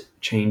is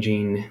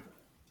changing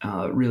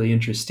really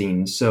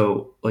interesting.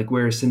 So, like,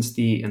 where since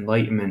the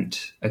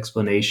Enlightenment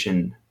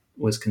explanation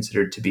was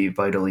considered to be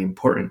vitally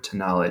important to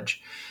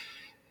knowledge,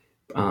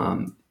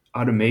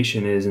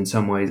 automation is in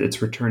some ways,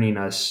 it's returning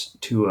us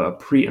to a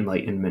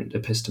pre-Enlightenment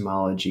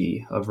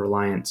epistemology of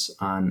reliance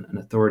on an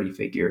authority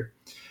figure.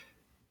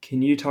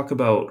 Can you talk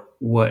about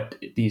what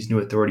these new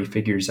authority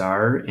figures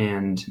are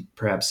and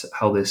perhaps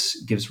how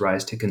this gives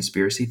rise to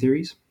conspiracy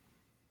theories?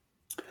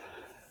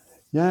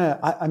 Yeah,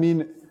 I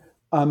mean,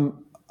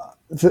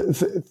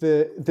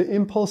 the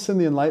impulse in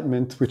the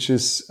Enlightenment, which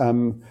is,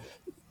 has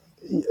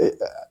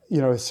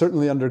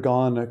certainly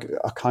undergone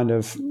a kind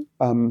of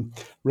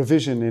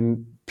revision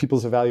in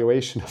people's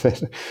evaluation of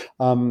it.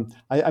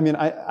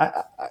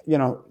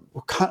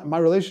 My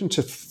relation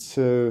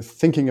to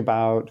thinking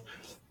about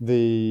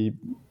the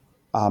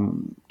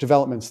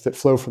developments that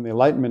flow from the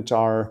Enlightenment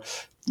are,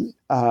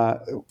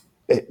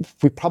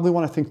 we probably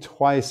want to think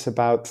twice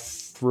about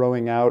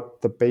throwing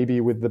out the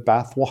baby with the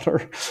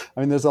bathwater.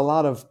 I mean, there's a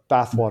lot of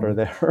bathwater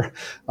there.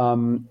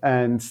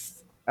 And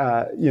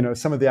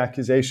some of the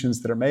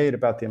accusations that are made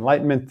about the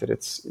Enlightenment, that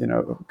it's,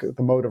 the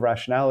mode of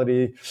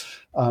rationality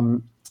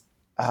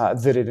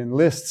that it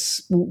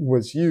enlists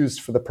was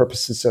used for the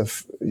purposes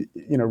of,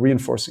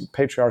 reinforcing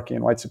patriarchy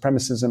and white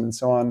supremacism and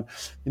so on.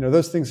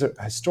 Those things are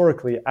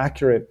historically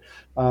accurate.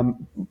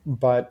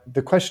 But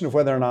the question of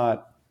whether or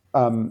not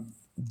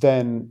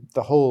then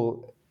the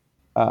whole,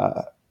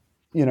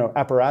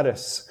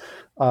 apparatus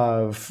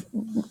of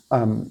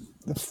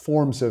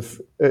forms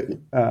of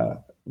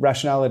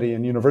rationality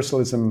and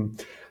universalism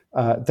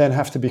then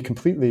have to be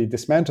completely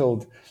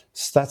dismantled,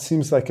 that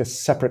seems like a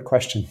separate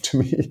question to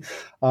me.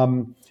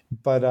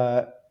 But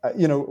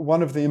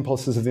one of the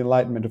impulses of the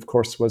Enlightenment, of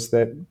course, was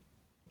that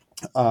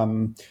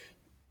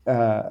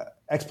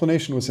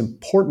explanation was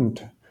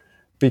important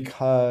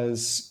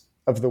because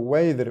of the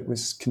way that it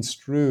was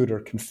construed or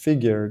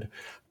configured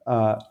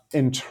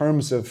in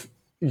terms of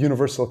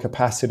universal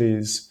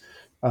capacities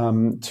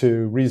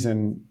to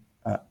reason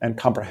and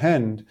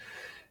comprehend.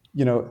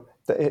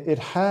 It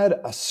had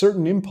a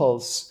certain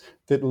impulse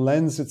that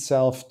lends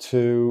itself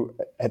to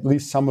at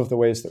least some of the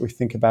ways that we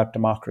think about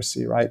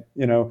democracy, right?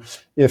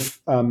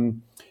 If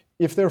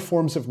there are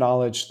forms of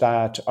knowledge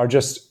that are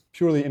just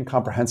purely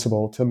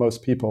incomprehensible to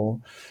most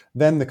people,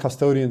 then the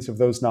custodians of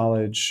those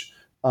knowledge,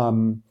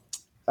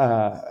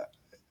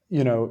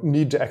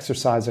 need to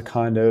exercise a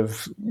kind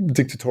of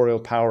dictatorial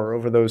power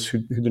over those who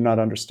do not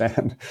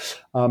understand.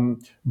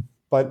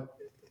 But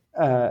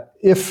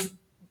if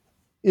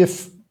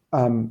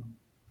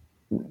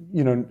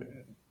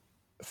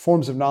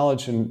forms of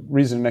knowledge and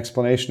reason and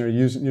explanation are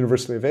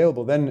universally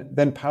available,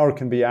 then power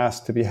can be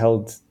asked to be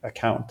held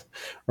account,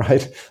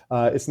 right?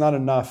 It's not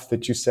enough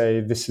that you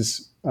say this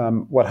is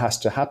what has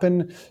to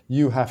happen.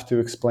 You have to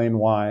explain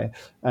why.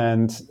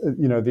 And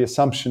the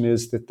assumption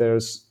is that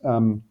there's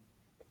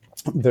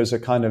a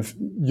kind of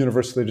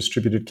universally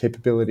distributed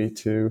capability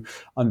to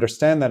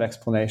understand that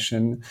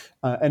explanation.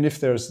 And if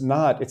there's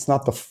not, it's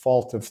not the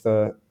fault of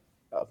the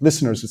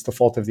listeners, it's the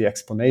fault of the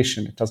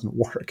explanation. It doesn't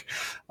work.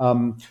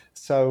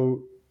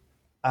 So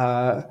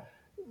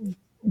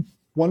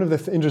one of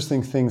the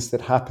interesting things that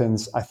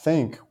happens, I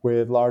think,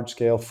 with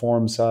large-scale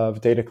forms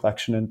of data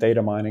collection and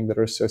data mining that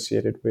are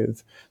associated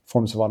with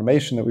forms of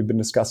automation that we've been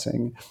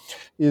discussing,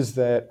 is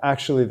that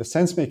actually the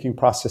sense-making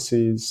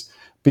processes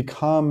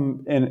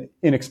become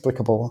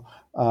inexplicable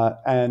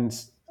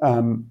and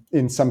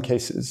in some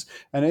cases.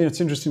 And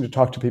it's interesting to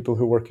talk to people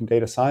who work in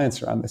data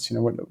science around this.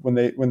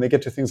 When they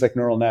get to things like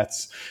neural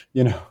nets,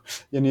 and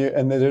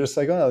they're just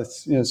like, oh,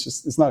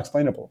 it's not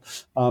explainable.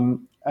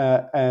 And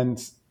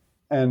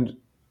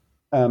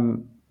the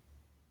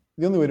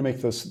only way to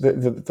make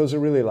those are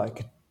really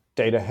like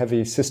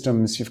data-heavy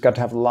systems. You've got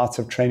to have lots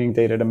of training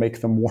data to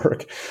make them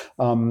work.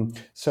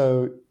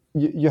 So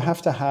you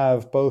have to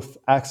have both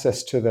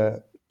access to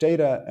the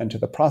data and to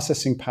the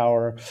processing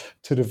power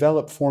to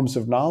develop forms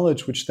of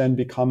knowledge which then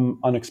become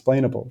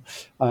unexplainable.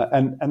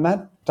 And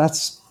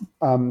that's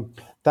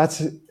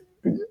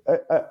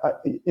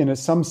in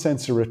some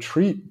sense a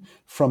retreat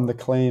from the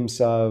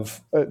claims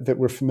of that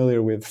we're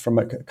familiar with from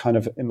a kind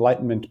of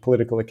Enlightenment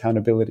political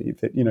accountability,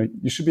 that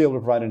you should be able to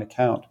provide an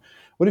account.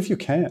 What if you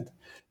can't?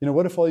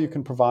 What if all you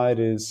can provide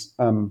is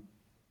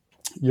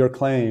your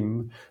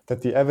claim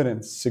that the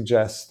evidence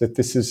suggests that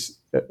this is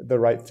the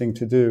right thing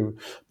to do,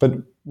 but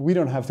we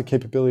don't have the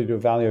capability to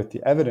evaluate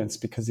the evidence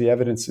because the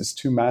evidence is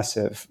too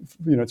massive.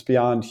 It's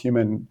beyond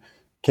human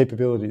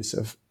capabilities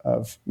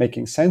of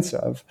making sense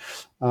of,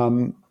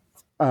 and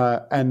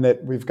that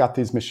we've got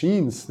these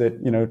machines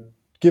that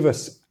give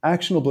us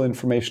actionable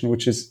information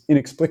which is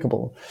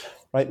inexplicable,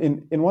 right?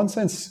 In one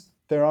sense,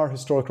 there are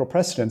historical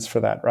precedents for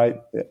that, right?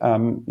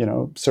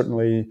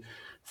 Certainly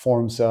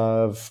forms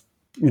of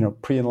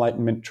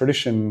pre-Enlightenment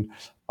tradition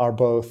are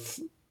both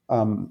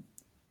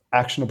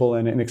actionable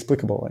and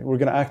inexplicable. Like, we're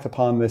going to act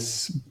upon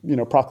this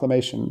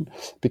proclamation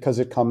because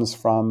it comes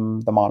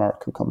from the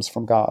monarch who comes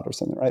from God or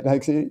something, right?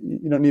 Like,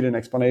 you don't need an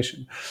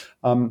explanation.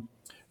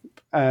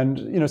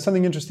 And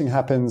something interesting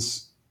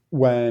happens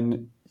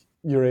when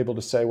you're able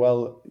to say,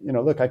 well,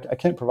 look, I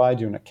can't provide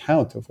you an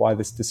account of why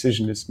this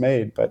decision is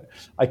made, but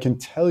I can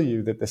tell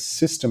you that the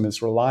system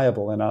is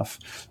reliable enough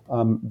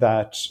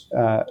that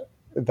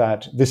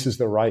this is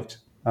the right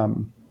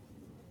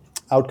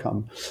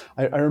outcome.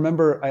 I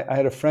remember I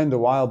had a friend a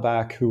while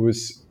back who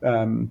was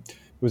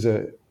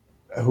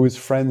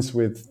friends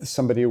with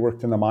somebody who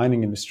worked in the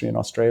mining industry in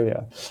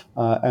Australia,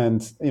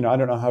 and I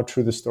don't know how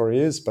true the story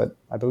is, but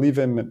I believe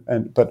him.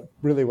 But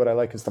really, what I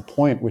like is the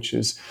point, which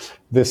is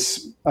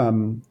this.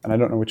 And I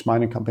don't know which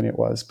mining company it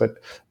was, but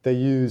they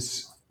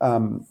use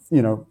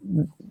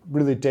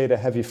really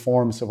data-heavy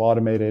forms of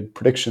automated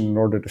prediction in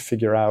order to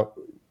figure out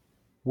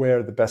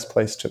where the best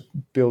place to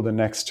build the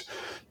next,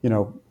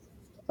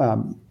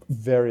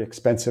 very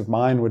expensive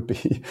mine would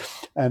be.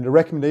 And a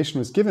recommendation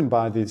was given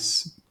by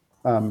these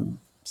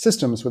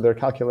systems with their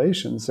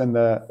calculations, and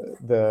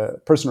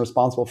the person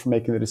responsible for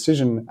making the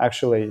decision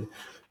actually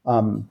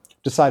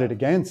decided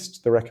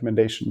against the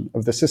recommendation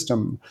of the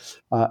system,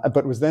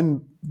 but was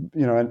then,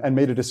 and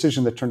made a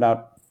decision that turned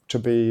out to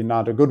be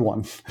not a good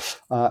one.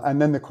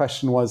 And then the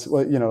question was,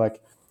 well,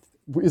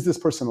 is this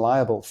person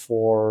liable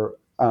for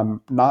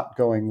not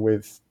going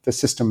with the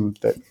system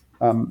that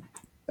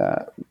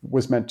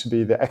was meant to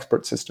be the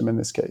expert system in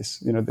this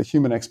case, the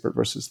human expert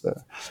versus the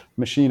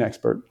machine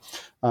expert.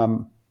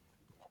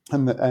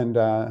 And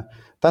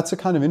that's a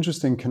kind of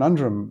interesting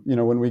conundrum,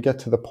 when we get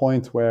to the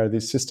point where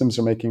these systems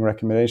are making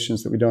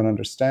recommendations that we don't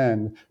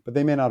understand, but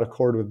they may not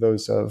accord with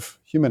those of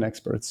human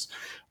experts.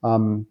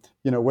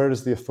 Where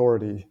does the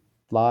authority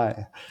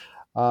lie?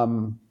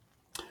 In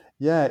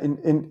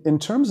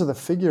terms of the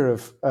figure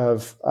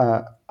of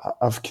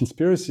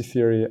conspiracy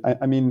theory,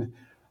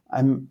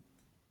 I'm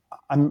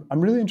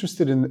really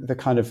interested in the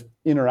kind of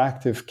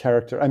interactive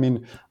character.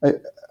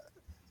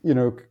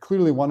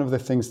 Clearly one of the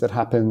things that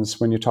happens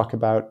when you talk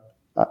about,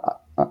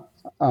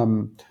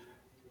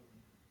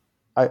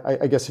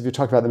 I guess if you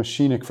talk about the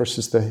machinic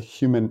versus the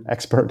human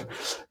expert,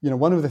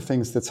 one of the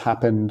things that's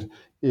happened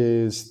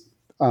is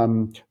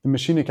the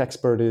machinic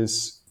expert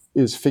is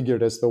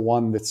figured as the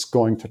one that's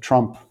going to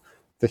trump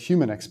the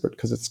human expert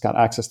because it's got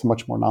access to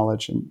much more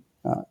knowledge and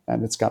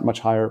it's got much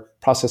higher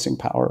processing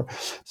power.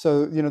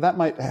 So, that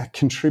might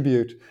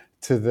contribute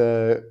to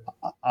the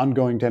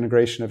ongoing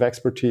denigration of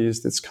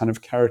expertise that's kind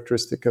of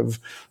characteristic of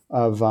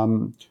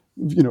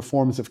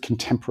forms of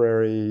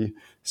contemporary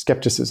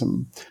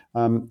skepticism.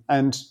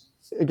 And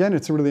again,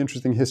 it's a really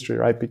interesting history,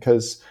 right?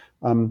 Because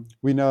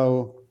we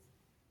know,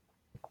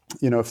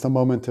 if the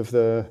moment of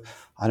the,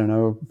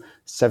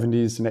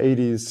 70s and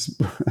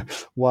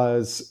 80s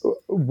was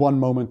one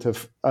moment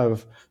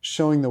of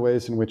showing the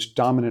ways in which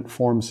dominant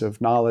forms of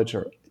knowledge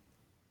are,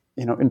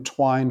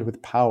 entwined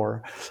with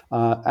power,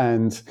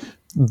 and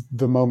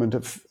the moment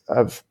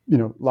of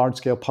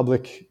large-scale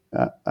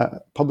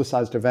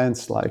publicized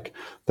events like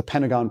the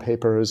Pentagon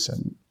Papers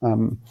and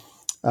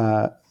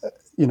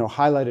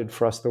highlighted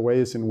for us the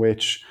ways in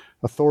which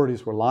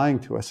authorities were lying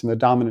to us, and the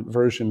dominant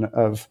version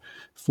of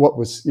what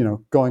was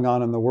going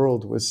on in the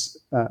world was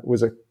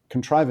a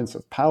contrivance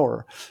of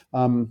power.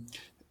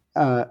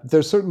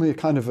 There's certainly a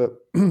kind of a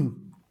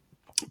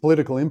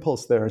political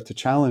impulse there to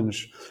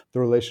challenge the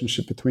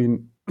relationship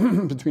between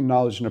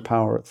knowledge and a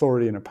power,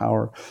 authority and a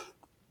power.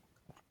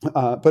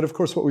 But of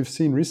course, what we've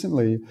seen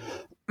recently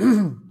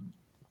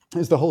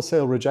is the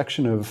wholesale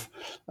rejection of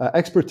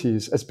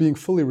expertise as being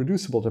fully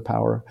reducible to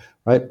power,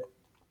 right?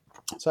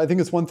 So I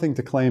think it's one thing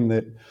to claim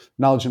that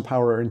knowledge and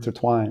power are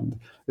intertwined.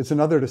 It's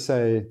another to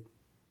say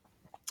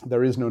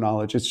there is no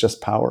knowledge, it's just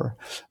power.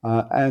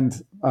 And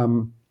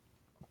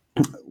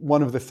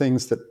one of the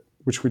things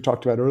which we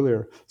talked about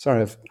earlier,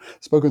 sorry, I've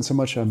spoken so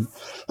much, I'm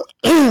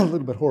a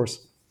little bit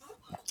hoarse.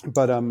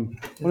 But one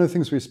of the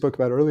things we spoke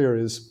about earlier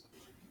is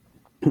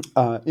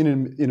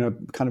in a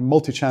kind of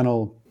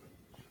multi-channel,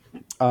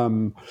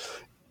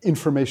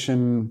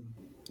 information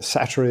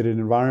saturated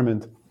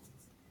environment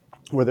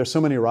where there's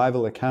so many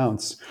rival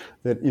accounts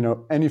that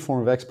any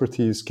form of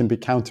expertise can be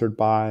countered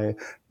by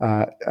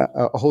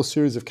a whole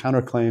series of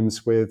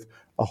counterclaims with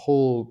a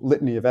whole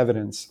litany of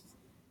evidence.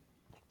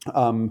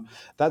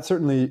 That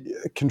certainly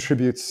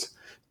contributes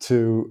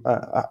to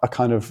a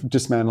kind of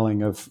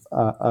dismantling of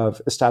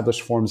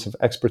established forms of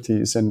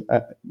expertise and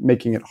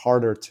making it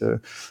harder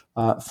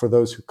for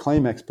those who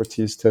claim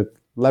expertise to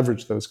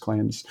leverage those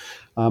claims.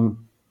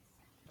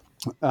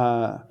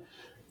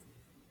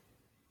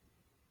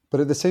 But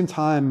at the same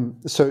time,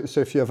 so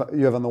if you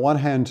have on the one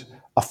hand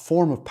a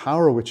form of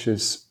power which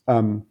is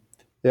a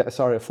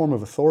form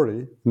of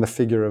authority in the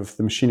figure of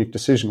the machinic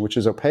decision, which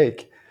is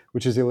opaque,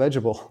 which is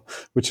illegible,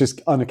 which is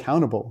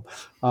unaccountable.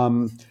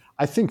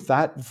 I think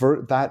that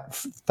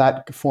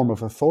form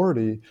of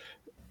authority,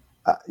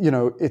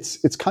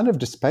 it's kind of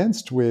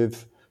dispensed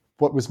with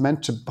what was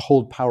meant to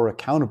hold power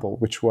accountable,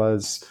 which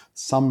was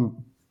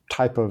some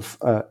type of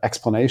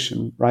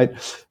explanation, right?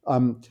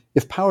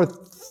 If power,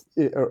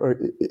 or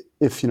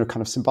if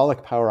kind of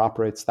symbolic power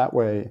operates that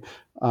way,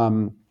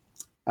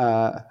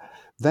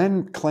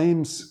 then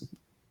claims.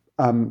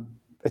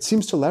 It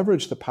seems to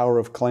leverage the power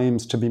of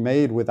claims to be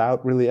made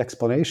without really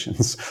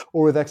explanations,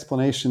 or with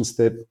explanations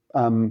that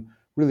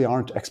really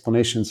aren't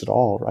explanations at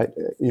all, right?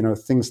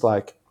 Things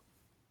like,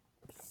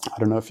 I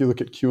don't know, if you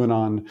look at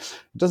QAnon,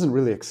 it doesn't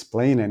really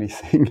explain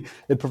anything.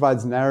 It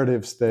provides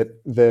narratives that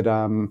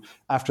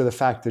after the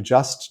fact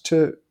adjust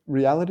to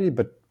reality,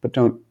 but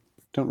don't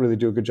really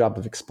do a good job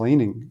of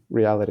explaining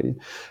reality.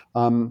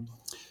 But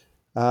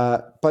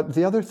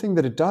the other thing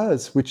that it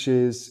does, which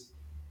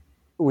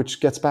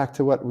gets back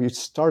to what we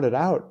started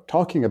out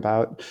talking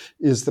about,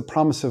 is the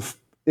promise of,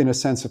 in a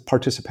sense, of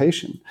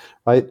participation,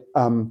 right?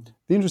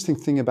 The interesting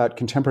thing about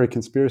contemporary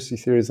conspiracy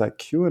theories like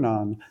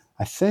QAnon,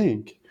 I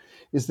think,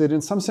 is that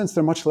in some sense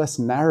they're much less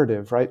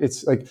narrative, right?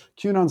 It's like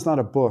QAnon's not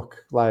a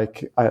book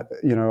like, I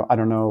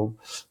don't know,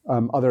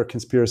 other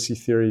conspiracy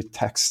theory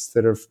texts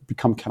that have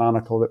become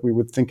canonical that we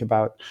would think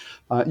about.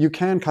 You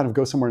can kind of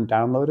go somewhere and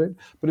download it,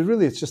 but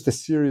it's just a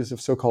series of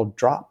so-called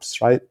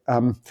drops, right?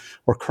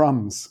 Or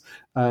crumbs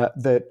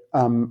that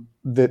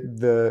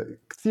the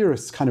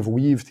theorists kind of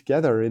weave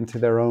together into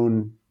their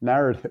own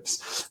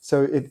narratives.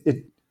 So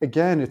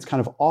again, it's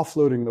kind of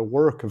offloading the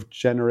work of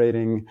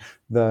generating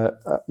the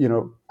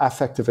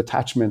affective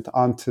attachment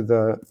onto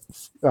the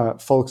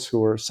folks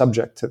who are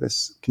subject to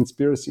this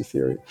conspiracy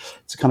theory.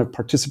 It's a kind of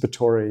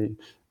participatory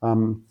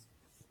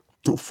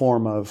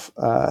form of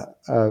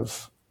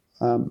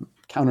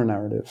counter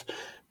narrative,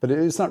 but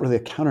it's not really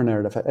a counter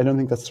narrative. I don't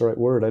think that's the right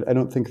word. I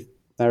don't think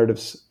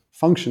narratives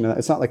function.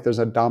 It's not like there's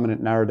a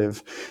dominant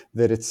narrative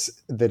that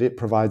it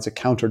provides a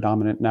counter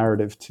dominant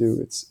narrative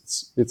to.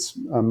 It's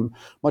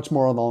much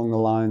more along the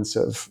lines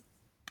of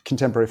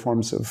contemporary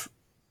forms of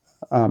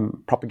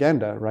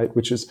propaganda, right?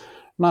 Which is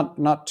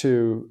not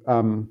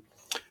to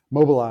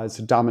mobilize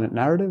a dominant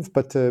narrative,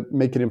 but to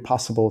make it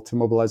impossible to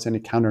mobilize any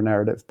counter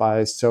narrative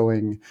by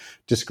sowing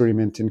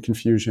disagreement and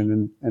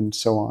confusion and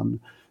so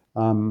on.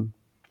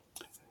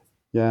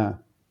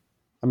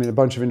 I mean, a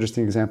bunch of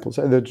interesting examples.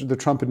 The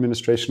Trump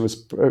administration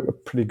was a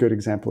pretty good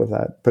example of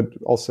that, but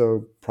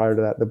also prior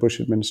to that,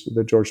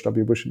 the George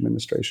W. Bush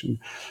administration.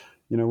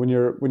 When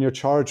you're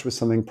charged with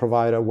something,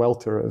 provide a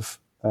welter of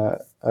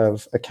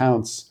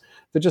accounts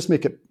that just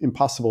make it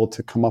impossible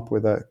to come up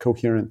with a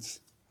coherent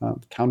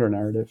counter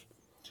narrative.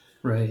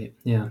 Right.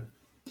 Yeah.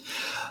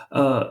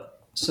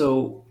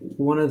 So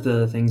one of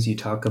the things you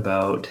talk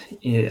about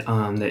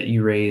that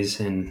you raise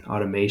in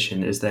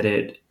automation is that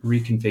it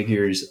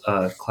reconfigures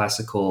a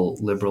classical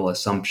liberal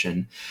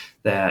assumption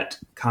that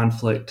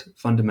conflict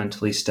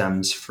fundamentally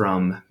stems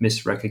from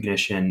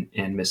misrecognition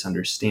and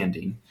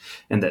misunderstanding,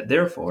 and that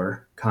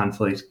therefore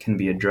conflict can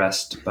be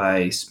addressed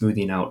by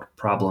smoothing out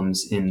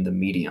problems in the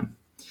medium.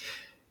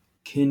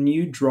 Can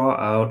you draw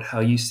out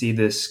how you see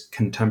this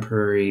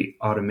contemporary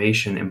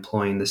automation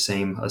employing the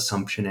same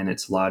assumption in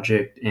its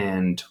logic,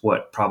 and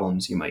what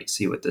problems you might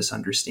see with this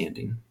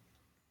understanding?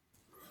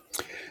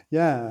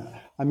 Yeah,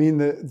 I mean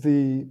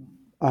the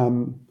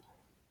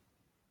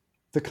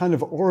kind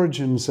of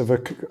origins of a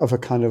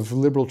kind of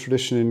liberal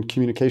tradition in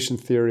communication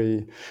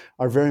theory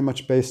are very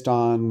much based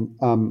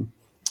on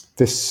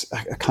this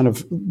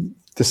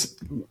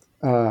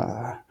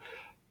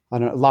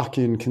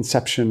Lockean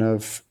conception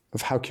of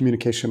how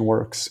communication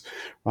works,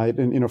 right?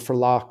 And for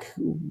Locke,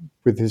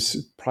 with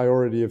his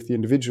priority of the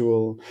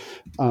individual,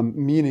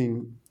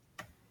 meaning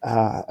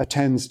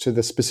attends to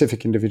the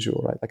specific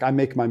individual, right? Like I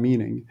make my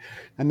meaning,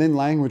 and then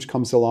language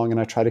comes along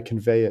and I try to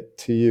convey it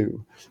to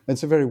you. And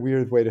it's a very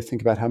weird way to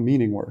think about how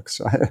meaning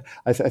works.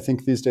 I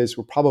think these days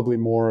we're probably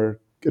more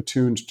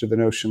attuned to the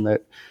notion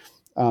that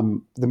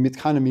the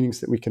kind of meanings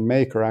that we can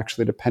make are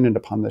actually dependent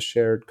upon the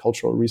shared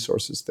cultural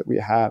resources that we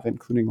have,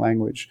 including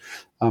language,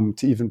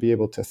 to even be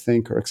able to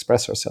think or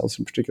express ourselves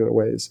in particular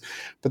ways.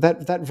 But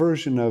that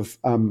version of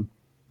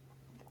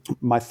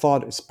my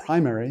thought is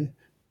primary,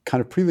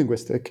 kind of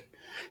pre-linguistic,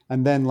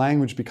 and then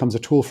language becomes a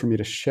tool for me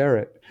to share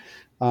it.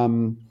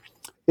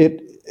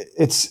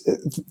 It's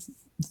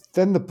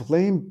then the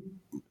blame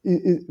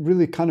it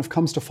really kind of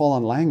comes to fall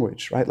on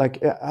language, right? Like,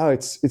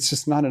 it's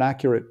just not an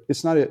accurate.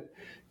 It's not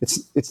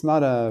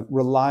a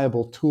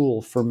reliable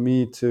tool for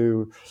me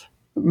to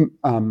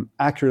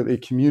accurately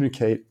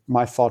communicate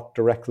my thought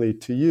directly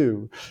to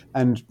you.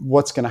 And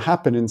what's going to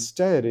happen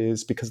instead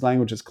is, because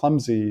language is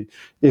clumsy,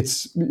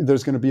 there's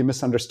going to be a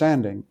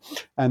misunderstanding,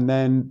 and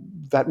then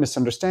that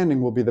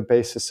misunderstanding will be the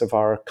basis of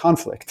our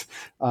conflict.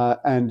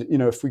 And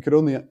if we could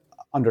only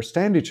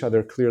understand each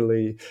other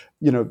clearly,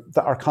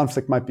 our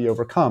conflict might be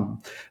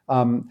overcome.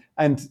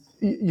 And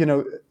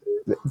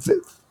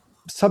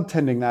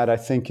subtending that, I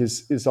think,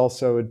 is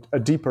also a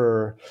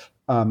deeper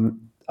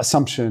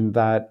assumption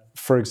that,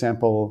 for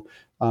example,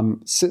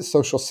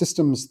 social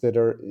systems that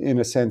are, in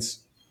a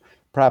sense,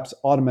 perhaps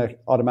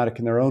automatic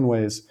in their own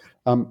ways,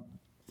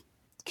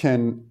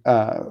 can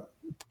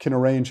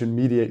arrange and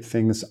mediate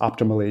things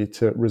optimally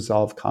to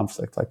resolve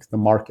conflict. Like the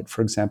market,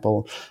 for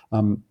example,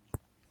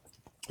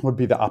 would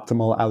be the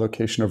optimal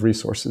allocation of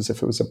resources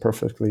if it was a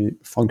perfectly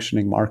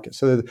functioning market.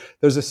 So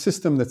there's a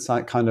system that's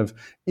not kind of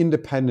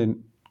independent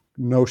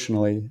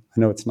notionally. I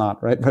know it's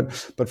not, right,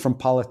 but from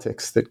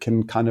politics, that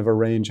can kind of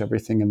arrange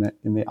everything in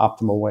the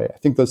optimal way. I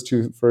think those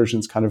two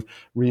versions kind of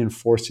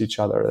reinforce each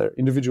other. They're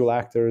individual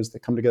actors that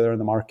come together in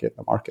the market.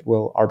 The market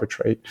will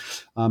arbitrate,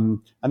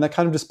 and that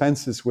kind of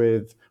dispenses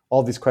with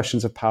all these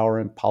questions of power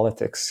and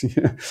politics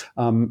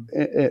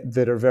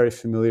that are very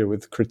familiar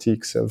with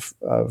critiques of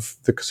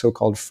the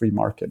so-called free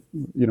market.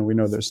 We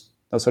know there's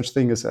no such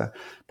thing as a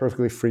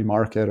perfectly free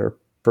market or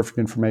perfect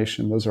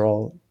information. Those are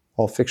all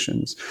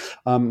fictions.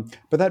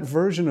 But that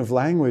version of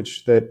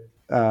language, that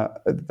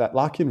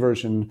Lockean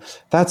version,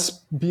 that's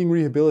being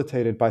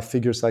rehabilitated by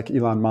figures like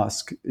Elon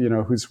Musk,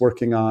 who's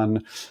working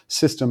on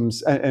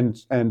systems,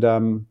 and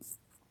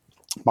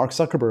Mark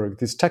Zuckerberg,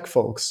 these tech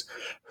folks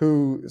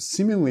who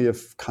seemingly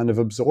have kind of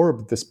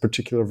absorbed this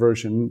particular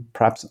version,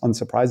 perhaps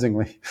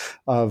unsurprisingly,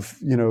 of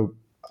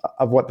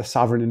what the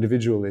sovereign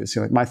individual is.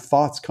 My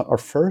thoughts are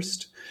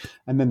first,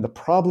 and then the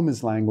problem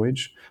is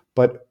language.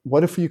 But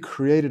what if you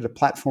created a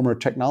platform or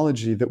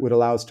technology that would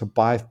allow us to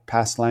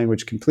bypass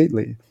language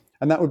completely?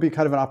 And that would be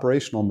kind of an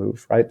operational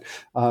move, right?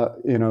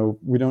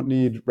 We don't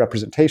need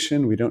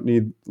representation. We don't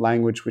need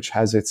language which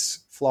has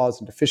its flaws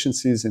and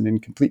deficiencies and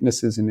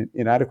incompletenesses and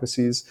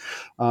inadequacies.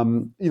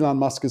 Elon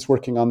Musk is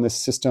working on this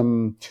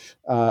system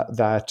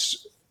that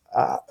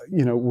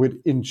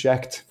would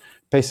inject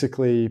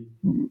basically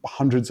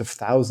hundreds of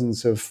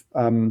thousands of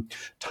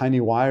tiny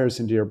wires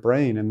into your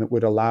brain, and that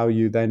would allow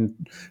you then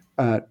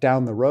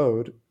down the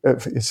road.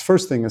 His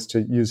first thing is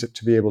to use it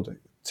to be able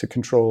to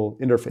control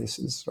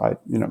interfaces, right?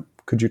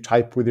 Could you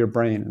type with your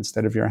brain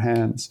instead of your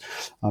hands?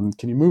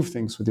 Can you move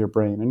things with your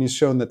brain? And he's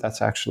shown that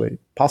that's actually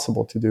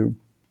possible to do.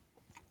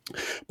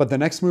 But the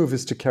next move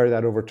is to carry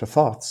that over to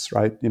thoughts,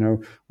 right?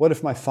 What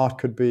if my thought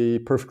could be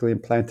perfectly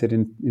implanted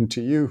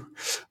into you?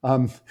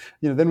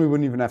 Then we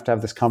wouldn't even have to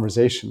have this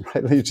conversation,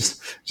 right? You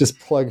just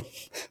plug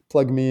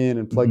me in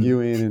and plug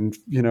you in, and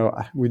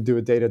we'd do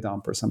a data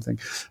dump or something.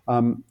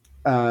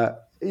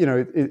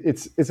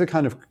 It's a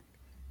kind of,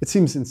 it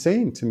seems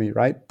insane to me,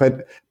 right?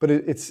 But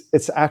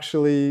it's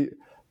actually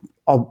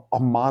a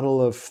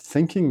model of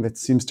thinking that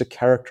seems to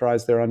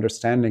characterize their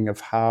understanding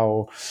of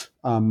how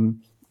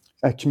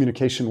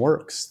communication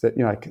works. That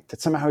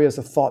that somehow he has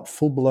a thought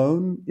full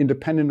blown,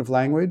 independent of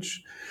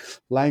language.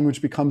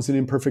 Language becomes an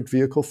imperfect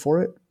vehicle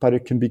for it, but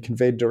it can be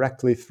conveyed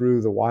directly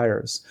through the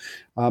wires.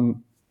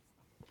 I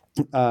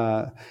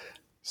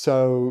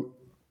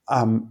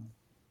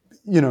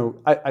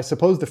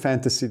suppose the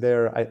fantasy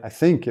there, I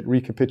think it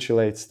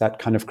recapitulates that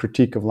kind of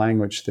critique of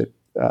language that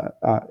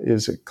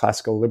is a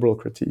classical liberal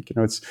critique.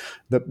 It's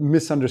the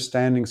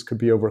misunderstandings could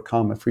be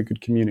overcome if we could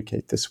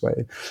communicate this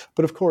way.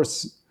 But of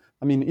course,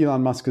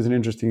 Elon Musk is an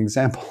interesting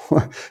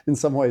example in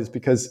some ways,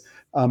 because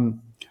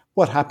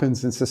what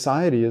happens in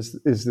society is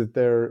that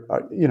there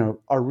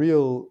are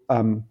real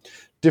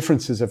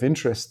differences of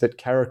interest that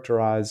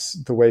characterize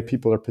the way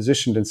people are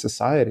positioned in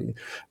society.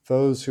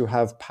 Those who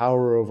have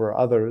power over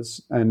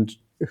others and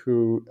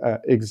who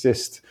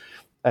exist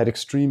at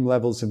extreme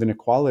levels of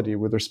inequality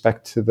with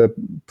respect to the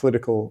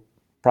political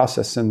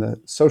process and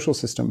the social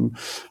system,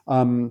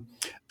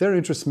 their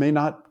interests may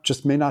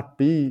not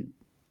be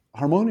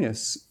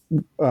harmonious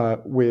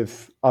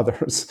with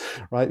others,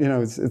 right?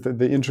 It's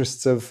the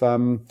interests of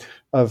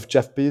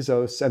Jeff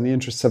Bezos and the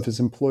interests of his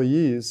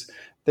employees,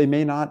 they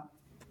may not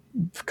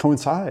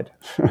coincide.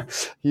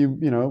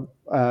 There's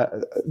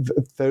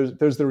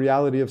the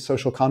reality of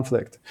social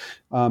conflict,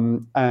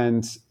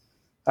 and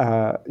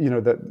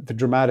the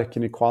dramatic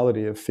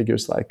inequality of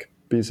figures like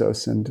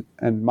Bezos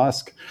and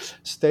Musk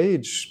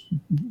stage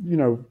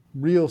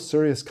real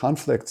serious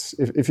conflicts.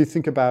 If you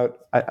think about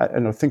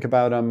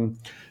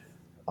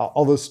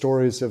all those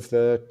stories of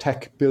the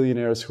tech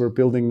billionaires who are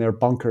building their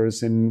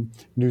bunkers in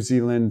New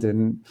Zealand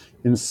and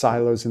in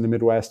silos in the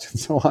Midwest and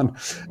so on,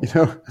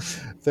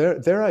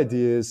 their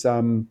idea is,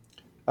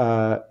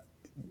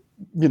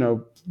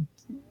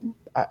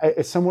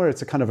 somewhere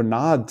it's a kind of a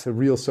nod to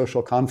real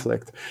social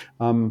conflict,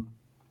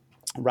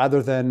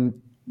 rather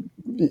than,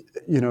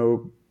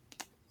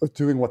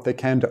 doing what they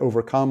can to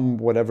overcome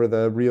whatever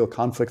the real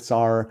conflicts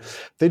are.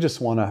 They just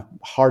want to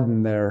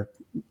harden their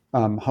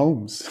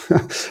homes.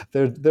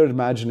 They're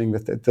imagining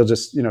that they'll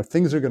just,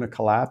 things are going to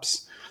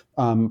collapse,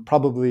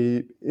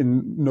 probably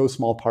in no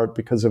small part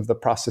because of the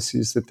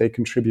processes that they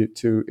contribute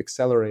to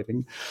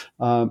accelerating.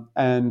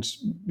 And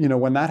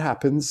when that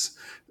happens,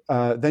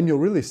 then you'll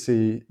really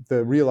see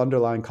the real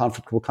underlying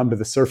conflict will come to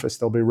the surface.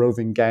 There'll be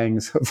roving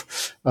gangs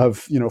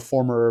of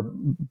former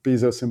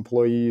Bezos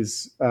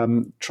employees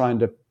trying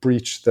to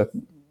breach the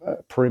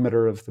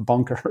perimeter of the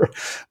bunker,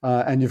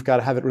 and you've got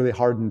to have it really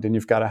hardened, and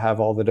you've got to have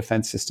all the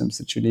defense systems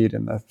that you need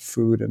and the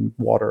food and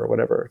water or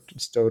whatever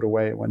stowed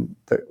away when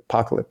the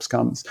apocalypse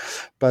comes.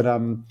 But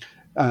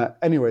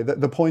anyway,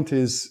 the point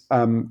is,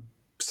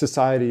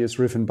 society is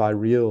driven by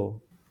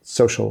real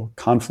social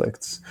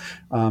conflicts,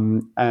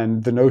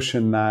 and the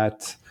notion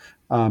that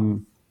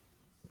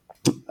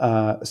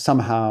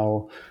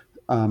somehow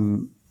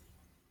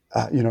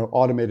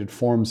automated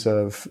forms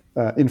of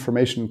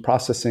information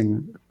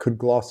processing could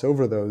gloss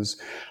over those,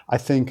 I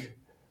think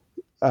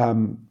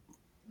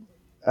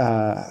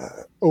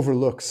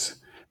overlooks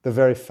the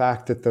very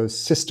fact that those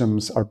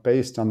systems are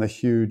based on the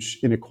huge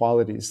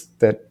inequalities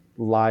that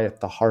lie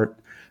at the heart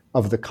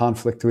of the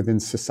conflict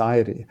within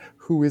society.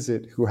 Who is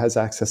it who has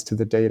access to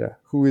the data?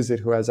 Who is it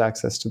who has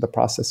access to the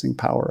processing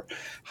power?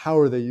 How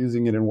are they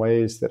using it in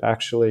ways that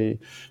actually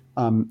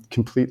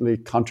completely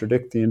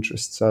contradict the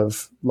interests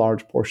of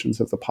large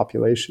portions of the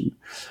population?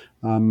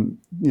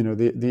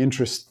 The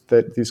interest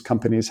that these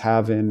companies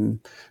have in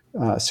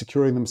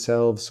securing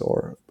themselves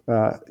or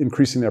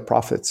increasing their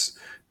profits,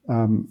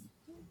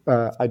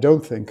 I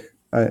don't think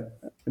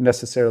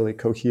necessarily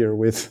cohere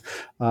with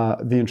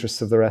the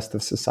interests of the rest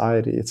of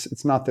society.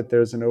 It's not that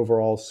there's an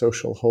overall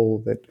social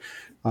whole that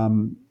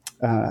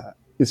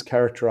is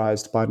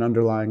characterized by an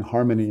underlying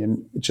harmony,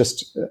 and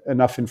just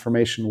enough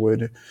information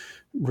would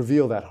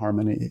reveal that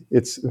harmony.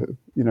 It's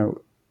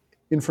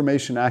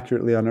information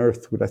accurately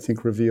unearthed would, I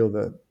think, reveal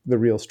the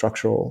real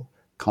structural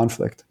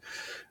conflict.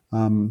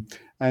 And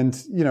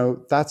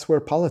that's where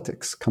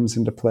politics comes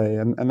into play,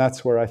 and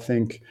that's where I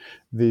think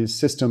these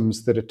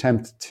systems that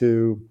attempt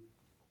to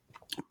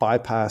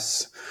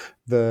bypass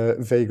the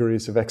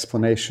vagaries of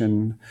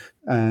explanation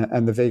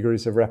and the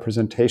vagaries of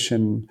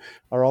representation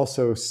are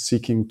also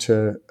seeking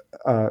to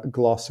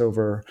gloss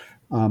over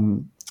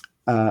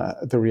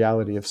the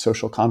reality of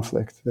social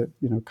conflict, that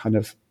kind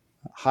of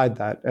hide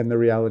that, and the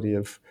reality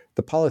of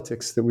the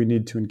politics that we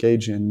need to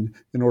engage in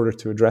order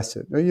to address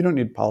it. No, you don't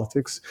need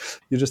politics.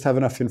 You just have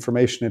enough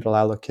information; it'll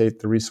allocate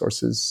the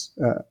resources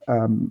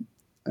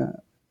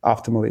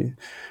optimally.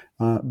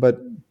 But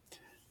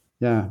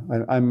yeah,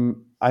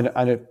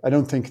 I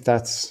don't think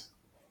that's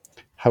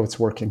how it's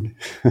working.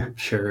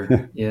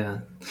 Sure. Yeah.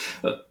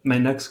 My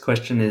next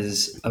question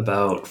is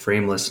about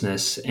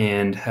framelessness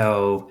and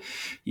how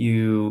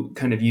you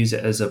kind of use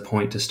it as a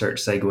point to start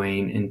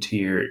segueing into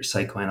your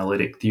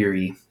psychoanalytic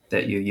theory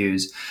that you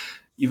use.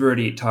 You've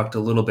already talked a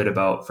little bit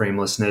about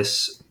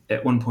framelessness.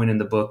 At one point in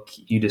the book,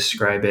 you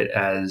describe it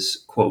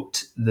as,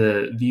 quote,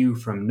 the view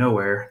from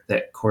nowhere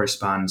that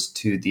corresponds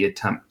to the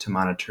attempt to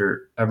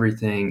monitor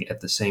everything at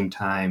the same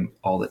time,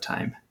 all the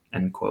time,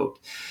 end quote.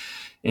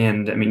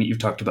 And I mean, you've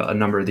talked about a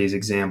number of these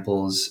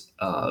examples.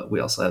 We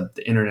also have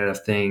the Internet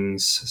of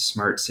Things,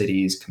 smart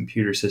cities,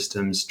 computer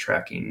systems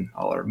tracking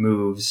all our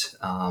moves.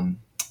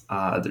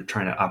 They're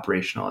trying to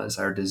operationalize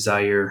our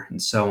desire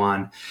and so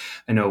on.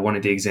 I know one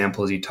of the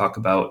examples you talk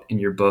about in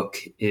your book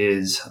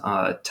is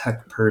a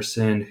tech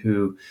person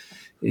who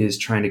is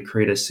trying to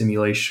create a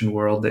simulation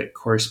world that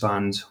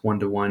corresponds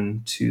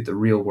one-to-one to the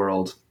real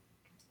world.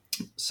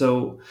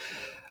 So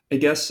I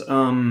guess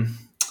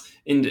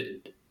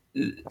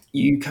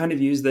you kind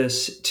of use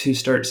this to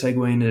start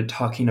segueing into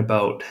talking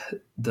about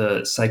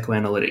the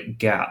psychoanalytic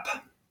gap.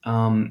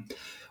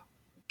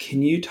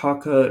 Can you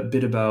talk a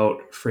bit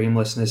about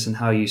framelessness and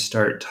how you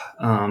start,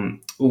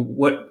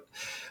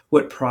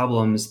 what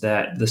problems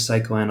that the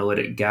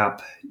psychoanalytic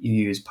gap you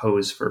use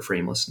pose for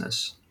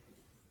framelessness?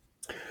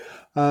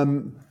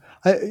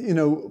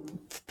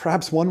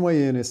 Perhaps one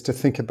way in is to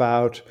think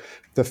about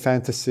the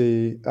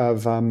fantasy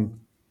of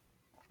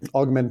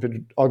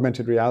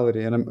augmented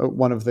reality. And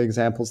one of the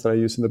examples that I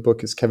use in the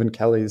book is Kevin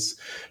Kelly's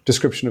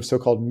description of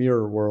so-called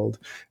mirror world.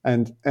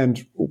 And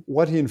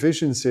what he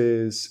envisions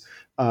is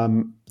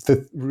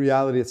the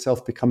reality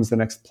itself becomes the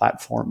next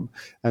platform.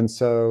 And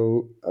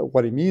so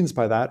what he means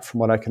by that, from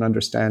what I can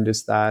understand,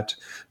 is that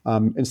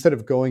instead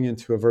of going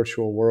into a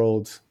virtual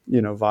world,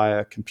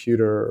 via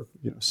computer,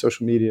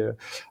 social media,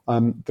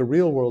 the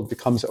real world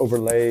becomes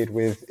overlaid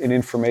with an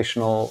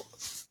informational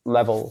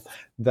level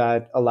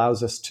that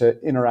allows us to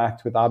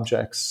interact with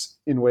objects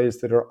in ways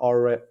that are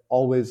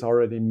always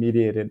already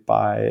mediated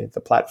by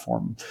the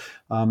platform.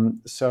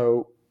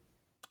 So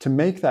to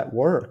make that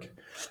work,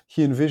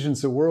 he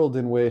envisions a world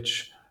in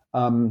which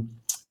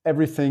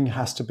everything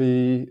has to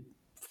be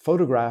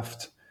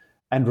photographed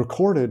and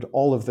recorded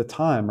all of the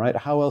time, right?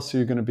 How else are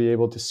you going to be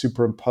able to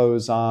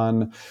superimpose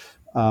on,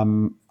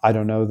 I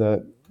don't know,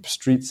 the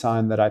street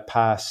sign that I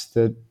pass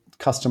that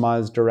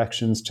customized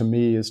directions to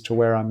me as to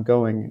where I'm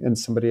going, and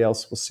somebody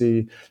else will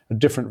see a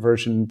different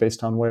version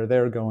based on where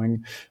they're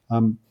going,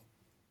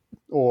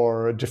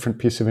 or a different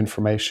piece of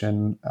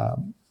information,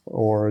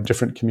 or a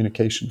different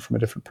communication from a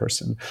different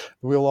person.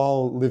 We'll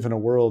all live in a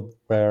world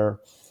where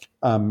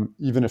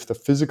even if the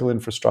physical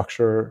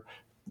infrastructure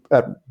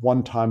at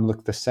one time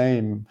looked the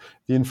same,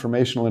 the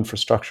informational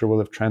infrastructure will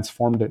have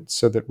transformed it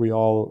so that we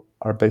all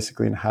are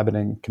basically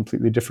inhabiting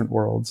completely different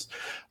worlds.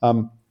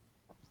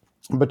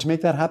 But to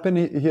make that happen,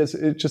 he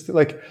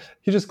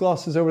just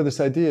glosses over this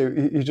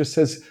idea. He just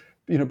says,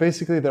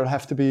 basically there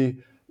have to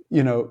be,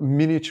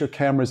 miniature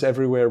cameras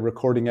everywhere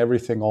recording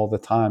everything all the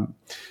time.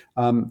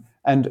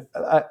 And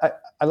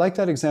I like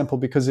that example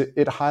because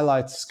it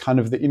highlights kind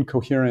of the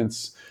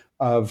incoherence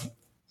of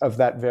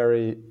that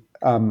very,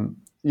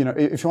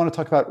 if you want to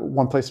talk about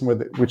one place in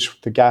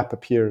which the gap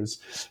appears,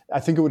 I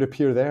think it would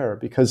appear there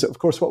because, of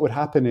course, what would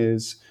happen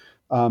is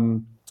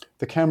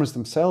the cameras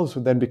themselves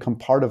would then become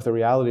part of the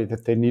reality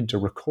that they need to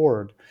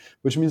record,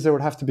 which means there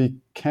would have to be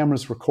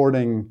cameras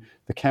recording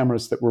the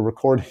cameras that we're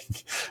recording,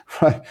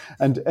 right?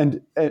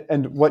 And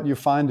what you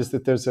find is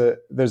that there's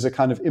a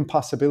kind of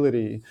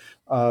impossibility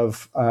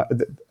of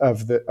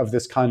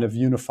this kind of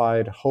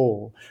unified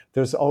whole.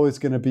 There's always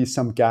going to be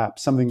some gap,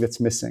 something that's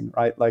missing,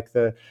 right? Like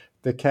the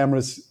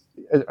cameras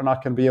are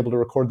not going to be able to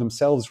record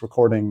themselves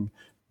recording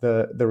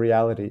the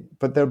reality,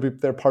 but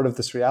they're part of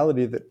this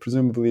reality that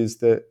presumably is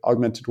the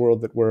augmented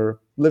world that we're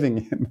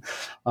living in.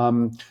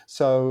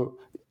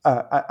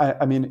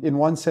 I mean, in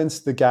one sense,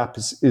 the gap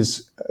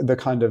is the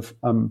kind of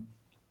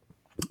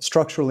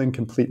structural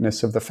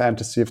incompleteness of the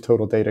fantasy of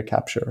total data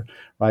capture,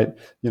 right?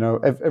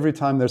 Every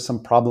time there's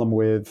some problem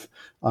with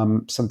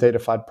some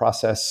datafied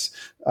process,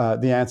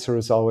 the answer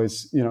is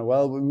always,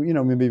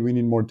 maybe we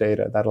need more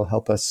data. That'll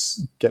help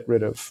us get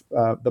rid of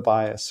the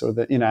bias or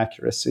the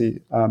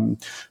inaccuracy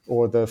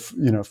or the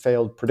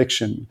failed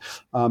prediction.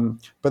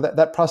 But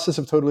that process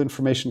of total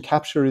information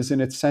capture is, in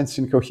its sense,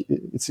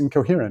 it's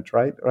incoherent,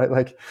 right?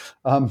 Like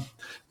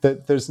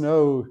that there's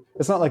no.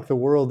 It's not like the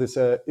world is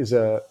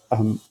a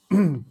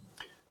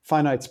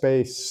finite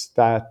space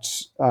that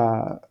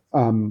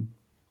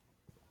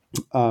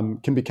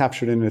can be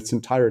captured in its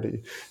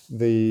entirety.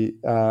 There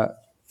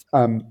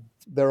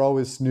are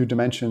always new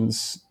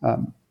dimensions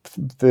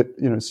that,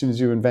 as soon as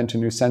you invent a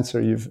new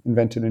sensor, you've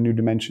invented a new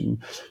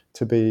dimension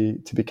to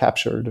be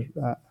captured.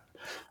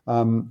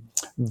 But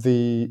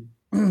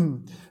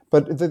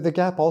the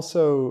gap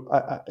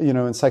also,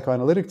 in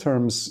psychoanalytic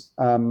terms,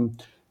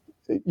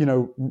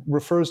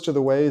 refers to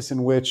the ways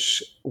in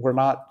which we're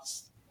not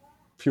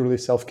purely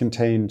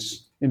self-contained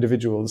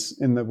individuals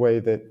in the way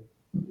that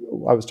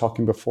I was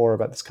talking before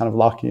about this kind of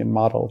Lockean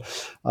model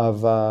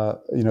of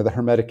the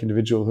hermetic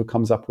individual who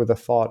comes up with a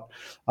thought.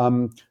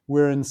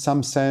 We're in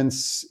some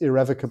sense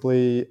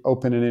irrevocably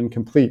open and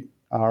incomplete.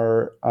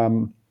 Our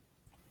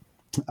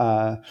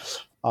the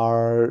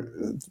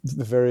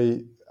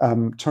very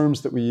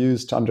terms that we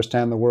use to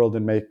understand the world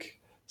and make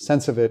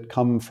sense of it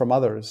come from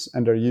others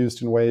and are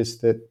used in ways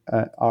that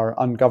are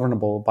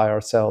ungovernable by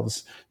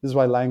ourselves. This is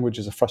why language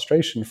is a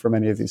frustration for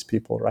many of these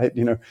people, right?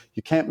 You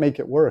can't make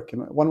it work.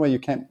 And one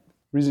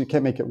reason you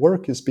can't make it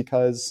work is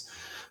because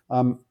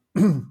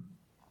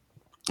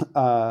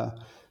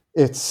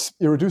it's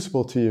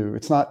irreducible to you.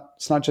 It's not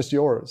just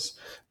yours.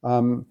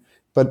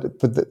 But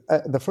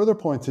the further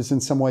point is,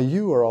 in some way,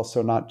 you are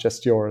also not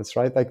just yours,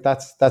 right? Like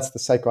that's the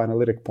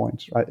psychoanalytic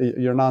point, right?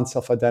 You're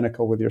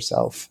non-self-identical with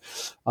yourself,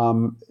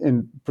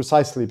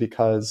 precisely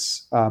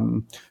because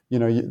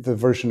the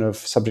version of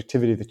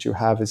subjectivity that you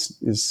have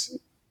is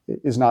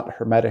not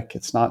hermetic.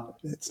 It's not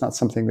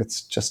something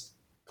that's just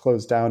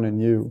closed down in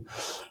you.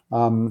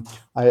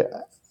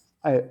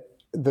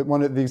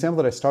 The example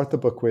that I start the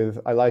book with,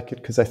 I like it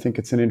because I think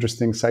it's an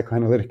interesting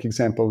psychoanalytic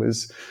example,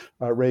 is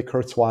Ray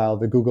Kurzweil,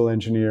 the Google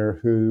engineer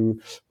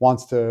who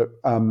wants to,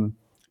 in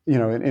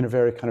a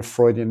very kind of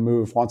Freudian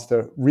move, wants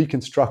to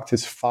reconstruct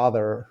his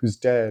father who's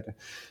dead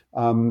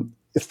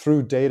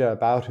through data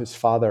about his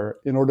father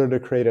in order to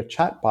create a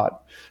chatbot.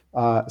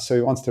 So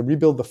he wants to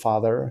rebuild the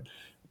father,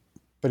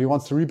 but he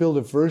wants to rebuild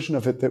a version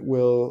of it that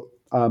will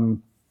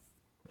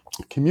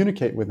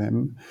communicate with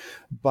him,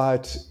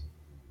 but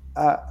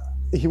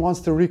he wants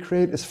to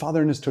recreate his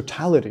father in his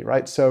totality,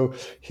 right? So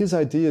his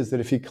idea is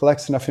that if he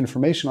collects enough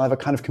information, he'll have a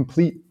kind of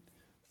complete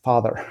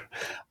father.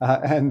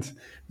 And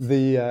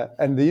the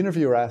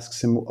interviewer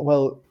asks him,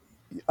 well,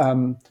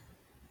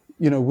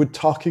 would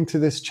talking to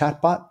this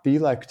chatbot be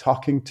like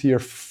talking to your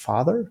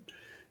father?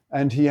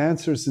 And he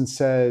answers and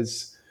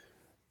says,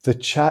 the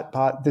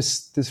chatbot,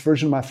 this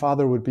version of my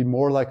father would be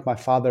more like my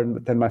father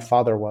than my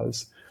father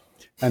was.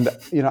 And,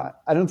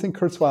 I don't think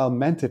Kurzweil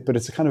meant it, but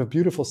it's a kind of a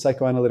beautiful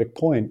psychoanalytic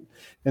point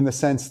in the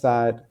sense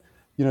that,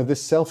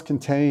 this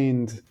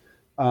self-contained,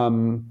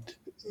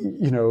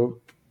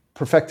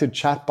 perfected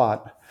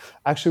chatbot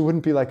actually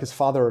wouldn't be like his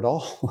father at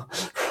all,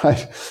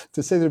 right?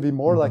 To say there'd be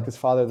more like his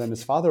father than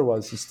his father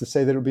was is to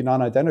say that it would be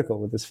non-identical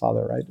with his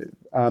father, right?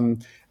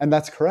 And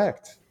that's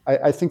correct.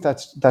 I think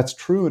that's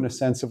true in a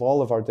sense of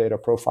all of our data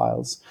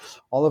profiles.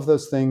 All of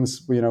those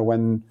things,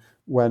 when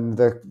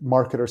the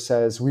marketer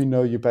says, we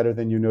know you better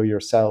than you know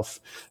yourself,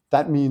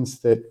 that means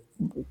that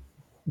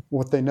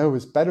what they know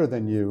is better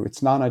than you.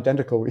 It's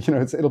non-identical.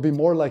 It'll be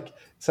more like,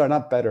 sorry,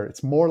 not better.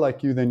 It's more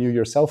like you than you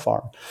yourself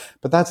are.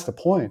 But that's the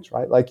point,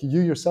 right? Like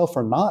you yourself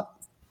are not,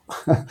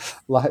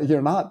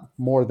 you're not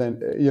more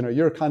than,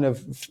 you're kind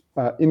of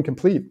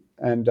incomplete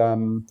and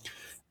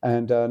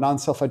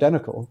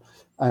non-self-identical.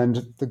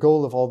 And the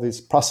goal of all these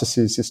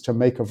processes is to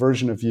make a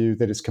version of you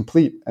that is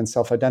complete and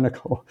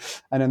self-identical.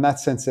 And in that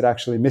sense, it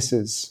actually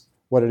misses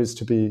what it is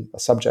to be a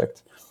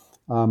subject.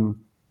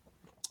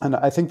 And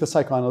I think the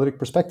psychoanalytic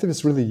perspective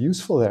is really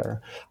useful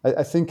there.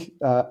 I think,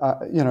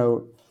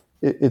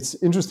 it's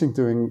interesting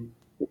doing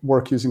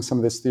work using some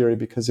of this theory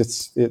because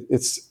they're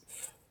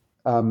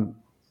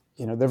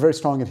very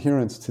strong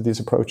adherents to these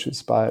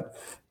approaches, but,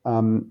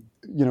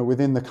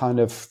 within the kind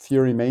of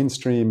theory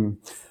mainstream,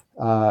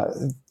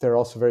 there are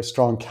also very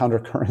strong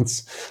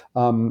countercurrents.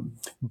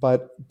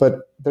 But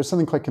there's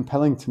something quite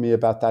compelling to me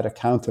about that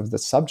account of the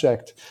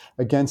subject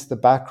against the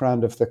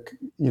background of the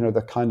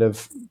kind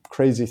of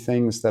crazy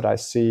things that I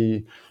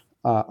see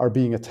are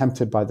being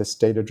attempted by this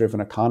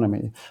data-driven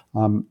economy.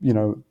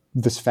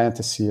 This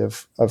fantasy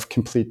of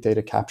complete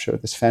data capture,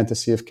 this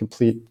fantasy of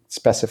complete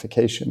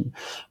specification.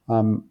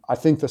 I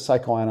think the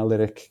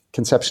psychoanalytic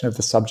conception of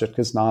the subject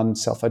is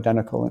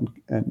non-self-identical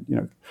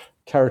and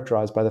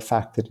characterized by the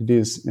fact that it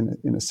is,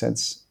 in a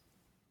sense,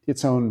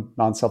 its own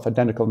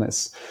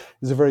non-self-identicalness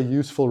is a very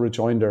useful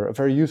rejoinder, a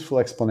very useful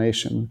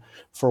explanation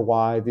for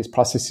why these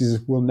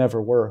processes will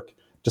never work,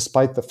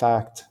 despite the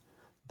fact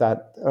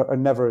that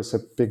never is a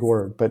big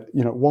word, but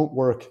it won't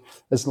work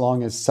as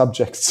long as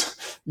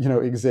subjects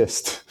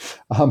exist.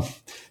 It's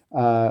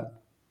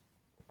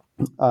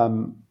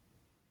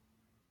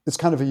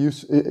kind of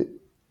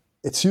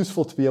it's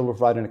useful to be able to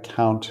provide an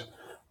account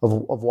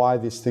of why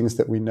these things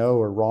that we know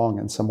are wrong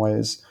in some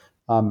ways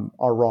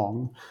are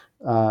wrong,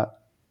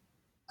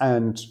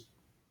 and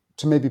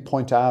to maybe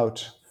point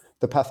out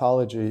the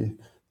pathology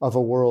of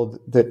a world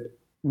that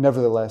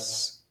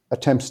nevertheless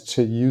attempts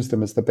to use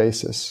them as the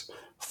basis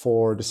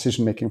for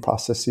decision-making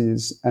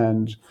processes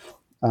and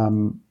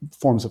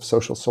forms of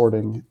social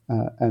sorting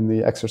and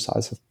the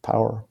exercise of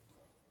power.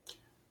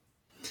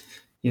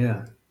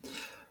 Yeah.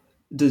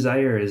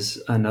 Desire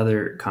is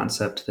another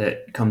concept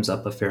that comes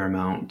up a fair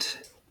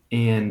amount.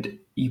 And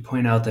you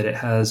point out that it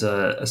has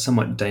a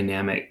somewhat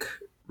dynamic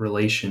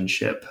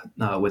relationship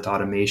with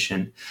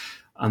automation.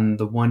 On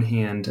the one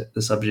hand,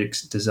 the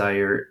subject's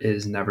desire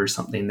is never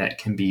something that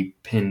can be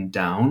pinned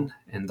down,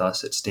 and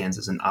thus it stands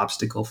as an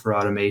obstacle for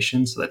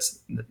automation. So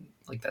that's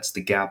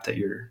the gap that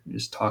you're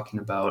just talking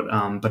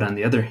about. But on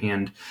the other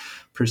hand,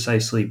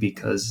 precisely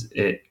because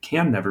it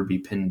can never be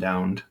pinned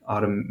down,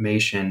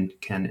 automation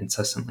can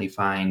incessantly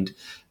find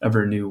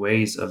ever new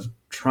ways of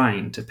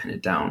trying to pin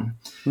it down.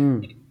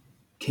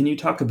 Can you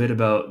talk a bit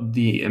about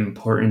the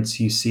importance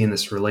you see in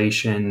this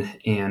relation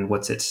and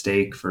what's at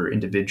stake for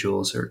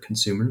individuals or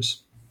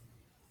consumers?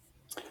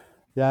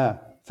 Yeah,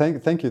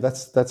 thank you.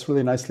 That's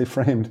really nicely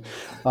framed.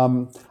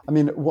 One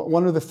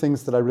of the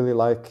things that I really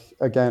like,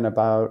 again,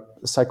 about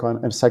a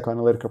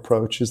psychoanalytic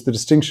approach is the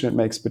distinction it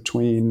makes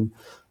between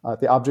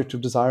the object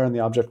of desire and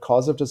the object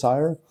cause of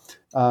desire.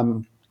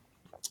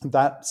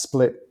 That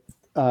split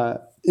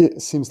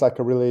it seems like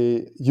a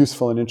really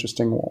useful and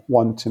interesting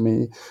one to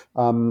me,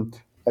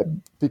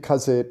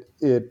 because it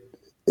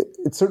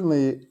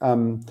certainly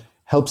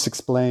helps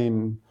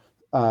explain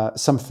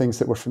some things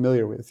that we're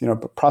familiar with,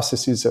 but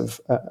processes of,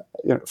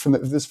 from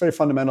this very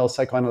fundamental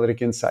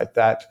psychoanalytic insight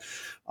that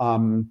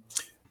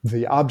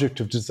the object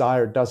of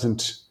desire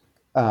doesn't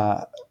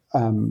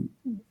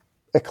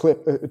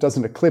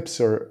eclipse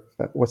or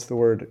what's the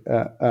word,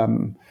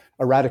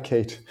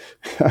 eradicate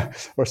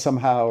or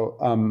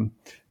somehow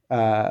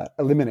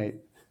eliminate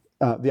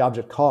the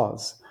object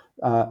cause.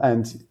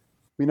 And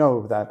we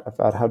know that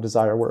about how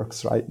desire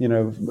works, right?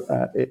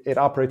 It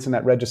operates in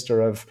that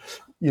register of,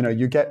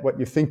 you get what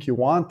you think you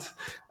want,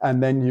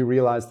 and then you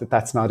realize that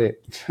that's not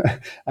it.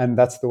 And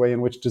that's the way in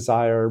which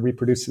desire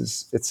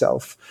reproduces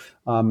itself.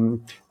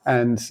 The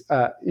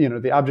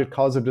object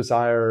cause of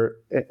desire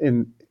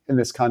in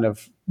this kind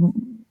of,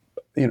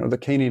 the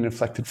Kahnean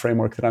inflected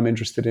framework that I'm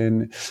interested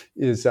in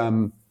is,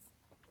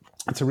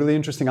 it's a really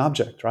interesting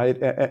object, right?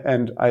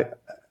 And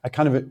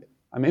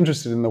I'm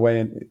interested in the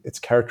way it's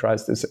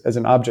characterized as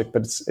an object,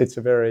 but it's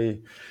a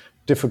very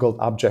difficult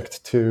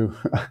object to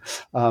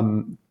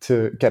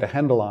get a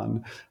handle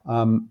on.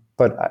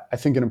 But I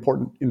think in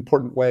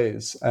important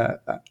ways,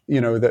 I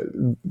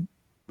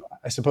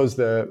suppose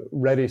the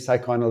ready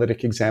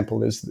psychoanalytic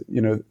example is,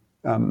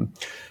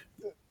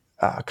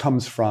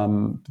 comes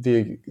from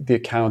the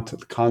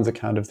Kahn's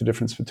account of the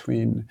difference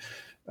between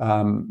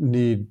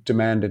need,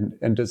 demand,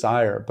 and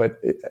desire. But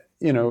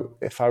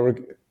if I were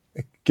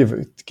give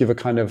a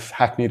kind of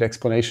hackneyed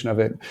explanation of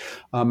it,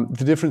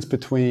 the difference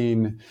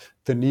between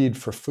the need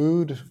for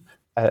food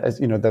as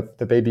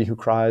the baby who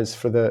cries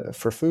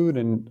for food,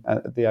 and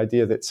the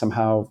idea that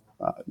somehow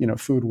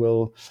food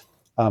will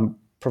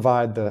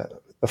provide the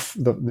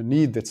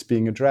need that's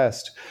being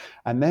addressed,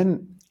 and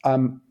then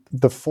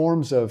the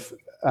forms of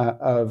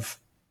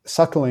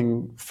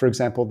suckling, for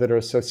example, that are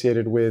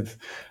associated with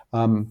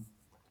the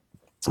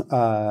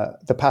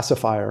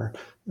pacifier.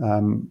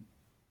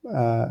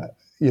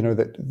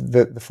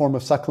 The form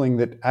of suckling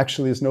that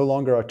actually is no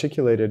longer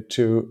articulated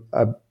to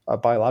a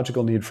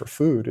biological need for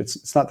food.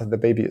 It's not that the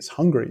baby is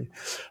hungry.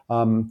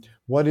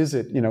 What is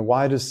it?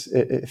 Why does,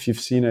 if you've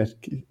seen a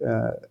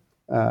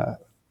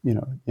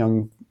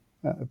young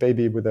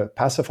baby with a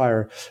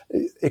pacifier,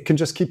 it can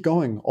just keep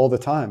going all the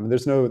time.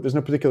 There's no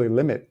particular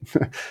limit.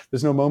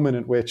 There's no moment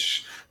in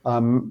which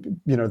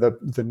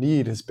the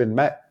need has been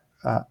met,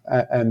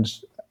 and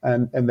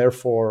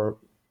therefore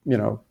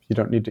you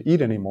don't need to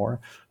eat anymore.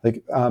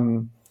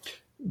 And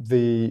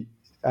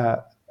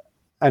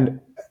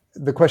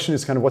the question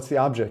is kind of, what's the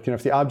object?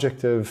 If the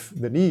object of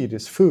the need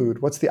is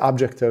food, what's the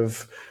object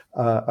of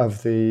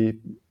the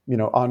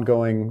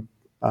ongoing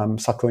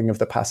suckling of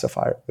the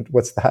pacifier?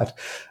 What's that?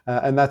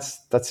 And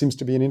that seems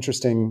to be an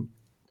interesting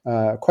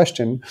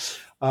question.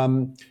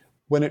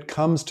 When it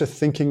comes to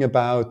thinking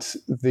about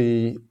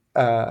the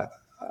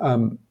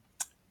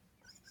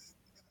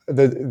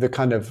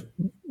kind of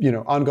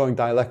ongoing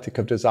dialectic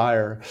of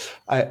desire,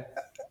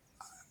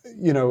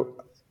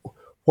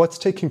 what's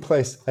taking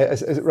place?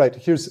 Right,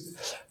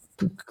 here's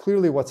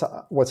clearly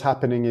what's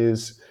happening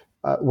is,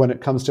 when it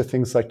comes to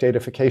things like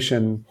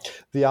datafication,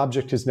 the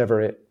object is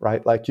never it,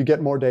 right? Like, you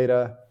get more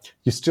data,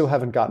 you still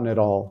haven't gotten it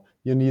all.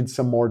 You need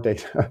some more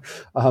data.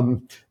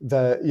 So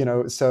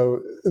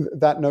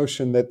that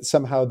notion that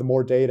somehow the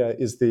more data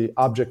is the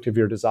object of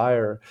your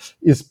desire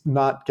is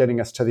not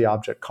getting us to the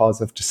object cause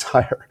of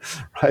desire,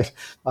 right?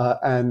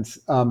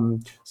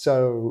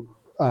 So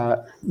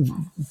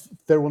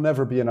there will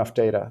never be enough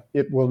data.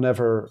 It will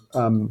never.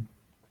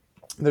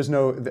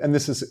 And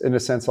this is in a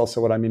sense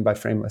also what I mean by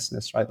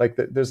framelessness, right? Like,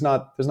 there's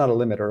not a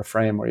limit or a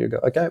frame where you go,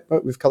 okay,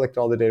 but we've collected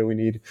all the data we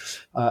need,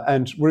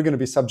 and we're going to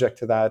be subject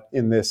to that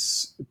in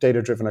this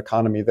data-driven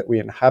economy that we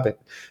inhabit.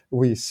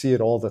 We see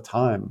it all the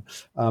time.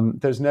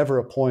 There's never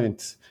a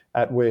point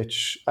at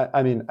which,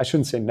 I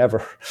shouldn't say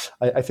never.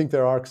 I think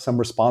there are some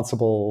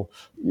responsible,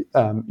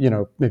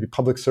 maybe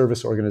public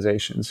service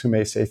organizations who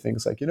may say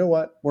things like,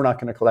 what, we're not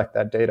going to collect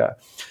that data.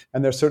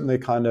 And there's certainly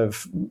kind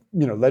of,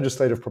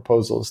 legislative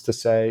proposals to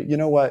say,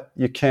 what,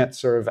 you can't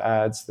serve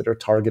ads that are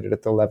targeted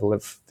at the level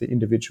of the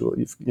individual.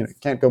 You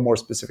can't go more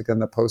specific than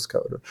the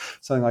postcode or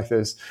something like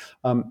this.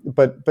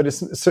 But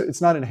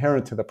it's not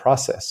inherent to the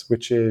process,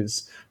 which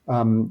is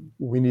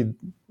we need,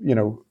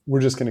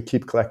 we're just going to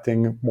keep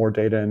collecting more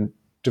data and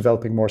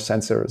developing more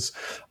sensors,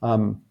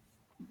 and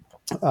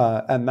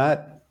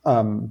that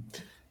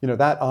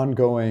that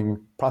ongoing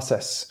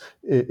process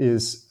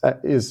is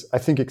I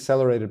think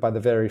accelerated by the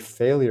very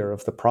failure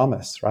of the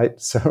promise, right?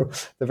 So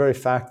the very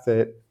fact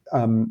that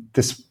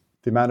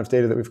the amount of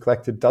data that we've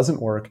collected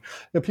doesn't work.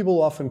 People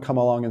will often come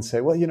along and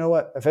say, well, you know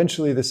what?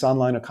 Eventually, this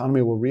online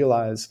economy will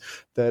realize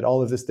that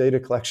all of this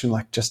data collection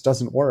just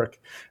doesn't work,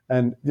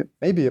 and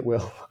maybe it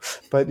will.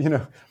 But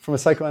from a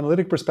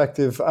psychoanalytic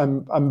perspective,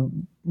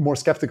 I'm more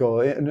skeptical.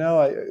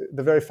 The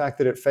very fact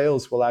that it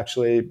fails will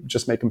actually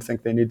just make them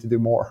think they need to do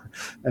more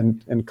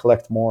and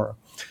collect more.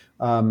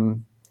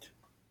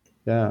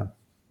 Yeah.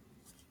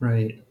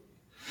 Right.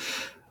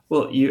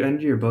 Well, you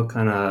end your book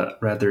on a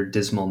rather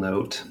dismal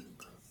note,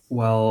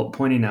 while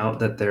pointing out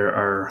that there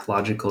are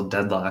logical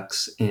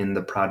deadlocks in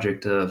the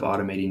project of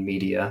automating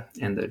media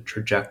and the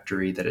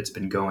trajectory that it's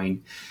been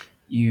going.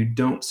 You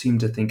don't seem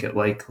to think it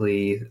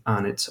likely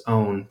on its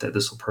own that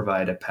this will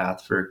provide a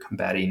path for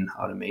combating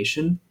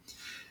automation.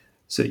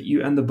 So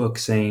you end the book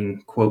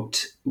saying,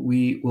 quote,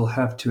 "We will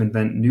have to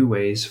invent new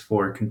ways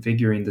for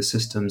configuring the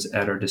systems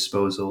at our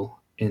disposal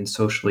in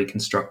socially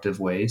constructive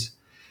ways.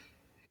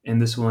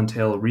 And this will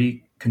entail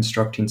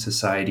reconstructing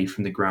society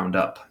from the ground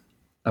up,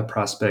 a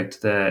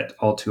prospect that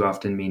all too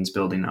often means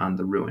building on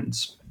the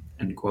ruins,"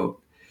 end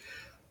quote.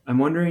 I'm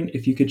wondering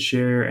if you could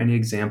share any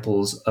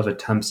examples of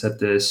attempts at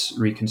this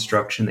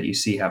reconstruction that you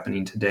see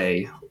happening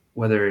today,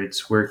 whether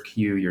it's work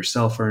you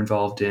yourself are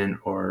involved in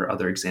or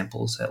other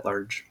examples at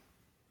large.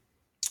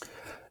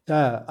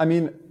 Yeah,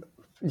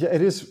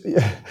 it is.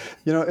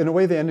 In a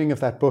way, the ending of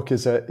that book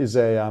is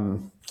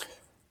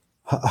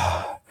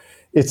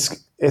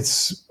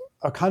it's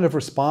a kind of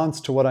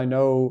response to what I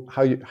know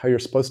how you're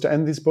supposed to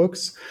end these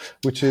books,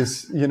 which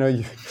is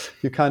you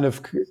kind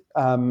of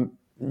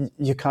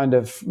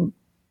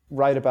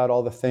write about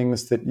all the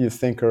things that you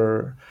think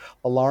are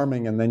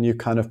alarming, and then you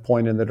kind of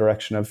point in the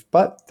direction of,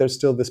 but there's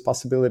still this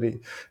possibility.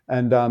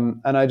 And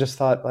I just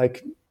thought,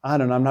 I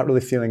don't know, I'm not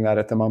really feeling that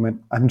at the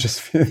moment. I'm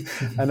just feeling,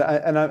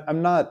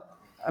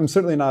 I'm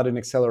certainly not an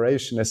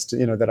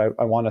accelerationist, that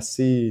I want to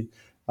see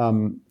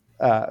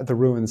the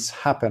ruins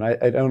happen.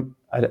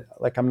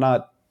 I'm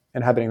not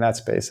inhabiting that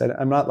space.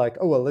 I'm not like,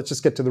 oh, well, let's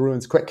just get to the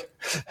ruins quick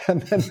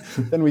and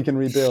then we can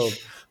rebuild.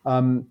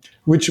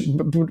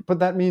 But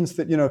that means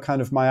that,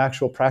 kind of my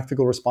actual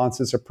practical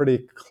responses are pretty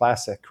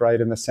classic, right?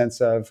 In the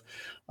sense of,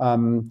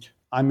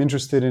 I'm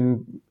interested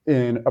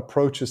in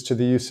approaches to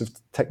the use of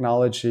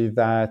technology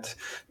that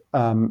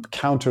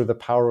counter the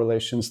power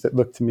relations that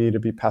look to me to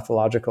be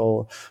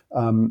pathological,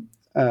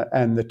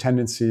 and the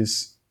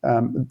tendencies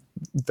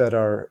that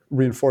are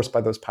reinforced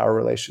by those power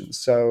relations.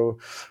 So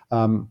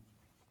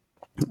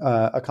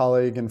a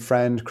colleague and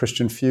friend,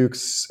 Christian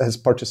Fuchs, has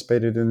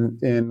participated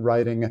in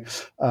writing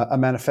a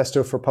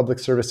manifesto for public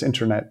service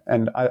internet.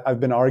 And I've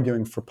been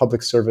arguing for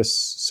public service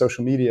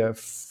social media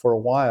for a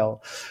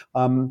while.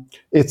 I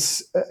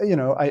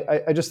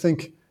just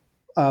think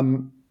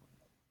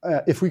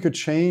if we could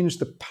change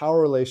the power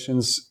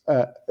relations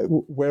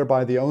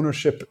whereby the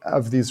ownership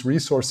of these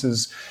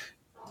resources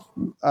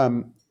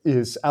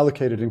is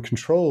allocated and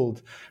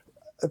controlled,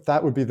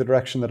 that would be the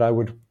direction that I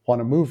would want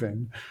to move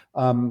in.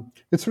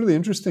 It's really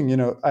interesting,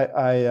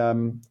 I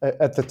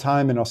at the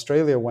time in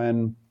Australia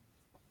when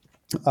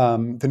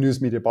the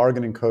News Media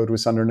Bargaining Code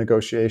was under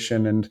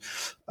negotiation, and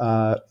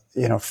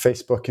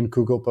Facebook and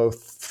Google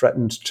both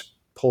threatened to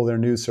pull their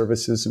news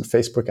services, and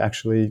Facebook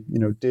actually,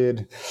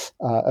 did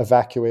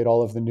evacuate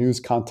all of the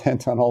news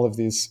content on all of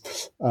these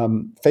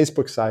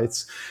Facebook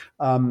sites.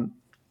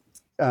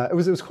 It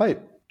was quite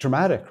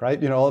dramatic,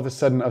 right? All of a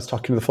sudden I was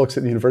talking to the folks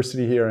at the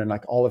university here, and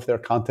like all of their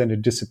content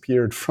had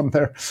disappeared from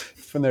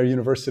their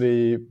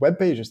university web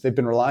pages. They've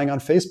been relying on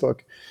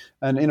Facebook.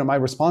 And, my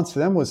response to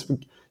them was,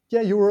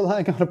 yeah, you were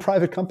relying on a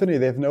private company.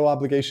 They have no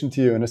obligation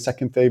to you. In a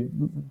second, they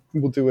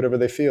will do whatever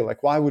they feel.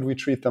 Like, why would we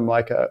treat them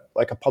like a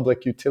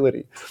public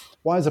utility?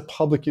 Why is a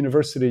public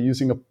university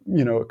using a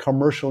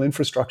commercial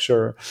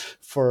infrastructure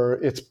for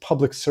its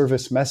public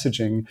service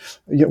messaging?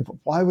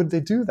 Why would they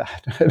do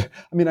that?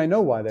 I mean, I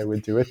know why they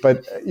would do it,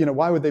 but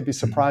why would they be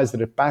surprised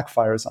that it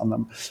backfires on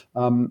them?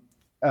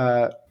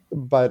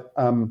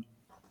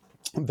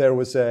 There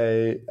was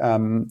a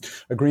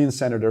Green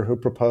senator who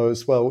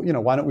proposed, well,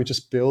 why don't we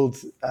just build,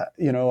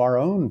 our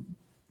own,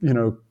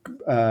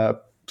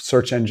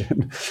 search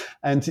engine,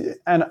 and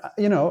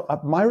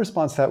my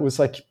response to that was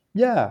like,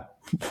 yeah,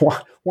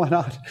 why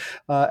not?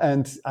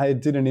 And I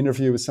did an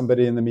interview with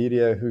somebody in the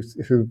media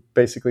who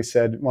basically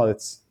said, well,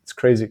 it's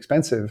crazy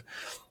expensive,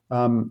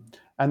 and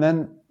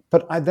then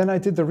I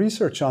did the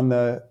research on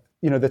the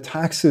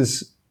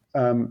taxes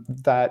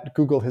that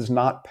Google has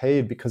not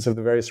paid because of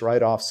the various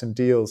write-offs and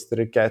deals that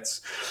it gets.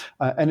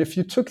 And if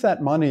you took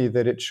that money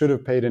that it should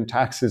have paid in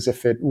taxes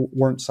if it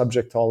weren't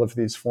subject to all of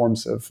these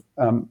forms of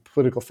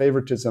political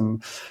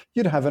favoritism,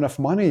 you'd have enough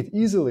money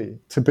easily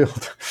to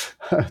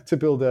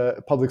build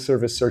a public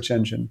service search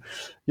engine.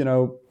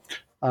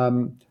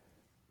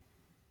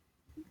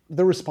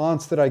 The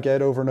response that I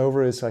get over and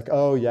over is like,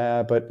 oh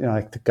yeah, but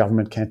the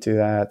government can't do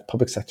that, the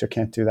public sector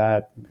can't do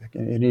that.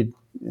 You need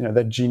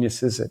the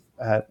geniuses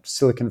at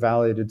Silicon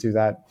Valley to do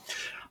that.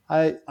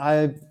 I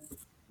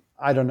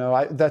don't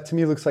know. That to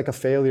me looks like a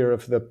failure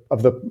of the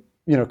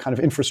kind of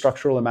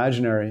infrastructural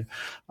imaginary.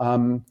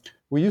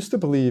 We used to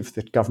believe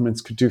that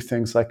governments could do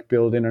things like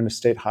build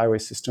interstate highway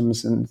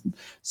systems and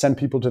send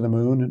people to the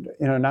moon.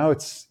 And now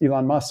it's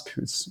Elon Musk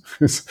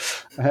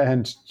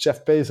and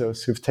Jeff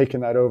Bezos who've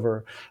taken that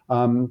over.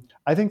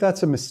 I think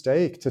that's a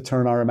mistake to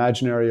turn our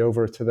imaginary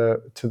over to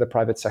the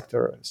private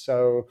sector.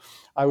 So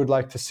I would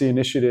like to see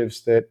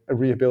initiatives that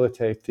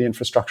rehabilitate the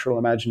infrastructural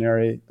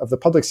imaginary of the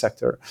public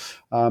sector.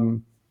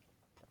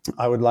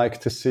 I would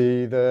like to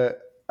see the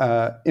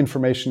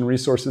information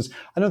resources.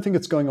 I don't think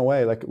it's going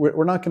away. Like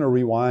we're not going to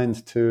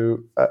rewind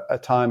to a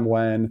time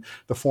when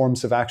the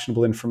forms of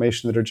actionable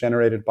information that are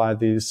generated by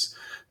these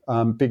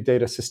big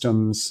data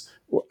systems,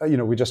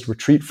 we just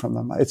retreat from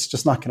them. It's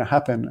just not going to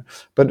happen.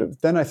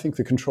 But then I think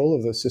the control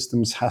of those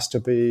systems has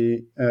to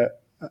be it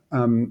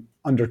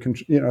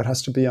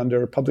has to be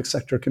under public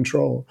sector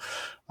control.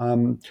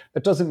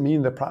 It doesn't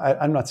mean that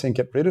I'm not saying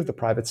get rid of the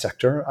private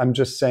sector. I'm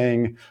just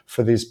saying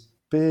for these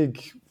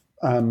big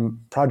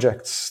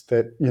projects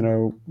that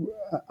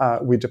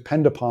we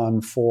depend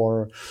upon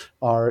for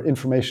our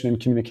information and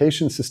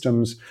communication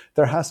systems,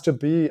 there has to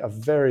be a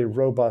very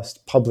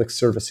robust public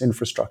service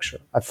infrastructure.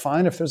 I'm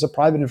fine if there's a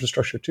private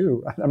infrastructure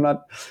too. I'm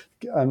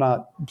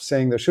not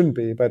saying there shouldn't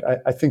be, but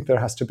I think there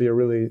has to be a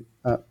really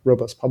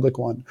robust public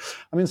one.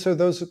 I mean, so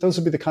those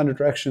would be the kind of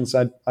directions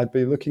I'd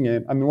be looking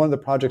at. I mean, one of the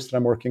projects that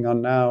I'm working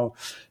on now.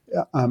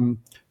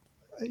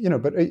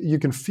 But you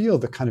can feel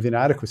the kind of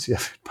inadequacy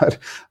of it. But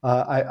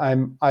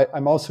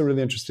I'm also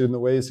really interested in the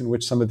ways in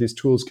which some of these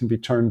tools can be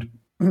turned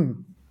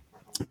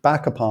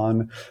back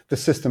upon the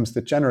systems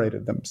that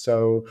generated them.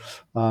 So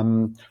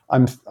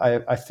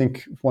I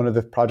think one of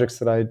the projects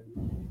that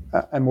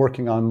I'm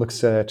working on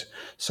looks at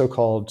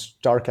so-called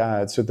dark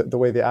ads, so the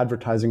way the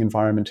advertising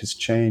environment has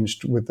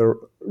changed with the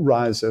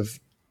rise of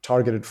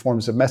targeted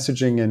forms of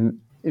messaging and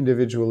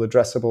individual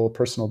addressable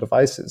personal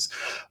devices.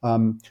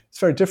 It's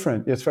very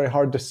different. It's very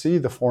hard to see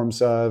the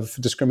forms of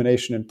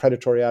discrimination and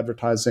predatory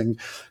advertising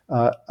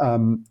that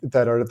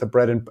are the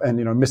bread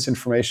and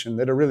misinformation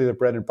that are really the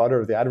bread and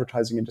butter of the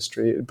advertising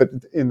industry. But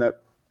in the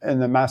in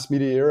the mass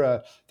media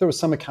era, there was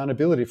some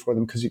accountability for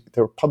them because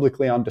they were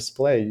publicly on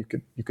display.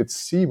 You could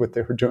see what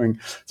they were doing.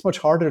 It's much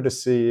harder to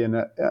see in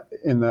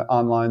the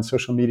online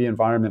social media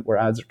environment where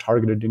ads are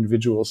targeted at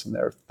individuals, and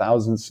there are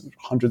thousands,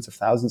 hundreds of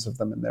thousands of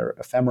them, and they're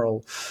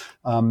ephemeral,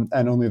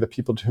 and only the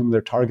people to whom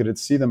they're targeted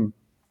see them.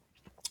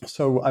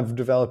 So I've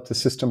developed a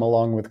system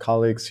along with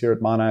colleagues here at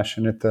Monash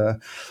and at the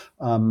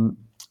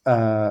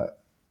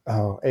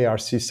ARC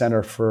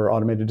Center for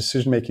Automated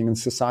Decision Making in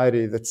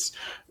Society that's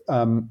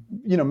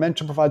meant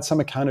to provide some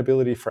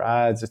accountability for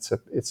ads.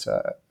 It's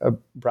a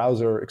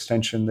browser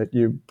extension that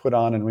you put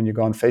on, and when you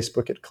go on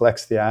Facebook, it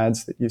collects the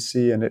ads that you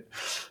see, and it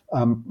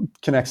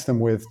connects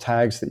them with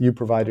tags that you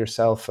provide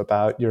yourself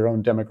about your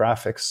own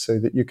demographics, so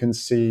that you can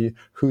see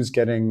who's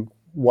getting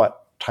what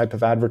type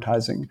of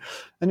advertising.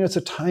 And it's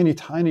a tiny,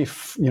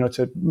 it's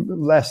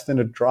less than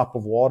a drop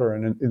of water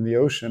in the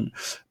ocean,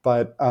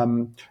 but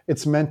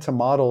it's meant to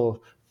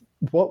model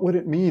what would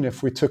it mean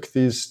if we took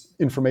these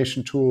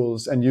information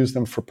tools and used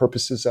them for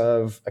purposes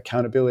of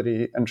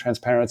accountability and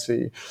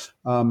transparency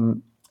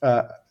in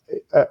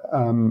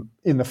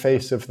the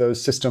face of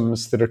those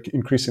systems that are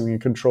increasingly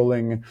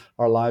controlling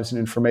our lives and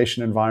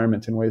information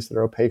environment in ways that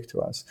are opaque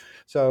to us.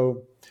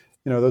 So,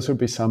 those would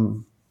be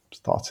some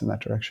thoughts in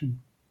that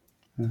direction.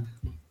 Yeah.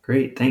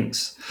 Great,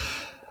 thanks.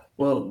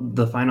 Well,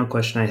 the final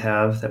question I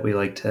have that we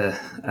like to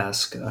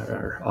ask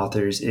our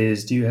authors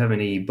is, do you have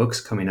any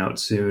books coming out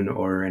soon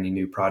or any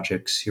new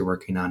projects you're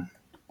working on?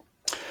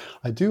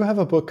 I do have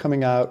a book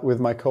coming out with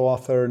my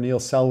co-author, Neil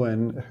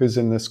Selwyn, who's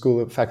in the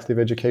School of Faculty of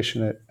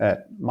Education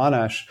at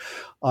Monash,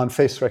 on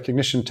face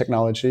recognition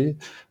technology.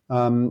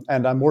 And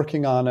I'm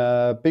working on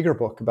a bigger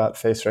book about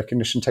face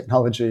recognition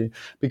technology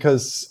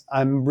because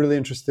I'm really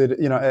interested.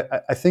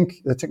 I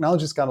think the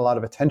technology's got a lot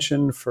of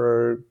attention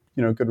for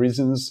good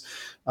reasons,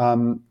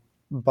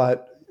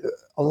 but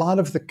a lot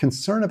of the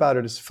concern about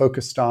it is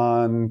focused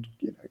on,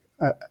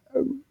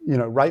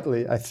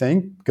 rightly, I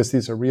think, because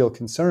these are real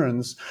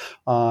concerns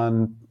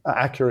on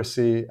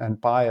accuracy and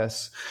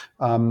bias.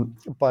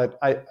 But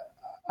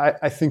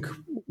I think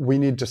we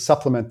need to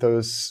supplement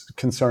those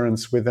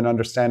concerns with an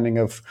understanding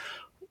of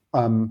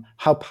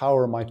how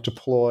power might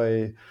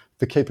deploy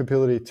the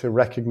capability to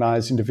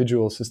recognize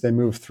individuals as they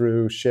move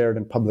through shared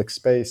and public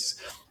space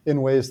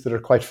in ways that are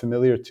quite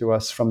familiar to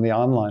us from the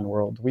online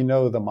world. We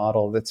know the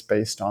model that's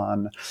based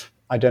on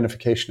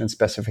identification and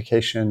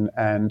specification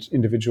and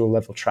individual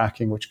level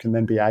tracking, which can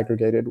then be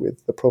aggregated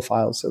with the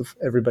profiles of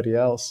everybody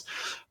else.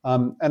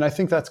 And I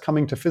think that's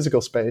coming to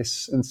physical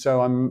space. And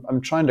so I'm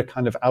trying to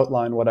kind of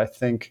outline what I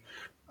think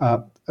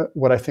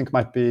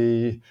might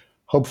be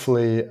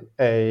hopefully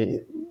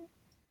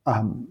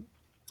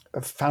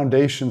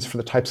foundations for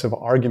the types of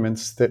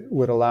arguments that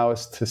would allow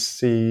us to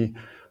see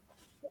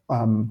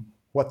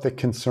what the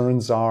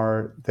concerns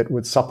are that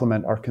would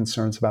supplement our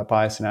concerns about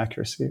bias and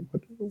accuracy.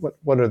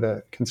 What are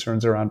the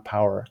concerns around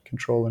power,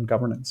 control, and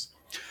governance?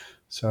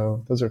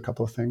 So those are a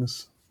couple of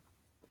things.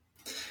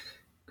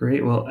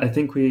 Great. Well, I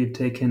think we've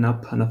taken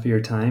up enough of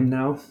your time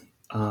now.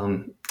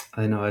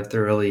 I know I've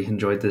thoroughly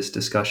enjoyed this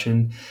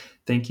discussion.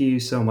 Thank you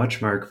so much,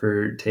 Mark,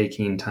 for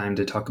taking time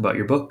to talk about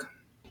your book.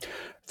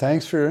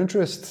 Thanks for your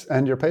interest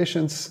and your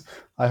patience.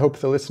 I hope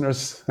the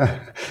listeners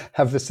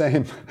have the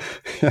same.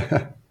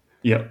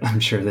 Yep, I'm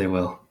sure they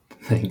will.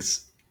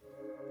 Thanks.